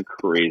fucking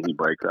crazy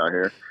bikes out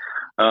here.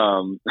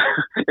 And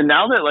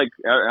now that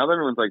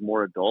everyone's like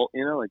more adult,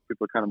 like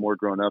people are kind of more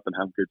grown up and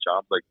have good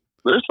jobs, like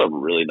there's some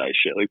really nice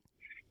shit. Like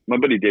my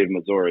buddy Dave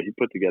Mazzora, he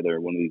put together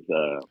one of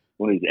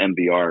these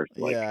MBRs.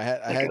 Like, yeah,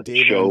 I had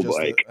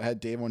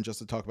Dave on just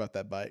to talk about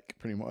that bike,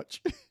 pretty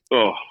much.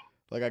 Oh,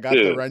 like I got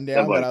the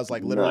rundown, but I was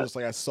like literally just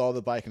like I saw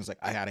the bike and was like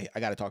I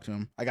gotta talk to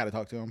him.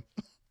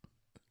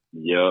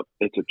 Yep,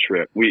 it's a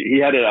trip. He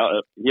had it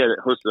out. He had it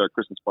hosted our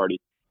Christmas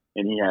party,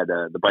 and he had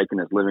the bike in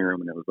his living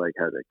room, and it was like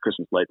had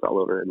Christmas lights all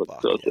over it. It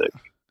looked sick.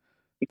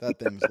 That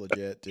thing's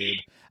legit, dude.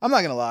 I'm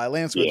not gonna lie,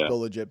 Landsquare's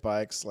build legit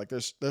bikes. Like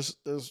there's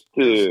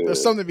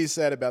something to be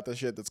said about the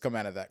shit that's come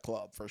out of that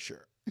club for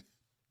sure.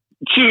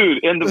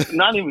 Dude, and we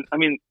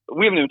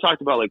haven't even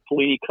talked about like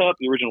Polini Cup,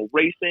 the original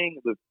racing,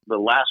 the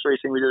last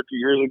racing we did a few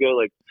years ago,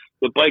 like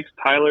the bikes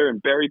Tyler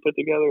and Barry put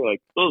together, like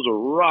those are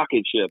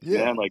rocket ships,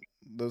 man. Like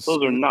those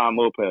are not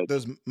mopeds.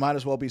 Those might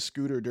as well be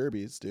scooter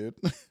derbies, dude.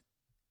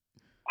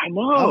 I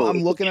know.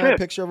 I'm looking at a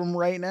picture of them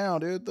right now,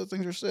 dude. Those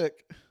things are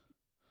sick.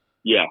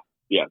 Yeah.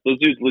 Those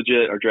dudes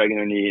legit are dragging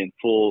their knee in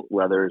full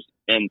leathers,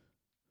 and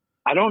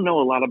I don't know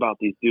a lot about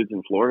these dudes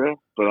in Florida,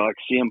 but I like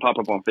see them pop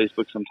up on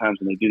Facebook sometimes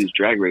when they do these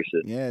drag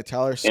races. Yeah,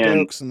 Tyler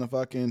Stokes and the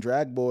fucking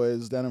drag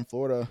boys down in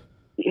Florida.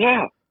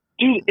 Yeah,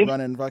 dude.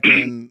 Running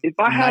fucking if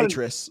I had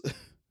nitrous.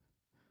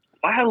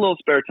 if I had a little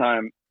spare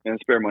time and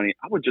spare money,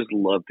 I would just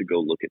love to go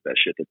look at that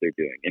shit that they're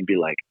doing and be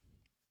like,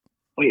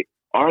 wait,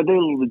 are they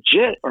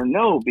legit or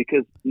no?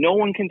 Because no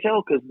one can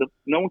tell because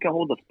no one can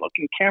hold the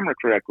fucking camera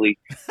correctly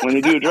when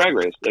they do a drag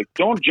race. Like,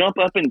 don't jump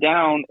up and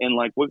down and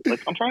like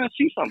I'm trying to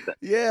see something.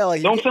 Yeah,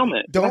 like don't film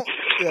it. Don't.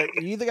 You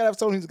either gotta have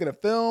someone who's gonna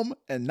film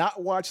and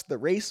not watch the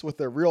race with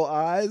their real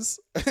eyes,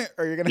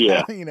 or you're gonna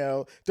have,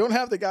 don't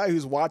have the guy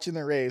who's watching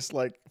the race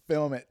like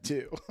film it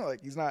too.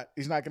 Like he's not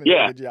gonna do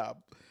a good job.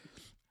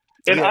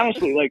 So, and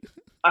honestly, like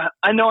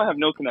I know I have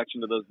no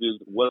connection to those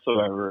dudes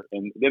whatsoever,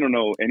 and they don't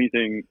know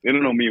anything. They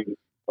don't know me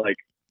like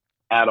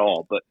at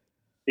all. But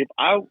if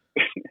I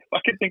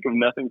could think of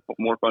nothing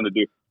more fun to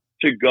do,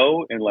 to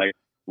go and like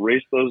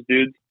race those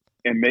dudes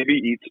and maybe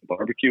eat some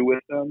barbecue with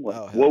them,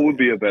 like what would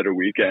be a better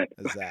weekend?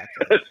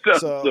 Exactly. That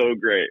sounds so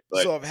great.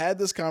 Like, so I've had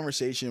this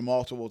conversation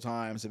multiple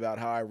times about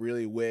how I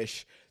really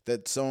wish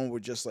that someone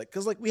would just like,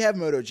 because like we have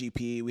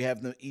MotoGP, we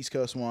have the East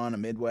Coast one, a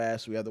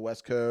Midwest, we have the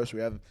West Coast,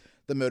 we have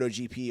the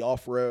MotoGP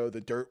off-road,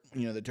 the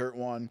dirt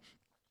one.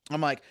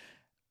 I'm like,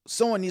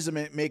 someone needs to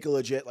make a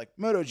legit like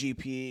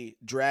MotoGP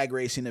drag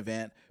racing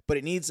event, but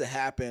it needs to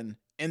happen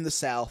in the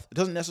South. It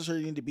doesn't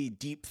necessarily need to be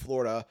deep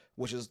Florida,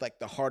 which is like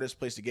the hardest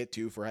place to get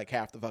to for like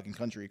half the fucking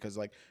country. Cause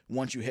like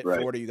once you hit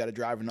Florida, you got to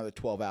drive another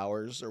 12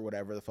 hours or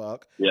whatever the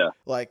fuck. Yeah.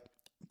 Like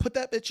put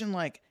that bitch in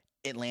like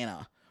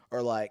Atlanta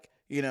or like,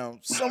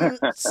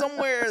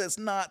 somewhere that's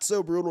not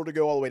so brutal to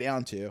go all the way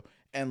down to.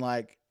 And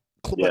like,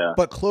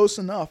 but close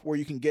enough where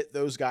you can get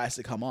those guys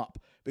to come up,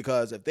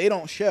 because if they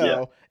don't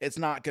show, it's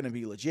not going to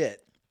be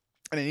legit.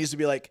 And it needs to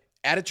be like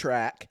at a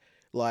track,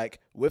 like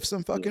with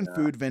some fucking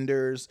food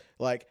vendors,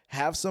 like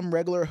have some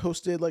regular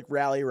hosted like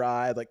rally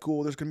ride, like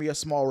cool. There's going to be a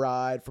small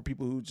ride for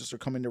people who just are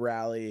coming to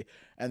rally.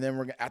 And then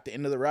we're at the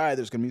end of the ride,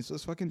 there's going to be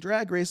this fucking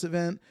drag race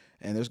event,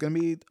 and there's going to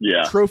be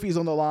trophies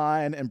on the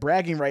line and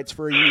bragging rights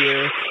for a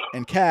year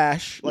and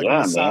cash like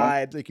on the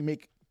side. They can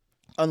make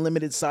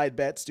unlimited side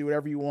bets, do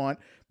whatever you want,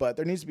 but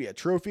there needs to be a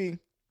trophy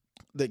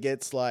that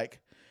gets like,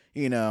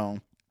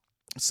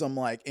 some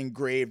like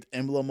engraved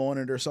emblem on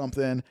it or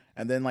something,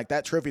 and then like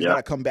that trophy's got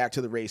to come back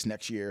to the race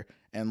next year,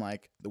 and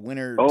like the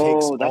winner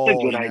takes that's all,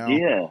 a good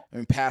idea. I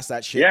mean, pass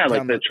that shit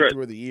like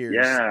through the years.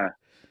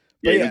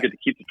 You get to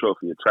keep the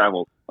trophy. It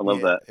travels. I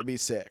love that. It'd be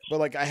sick. But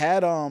like I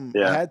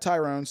had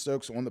Tyrone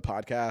Stokes on the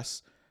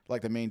podcast,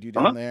 like the main dude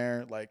down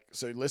there. Like,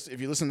 so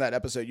if you listen to that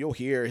episode,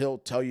 he'll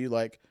tell you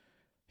like,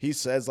 he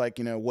says like,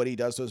 what he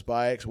does to his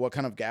bikes, what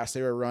kind of gas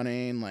they were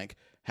running, like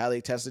how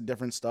they tested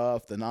different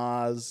stuff, the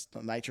NOS,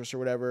 the nitrous or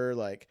whatever,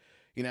 like,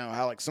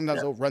 how like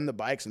sometimes they'll run the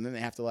bikes and then they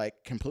have to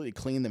like completely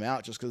clean them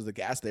out just because the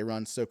gas they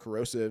run is so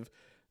corrosive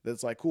that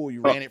it's like, cool,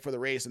 you ran it for the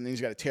race and then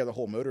you got to tear the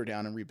whole motor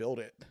down and rebuild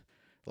it.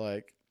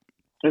 Like,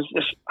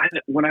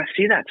 when I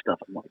see that stuff,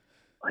 I'm like,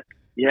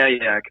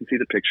 I can see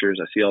the pictures.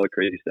 I see all the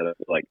crazy stuff.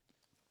 Like,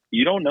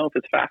 you don't know if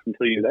it's fast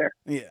until you're there.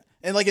 Yeah.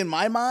 And like in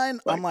my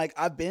mind, I'm like,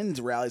 I've been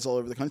to rallies all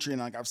over the country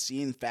and like I've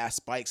seen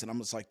fast bikes and I'm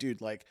just like,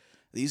 dude, like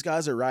these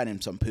guys are riding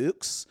some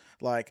pooks.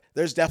 Like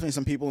there's definitely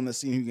some people in the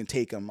scene who can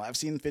take them. I've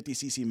seen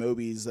 50cc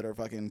Mobies that are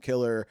fucking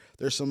killer.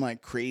 There's some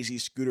like crazy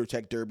scooter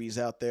tech derbies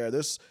out there.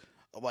 There's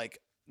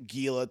like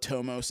Gila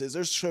Tomoses.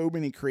 There's so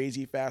many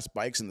crazy fast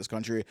bikes in this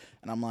country.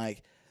 And I'm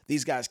like,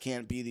 these guys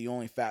can't be the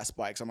only fast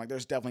bikes. I'm like,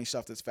 there's definitely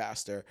stuff that's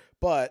faster,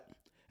 but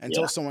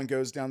until someone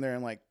goes down there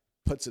and like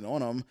puts it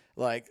on them,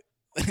 like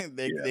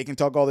they can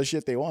talk all the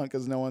shit they want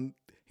because no one,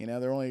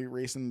 they're only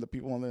racing the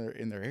people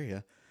in their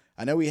area.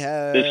 I know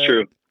it's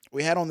true.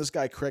 We had on this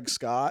guy Craig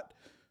Scott,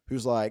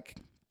 who's like,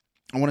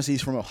 I want to say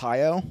he's from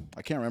Ohio.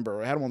 I can't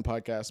remember. I had him on the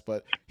podcast,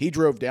 but he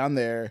drove down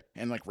there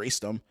and like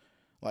raced them.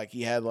 Like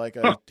he had like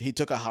he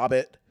took a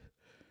Hobbit,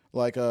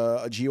 like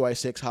a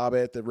GY6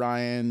 Hobbit that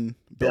Ryan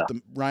built.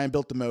 Ryan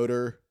built the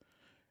motor,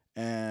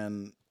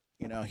 and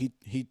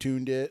he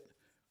tuned it.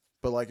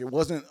 But like it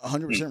wasn't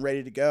 100%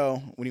 ready to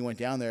go when he went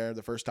down there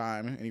the first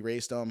time, and he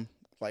raced them,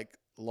 like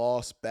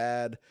lost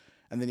bad,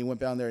 and then he went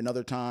down there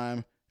another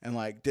time and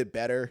like did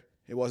better.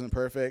 It wasn't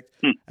perfect,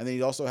 and then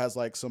he also has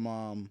like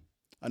some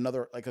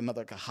another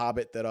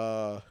Hobbit that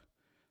I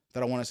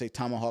want to say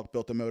Tomahawk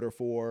built the motor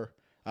for.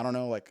 I don't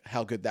know like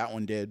how good that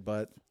one did,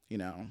 but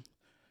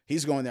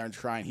he's going there and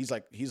trying. He's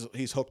like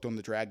he's hooked on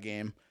the drag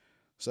game,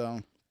 so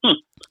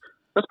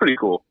that's pretty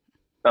cool.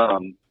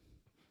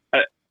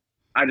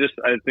 I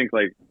think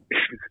like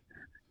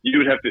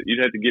you'd have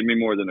to give me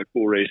more than a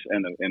cool race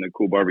and a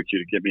cool barbecue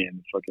to get me in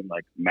the fucking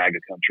like MAGA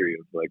country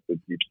of like the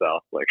deep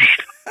South. Like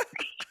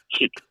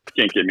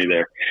can't get me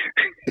there.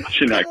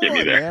 Should not get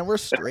me there. Man, we're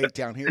straight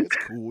down here. It's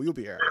cool. You'll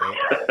be all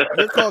right.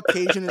 You're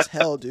Caucasian as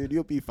hell, dude.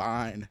 You'll be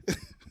fine.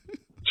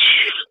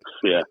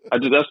 Yeah,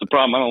 that's the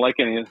problem. I don't like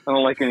any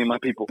of my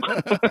people.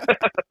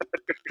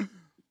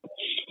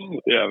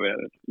 Yeah, man,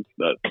 it's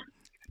nuts.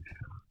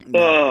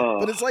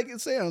 But it's like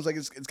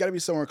it's got to be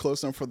somewhere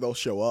close enough for they'll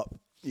show up.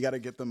 You got to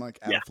get them like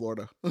out of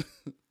Florida.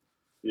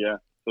 Yeah,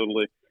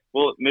 totally.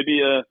 Well, maybe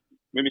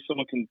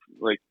someone can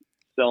like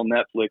sell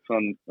Netflix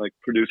on like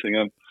producing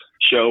a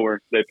show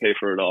where they pay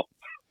for it all,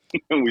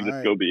 and we All just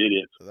right. go be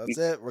idiots. So that's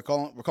it. We're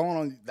calling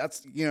on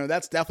that's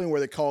that's definitely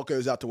where the call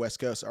goes out to West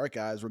Coast. All right,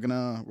 guys, we're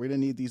gonna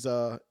need these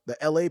the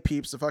LA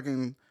peeps to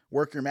fucking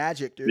work your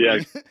magic, dude. Yeah,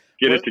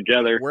 get where, it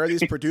together. Where are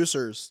these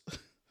producers?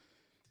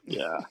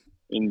 Yeah,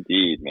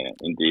 indeed, man,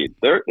 indeed.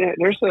 There's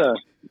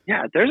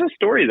a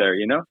story there.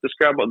 Just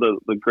grab all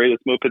the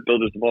greatest moped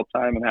builders of all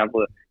time and have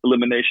the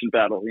elimination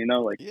battle.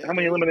 How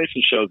many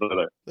elimination shows are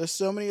there? There's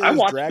so many of I those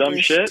watch drag dumb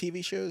race shit.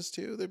 TV shows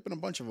too. There've been a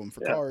bunch of them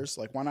for Yeah. cars.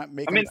 Like, why not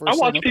make I them mean, for I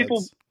watch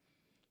mopeds?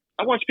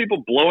 I watch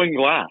people blowing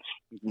glass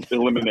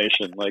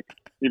elimination. Like,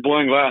 you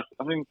blowing glass,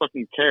 I don't even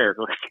fucking care.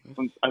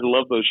 I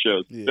love those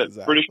shows. Yeah,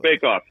 exactly. British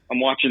Bake Off, I'm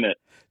watching it.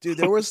 Dude,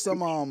 there was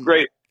some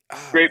Great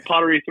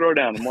pottery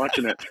throwdown, I'm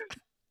watching it.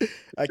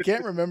 I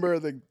can't remember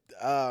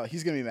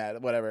he's gonna be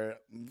mad. Whatever.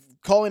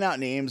 Calling out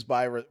names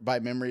by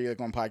memory, like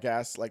on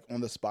podcasts, like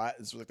on the spot,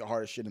 is like the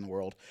hardest shit in the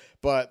world.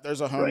 But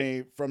there's a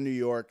homie from New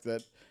York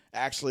that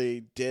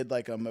actually did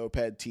like a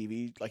moped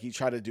TV. Like, he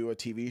tried to do a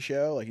TV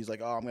show. Like, he's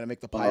like, oh, I'm gonna make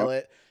the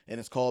pilot, and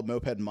it's called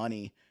Moped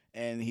Money.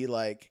 And he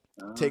like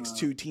takes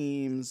two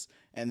teams,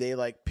 and they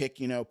like pick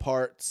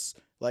parts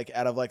like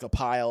out of like a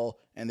pile,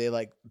 and they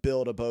like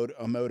build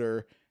a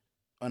motor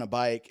on a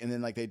bike, and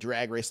then like they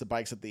drag race the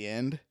bikes at the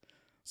end.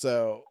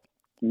 So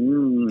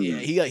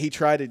yeah, he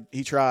tried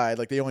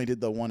like, they only did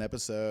the one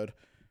episode,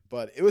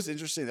 but it was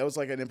interesting. That was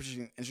like an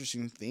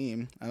interesting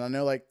theme. And I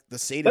know like the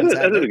Sadens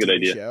had their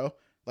TV show.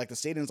 Like, the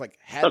Sadens like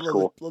had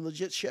a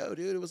legit show,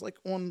 dude. It was like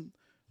on,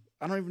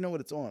 I don't even know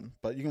what it's on,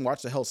 but you can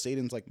watch the Hell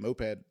Sadens like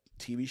moped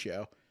TV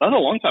show. That was a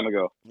long time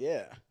ago.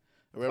 Yeah.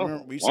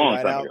 Remember, we used to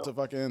ride out to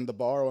fucking the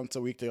bar once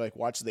a week to like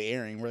watch the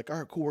airing. We're like, all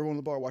right, cool, we're going to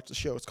the bar, watch the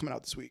show. It's coming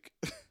out this week.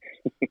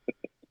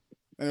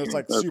 And it was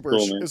like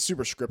it's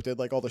super scripted.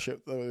 Like, all the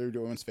shit that they were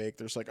doing was fake.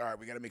 They're just like, all right,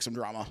 we got to make some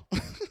drama.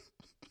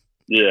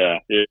 Yeah.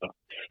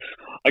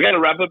 I got to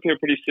wrap up here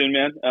pretty soon,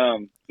 man.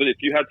 But if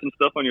you had some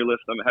stuff on your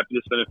list, I'm happy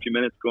to spend a few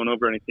minutes going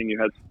over anything you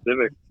had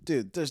specific.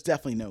 Dude, there's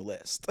definitely no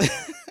list.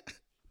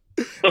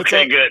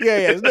 Okay, good.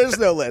 Yeah. There's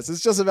no list.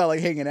 It's just about like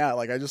hanging out.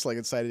 Like, I just like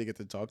excited to get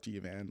to talk to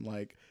you, man.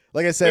 Like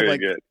I said,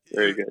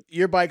 Very good.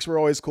 Your bikes were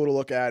always cool to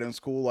look at, and it's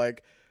cool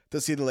like to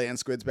see the land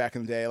squids back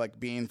in the day. Like,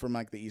 being from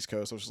like the East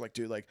Coast, I was just like,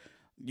 dude, like,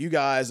 you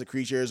guys, the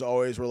creatures,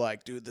 always were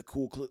like, dude, the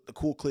cool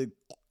kid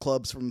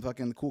clubs from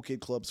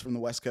the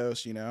West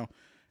Coast.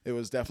 It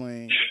was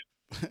definitely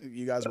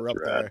you guys were up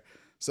there.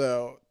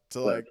 So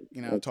to like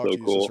talk to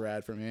you is just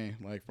rad for me,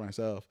 like for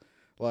myself.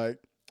 Like,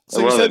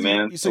 so I love it,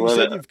 man. You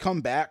said you've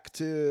come back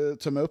to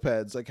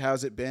mopeds. Like,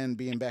 how's it been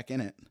being back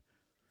in it?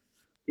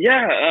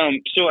 Yeah.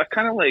 So I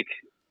kind of like,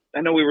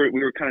 I know we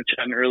were kind of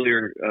chatting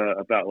earlier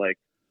about like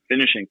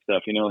finishing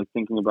stuff. Like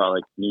thinking about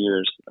like New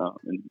Year's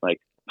and like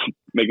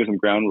making some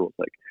ground rules,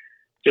 like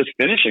just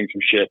finishing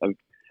some shit.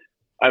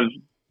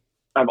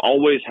 I've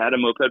always had a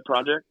moped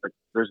project. Like,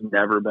 there's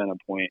never been a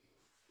point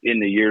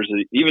in the years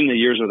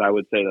that I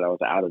would say that I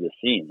was out of the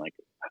scene. Like,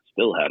 I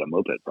still had a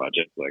moped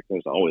project. Like,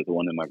 there's always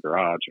one in my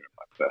garage or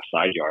my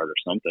side yard or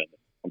something.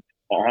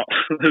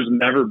 There's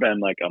never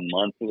been like a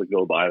month to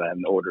go by that I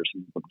hadn't ordered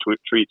some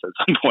treats at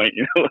some point.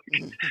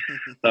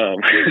 So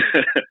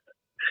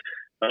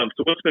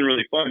what's been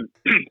really fun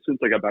since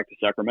I got back to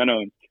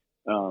Sacramento and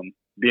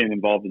being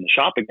involved in the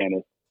shop again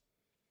is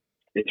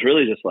it's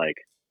really just like,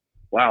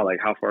 wow, like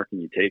how far can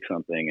you take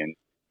something? And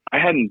I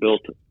hadn't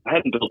built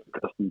a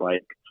custom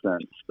bike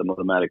since the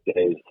Motomatic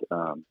days. So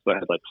I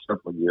had like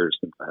several years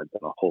since I had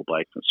done a whole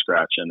bike from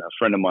scratch. And a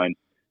friend of mine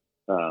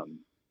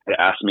had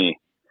asked me,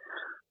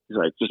 he's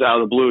like, just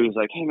out of the blue, he's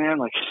like, hey man,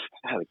 like,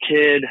 I have a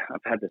kid.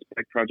 I've had this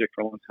bike project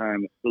for a long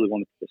time. I really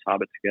wanted to put this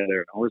Hobbit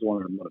together. I always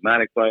wanted a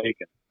Motomatic bike.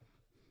 And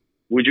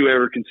would you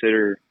ever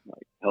consider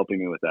like helping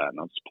me with that? And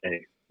I'll just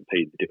pay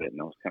you to do it.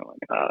 And I was kind of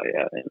like, oh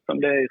yeah,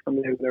 someday,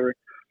 whatever.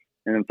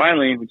 And then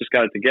finally, we just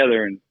got it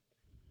together. And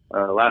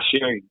last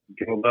year, he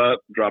drove up,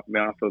 dropped me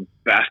off a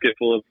basket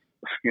full of,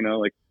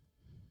 like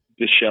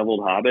disheveled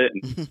Hobbit.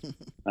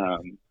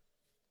 And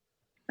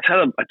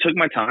I took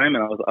my time,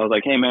 and I was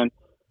like, hey man,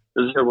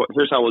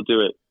 here's how we'll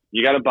do it.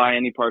 You got to buy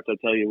any parts I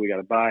tell you we got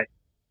to buy.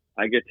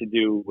 I get to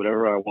do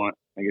whatever I want.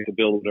 I get to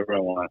build whatever I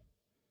want,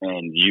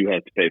 and you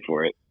have to pay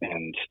for it.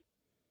 And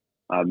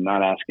I'm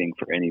not asking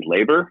for any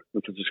labor.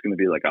 This is just going to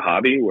be like a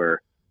hobby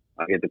where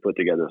I get to put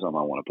together something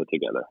I want to put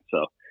together.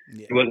 So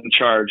he wasn't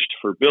charged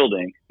for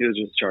building. He was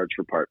just charged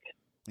for parts.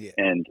 Yeah.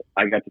 And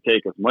I got to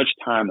take as much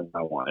time as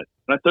I wanted.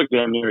 And I took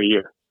damn near a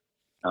year.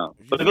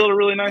 But I built a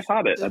really nice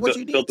Hobbit. I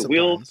built the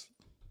wheels.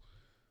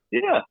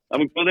 Yeah. I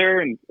would go there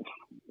and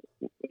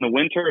in the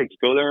winter, I'd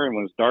go there and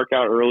when it's dark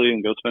out early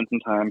and go spend some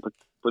time,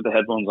 put the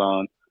headphones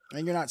on.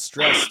 And you're not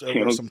stressed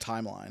over some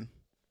timeline.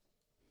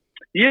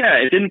 Yeah,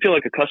 it didn't feel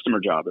like a customer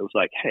job. It was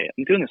like, hey,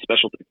 I'm doing a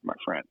special thing for my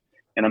friend.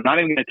 And I'm not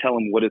even going to tell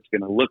him what it's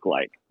going to look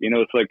like.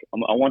 It's like,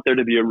 I want there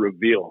to be a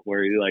reveal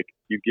where you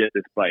get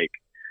this bike.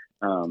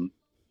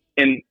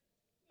 And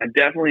I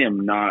definitely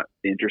am not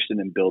interested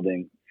in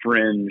building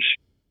fringe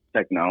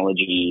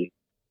technology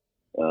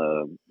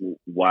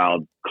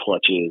wild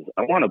clutches.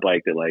 I want a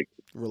bike that like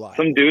Reliable.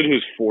 some dude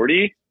who's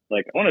 40.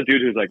 Like I want a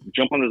dude who's like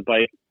jump on his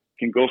bike,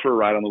 can go for a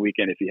ride on the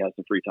weekend if he has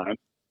some free time,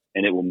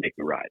 and it will make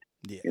the ride.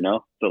 Yeah. You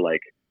know, so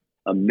like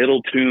a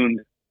middle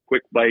tuned,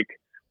 quick bike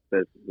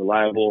that's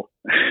reliable,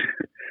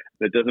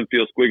 that doesn't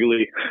feel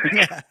squiggly,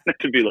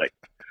 to be like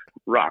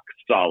rock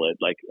solid.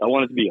 Like I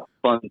want it to be a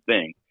fun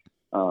thing.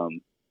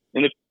 And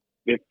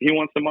if he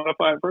wants to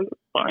modify it further,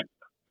 fine.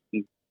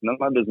 None of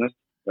my business.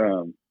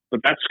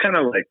 But that's kind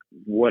of like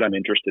what I'm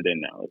interested in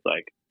now. It's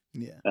like,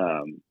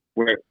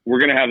 we're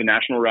going to have a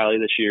national rally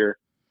this year.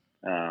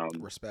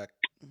 Respect.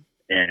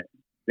 And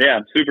yeah,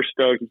 I'm super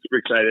stoked. I'm super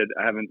excited.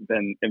 I haven't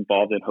been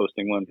involved in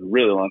hosting one for a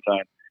really long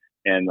time.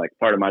 And like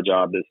part of my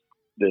job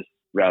this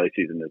rally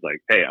season is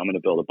like, hey, I'm going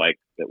to build a bike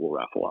that will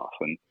raffle off.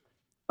 And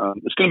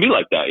it's going to be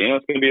like that. You know,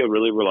 it's going to be a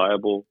really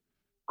reliable,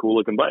 cool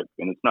looking bike.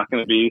 And it's not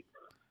going to be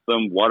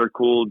some water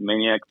cooled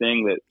maniac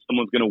thing that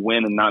someone's going to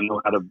win and not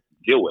know how to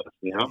deal with.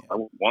 You know, I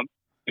want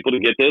people to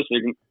get this.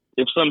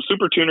 If some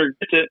super tuner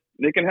gets it,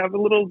 they can have a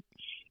little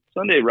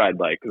Sunday ride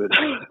bike that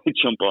they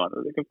jump on,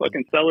 or they can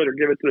fucking sell it or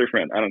give it to their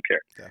friend. I don't care.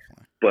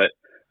 Definitely. But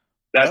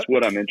that's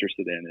what I'm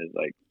interested in, is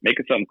like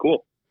making something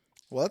cool.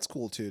 Well, that's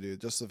cool too,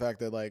 dude. Just the fact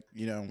that like,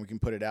 you know, we can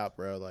put it out,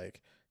 bro. Like,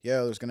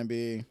 yo, there's gonna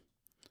be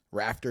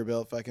rafter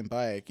built fucking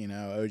bike, you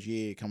know,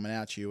 OG coming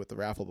at you with the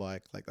raffle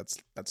bike. Like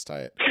that's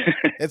tight.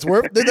 It's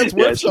worth dude, that's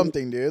worth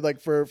something, dude.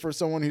 Like for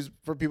someone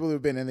for people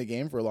who've been in the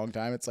game for a long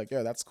time, it's like,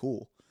 yo, that's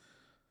cool.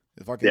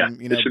 The fucking,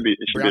 you know, it should be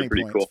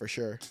pretty cool for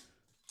sure.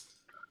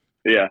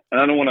 Yeah, and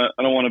I don't want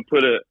to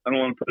put it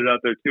out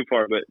there too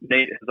far, but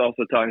Nate has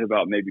also talked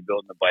about maybe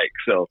building a bike.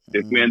 So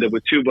if we end up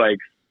with 2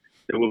 bikes,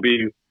 there will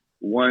be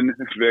one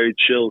very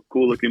chill,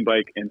 cool looking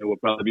bike, and there will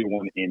probably be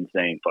one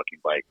insane fucking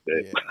bike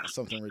that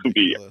something will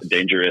be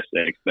dangerous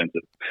and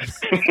expensive.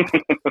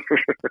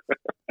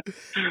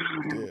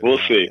 Dude, we'll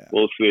see. Yeah.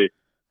 We'll see.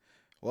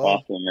 Well,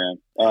 awesome,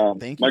 man.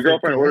 Thank you. My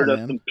girlfriend ordered us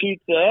man. some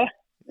pizza,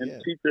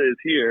 and pizza is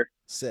here.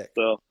 Sick.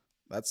 So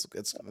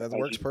that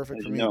works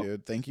perfect for me,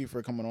 dude. Thank you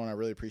for coming on. I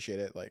really appreciate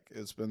it. Like,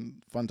 it's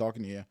been fun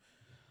talking to you.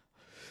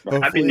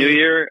 Well, Happy New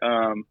Year.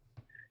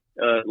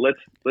 Let's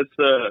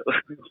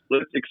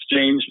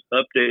exchange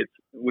updates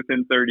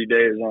within 30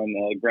 days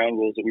on ground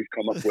rules that we've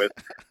come up with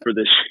for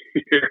this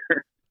year.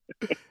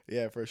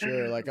 Yeah, for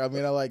sure. Like, I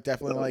mean, I like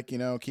definitely like, you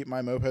know, keep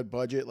my moped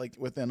budget like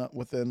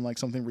within like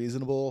something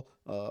reasonable.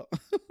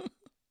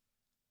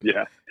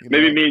 Yeah,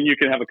 maybe me and you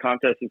can have a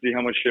contest and see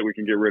how much shit we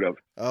can get rid of.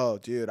 Oh,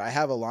 dude, I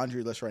have a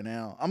laundry list right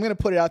now. I'm gonna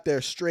put it out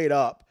there straight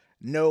up,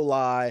 no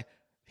lie.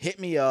 Hit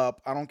me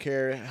up. I don't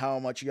care how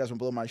much you guys want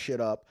to blow my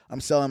shit up. I'm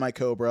selling my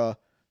Cobra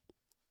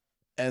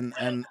and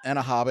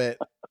a Hobbit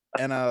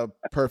and a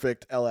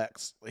Perfect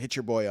LX. Hit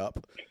your boy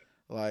up.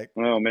 Like,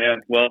 oh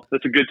man, well,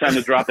 that's a good time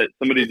to drop it.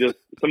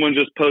 Someone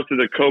just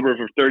posted a Cobra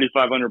for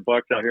 $3,500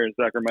 out here in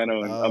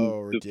Sacramento, and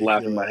I'm just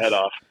laughing my head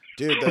off.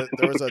 Dude,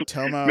 there was a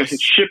Tomos.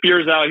 Ship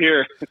yours out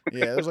here.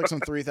 Yeah, there's like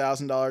some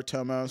 $3,000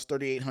 Tomos,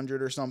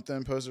 3,800 or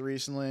something posted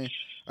recently.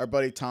 Our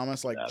buddy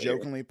Thomas like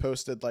jokingly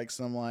posted like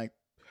some like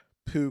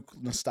Pook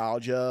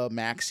Nostalgia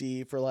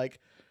Maxi for like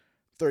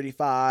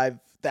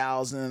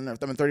 35,000 or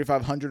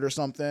 3,500 or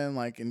something,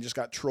 like, and just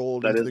got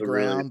trolled into the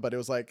ground. But it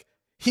was like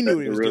he knew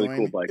what he was doing.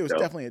 Cool bike, it was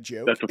definitely a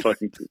joke. That's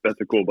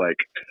a cool bike.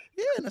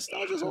 Yeah,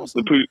 Nostalgia's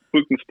awesome. The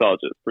Pook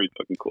Nostalgia is pretty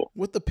fucking cool.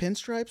 With the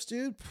pinstripes,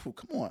 dude.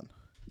 Come on.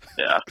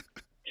 Yeah.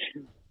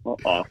 Well,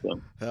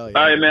 awesome. Hell yeah.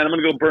 All right, man. I'm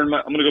gonna go burn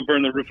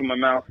the roof of my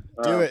mouth.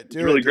 Do it. It's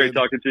really great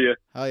talking to you.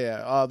 Hell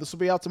yeah. This will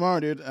be out tomorrow,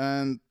 dude.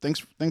 And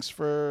thanks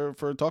for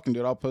talking,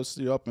 dude. I'll post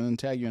you up and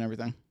tag you and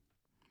everything.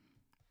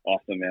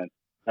 Awesome, man.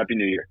 Happy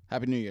New Year.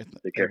 Happy New Year.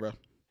 Take care, bro.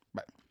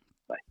 Bye.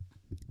 Bye.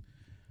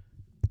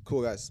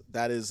 Cool, guys.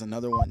 That is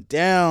another one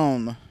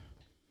down.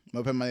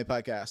 Moped Money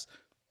Podcast.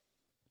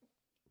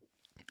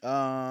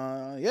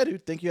 Yeah,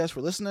 dude. Thank you guys for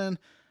listening.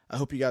 I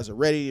hope you guys are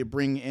ready to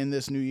bring in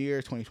this new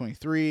year,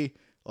 2023.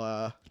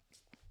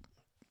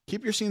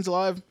 Keep your scenes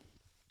alive.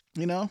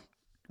 You know,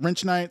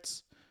 wrench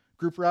nights,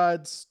 group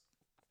rides,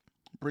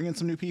 bring in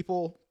some new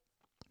people,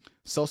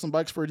 sell some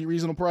bikes for a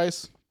reasonable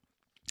price,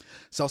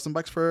 sell some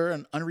bikes for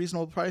an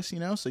unreasonable price, you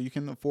know, so you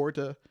can afford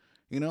to,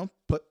 you know,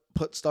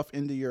 put stuff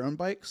into your own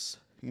bikes,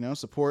 you know,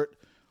 support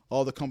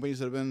all the companies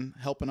that have been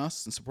helping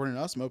us and supporting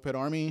us, Moped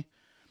Army,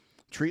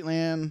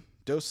 Treatland,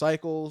 Dose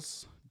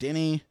Cycles,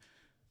 Denny.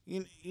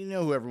 You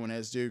know who everyone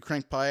is, dude.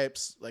 Crank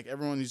Pipes, like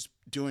everyone who's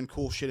doing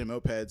cool shit in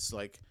mopeds,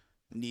 like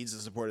needs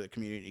the support of the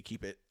community to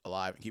keep it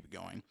alive and keep it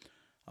going.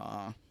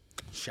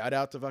 Shout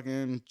out to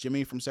fucking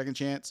Jimmy from Second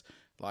Chance,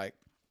 like,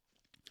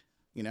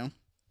 you know,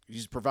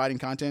 he's providing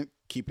content,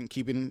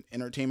 keeping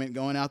entertainment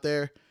going out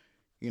there.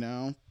 You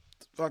know,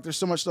 fuck, there's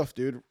so much stuff,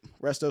 dude.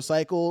 Resto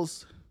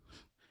Cycles,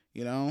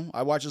 you know,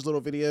 I watch his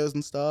little videos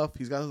and stuff.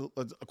 He's got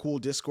a cool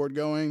Discord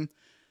going.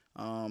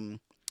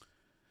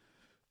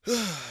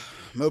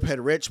 Moped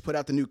Rich put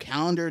out the new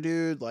calendar,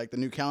 dude. Like, the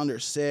new calendar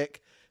is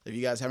sick. If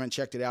you guys haven't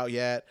checked it out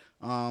yet,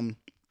 I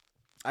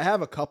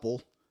have a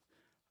couple.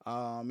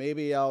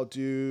 Maybe I'll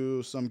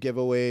do some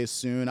giveaways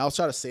soon. I'll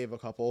try to save a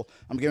couple.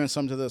 I'm giving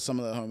some to some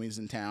of the homies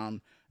in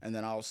town. and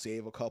then I'll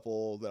save a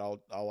couple that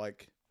I'll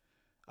like,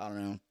 I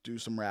don't know, do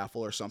some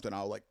raffle or something.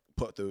 I'll like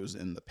put those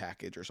in the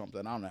package or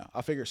something. I don't know.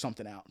 I'll figure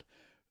something out.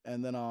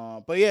 And then,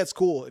 but yeah, it's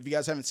cool. If you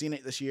guys haven't seen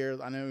it this year,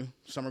 I know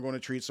some are going to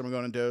Treats, some are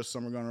going to Dose,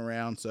 some are going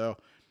around. So,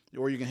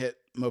 or you can hit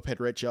Moped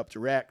Rich up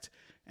direct,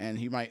 and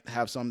he might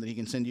have some that he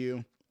can send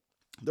you.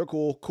 They're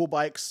cool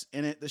bikes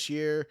in it this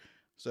year.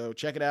 So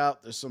check it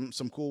out. There's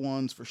some cool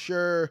ones for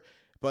sure.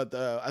 But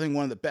I think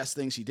one of the best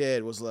things he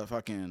did was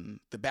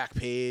the back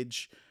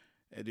page.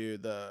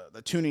 Dude,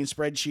 the tuning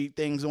spreadsheet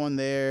things on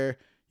there.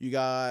 You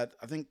got,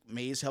 I think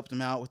Maze helped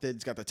him out with it.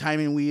 It's got the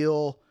timing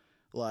wheel.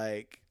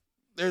 Like,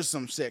 there's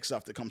some sick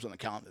stuff that comes on the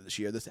calendar this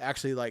year that's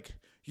actually like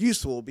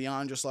useful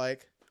beyond just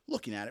like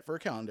looking at it for a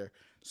calendar.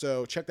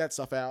 So check that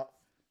stuff out.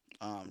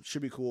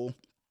 Should be cool.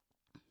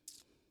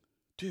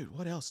 Dude,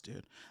 what else,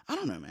 dude? I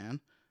don't know, man.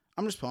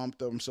 I'm just pumped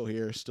that I'm still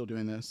here, still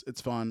doing this. It's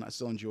fun. I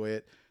still enjoy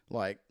it.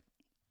 Like,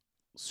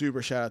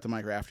 super shout out to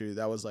Mike Rafter.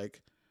 That was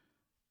like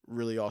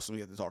really awesome to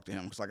get to talk to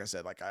him. Cause like I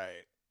said, like I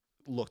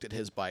looked at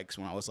his bikes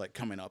when I was like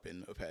coming up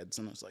in mopeds,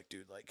 and I was like,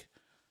 dude, like,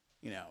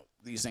 you know,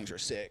 these things are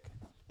sick.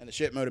 And the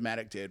shit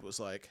Motomatic did was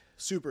like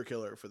super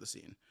killer for the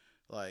scene.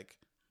 Like,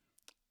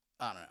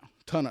 I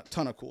don't know,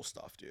 ton of cool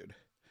stuff, dude.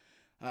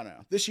 I don't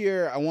know. This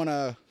year I want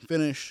to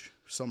finish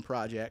some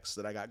projects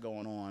that I got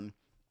going on.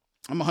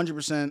 I'm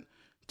 100%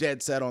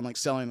 dead set on like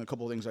selling a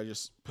couple of things I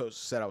just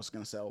said I was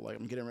going to sell. Like,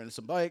 I'm getting rid of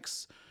some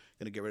bikes,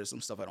 going to get rid of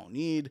some stuff I don't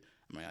need.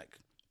 I'm going to like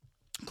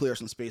clear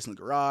some space in the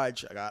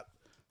garage. I got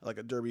like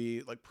a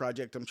derby like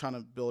project I'm trying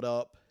to build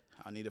up.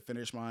 I need to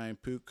finish my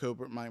Pook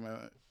Cobra, my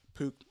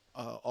Pook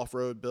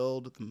off-road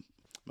build, the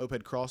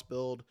Moped Cross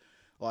build.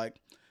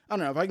 Like, I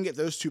don't know, if I can get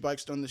those 2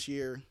 bikes done this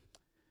year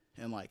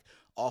and like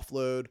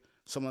offload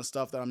some of the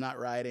stuff that I'm not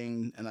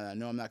riding and that I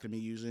know I'm not going to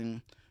be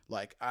using,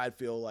 like, I'd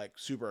feel like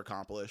super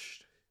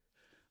accomplished.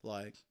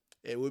 Like,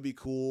 it would be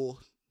cool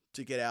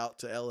to get out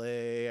to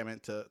LA. I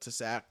meant to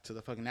SAC, to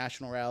the fucking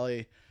national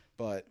rally,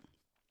 but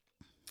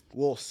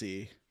we'll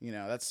see. You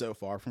know, that's so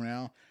far from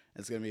now.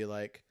 It's going to be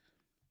like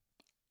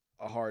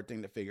a hard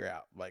thing to figure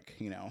out. Like,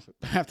 you know,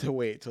 I have to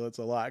wait till it's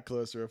a lot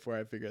closer before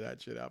I figure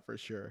that shit out for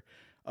sure.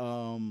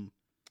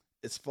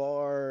 As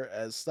far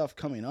as stuff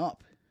coming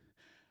up,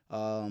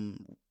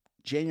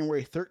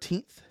 January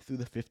 13th through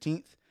the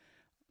 15th,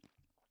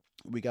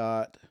 we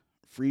got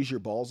Freeze Your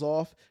Balls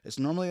Off. It's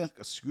normally like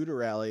a scooter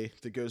rally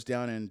that goes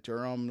down in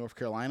Durham, North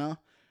Carolina,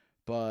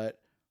 but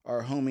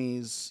our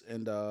homies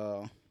and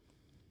the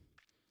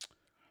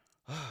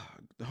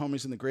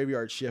homies in the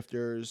Graveyard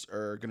Shifters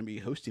are going to be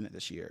hosting it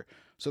this year.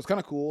 So it's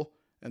kind of cool.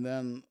 And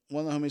then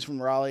one of the homies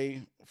from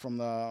Raleigh, from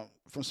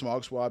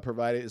Smog Squad,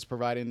 is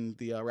providing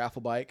the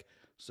raffle bike.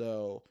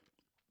 So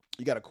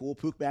you got a cool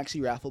Pook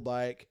Maxi raffle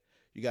bike.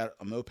 You got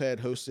a moped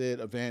hosted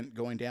event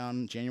going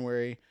down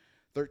January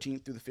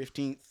 13th through the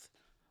 15th.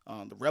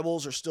 The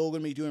Rebels are still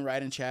going to be doing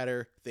Ride and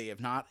Chatter. They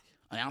have not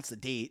announced the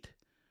date,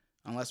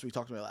 unless we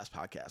talked about it last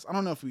podcast. I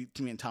don't know if me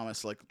and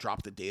Thomas like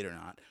dropped the date or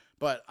not,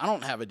 but I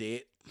don't have a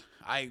date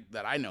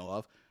that I know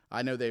of.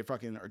 I know they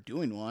fucking are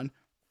doing one.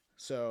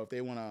 So if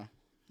they want to,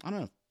 I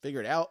don't know, figure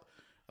it out,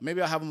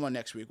 maybe I'll have them on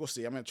next week. We'll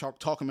see. I'm going to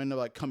talk them into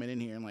like coming in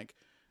here and like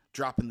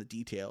dropping the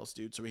details,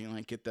 dude, so we can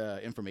like get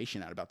the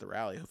information out about the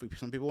rally. Hopefully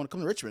some people want to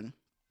come to Richmond.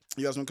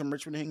 You guys want to come to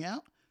Richmond to hang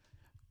out?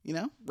 You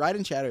know, Ride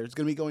and Chatter. It's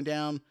going to be going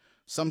down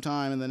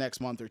sometime in the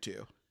next month or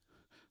two.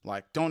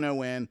 Like, don't know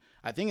when.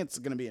 I think it's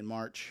going to be in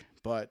March,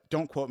 but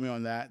don't quote me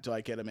on that until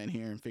I get them in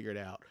here and figure it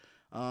out.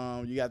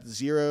 You got the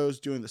Zeros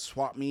doing the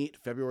swap meet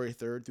February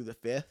 3rd through the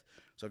 5th.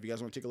 So if you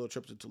guys want to take a little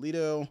trip to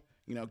Toledo,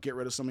 you know, get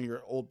rid of some of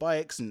your old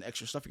bikes and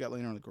extra stuff you got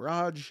laying around the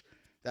garage,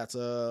 that's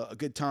a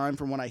good time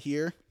from what I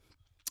hear.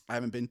 I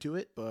haven't been to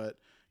it, but,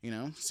 you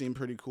know, seemed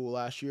pretty cool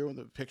last year with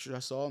the pictures I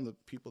saw and the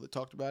people that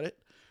talked about it.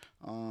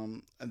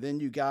 And then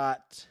you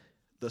got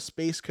the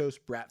Space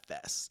Coast Brat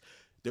Fest.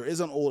 There is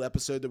an old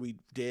episode that we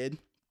did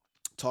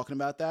talking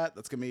about that.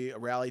 That's going to be a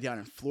rally down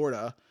in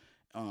Florida,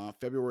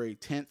 February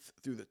 10th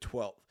through the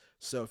 12th.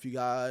 So if you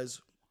guys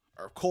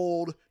are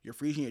cold, you're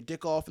freezing your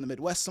dick off in the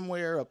Midwest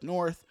somewhere up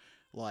north,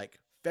 like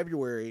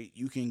February,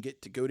 you can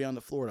get to go down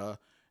to Florida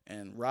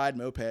and ride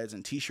mopeds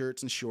and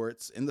t-shirts and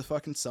shorts in the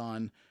fucking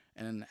sun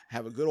and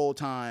have a good old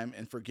time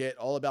and forget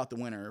all about the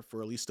winter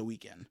for at least a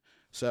weekend.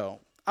 So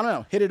I don't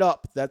know, hit it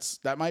up.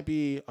 That might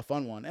be a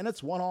fun one. And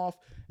it's one off.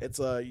 It's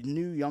a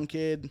new young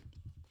kid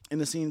in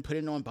the scene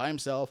putting it on by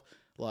himself,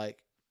 like,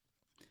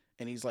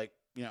 and he's like,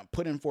 you know,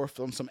 putting forth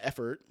some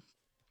effort.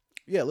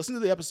 Yeah, listen to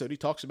the episode. He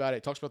talks about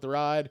it. Talks about the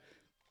ride.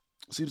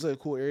 Seems like a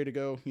cool area to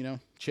go, you know,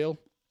 chill,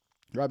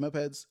 ride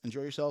mopeds,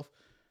 enjoy yourself.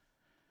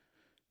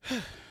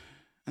 And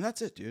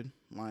that's it, dude.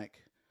 Like,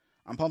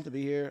 I'm pumped to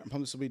be here. I'm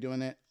pumped to still be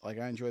doing it. Like,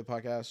 I enjoy the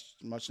podcast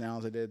as much now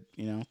as I did,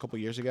 you know, a couple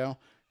years ago.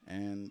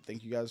 And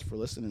thank you guys for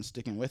listening and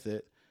sticking with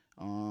it.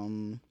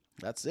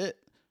 That's it.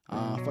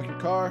 Fuck your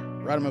car,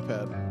 ride a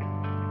moped.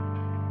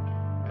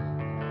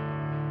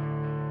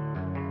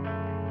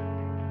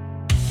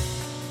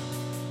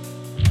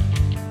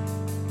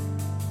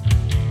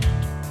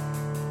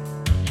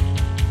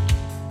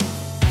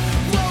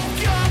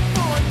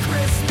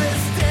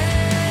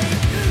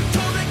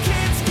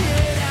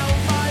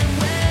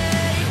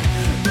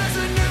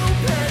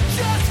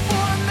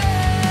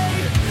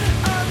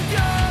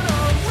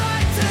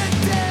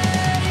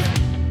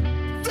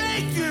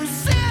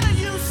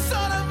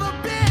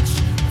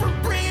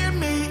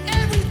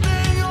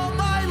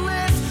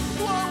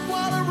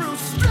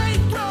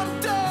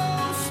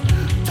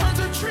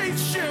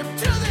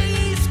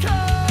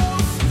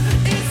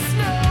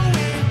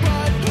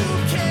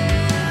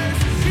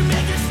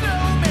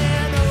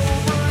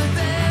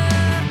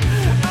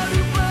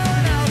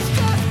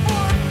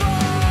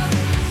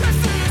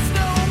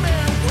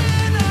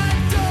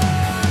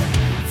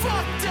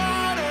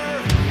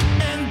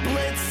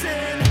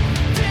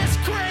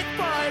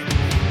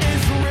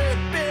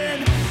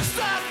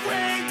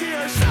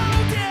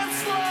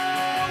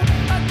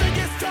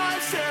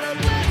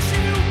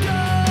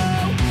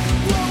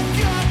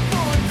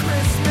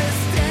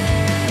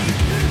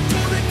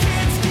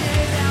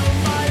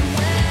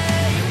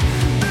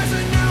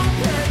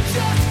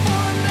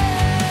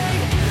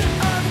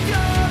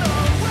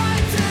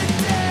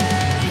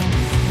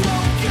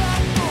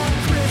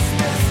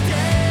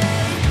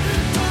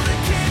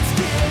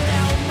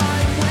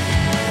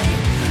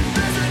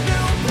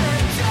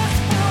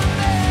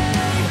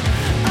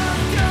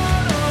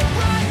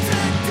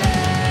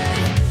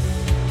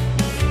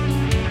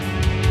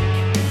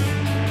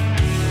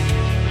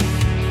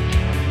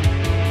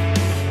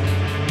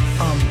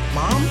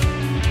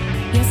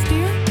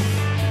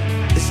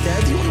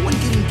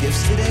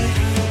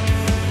 today.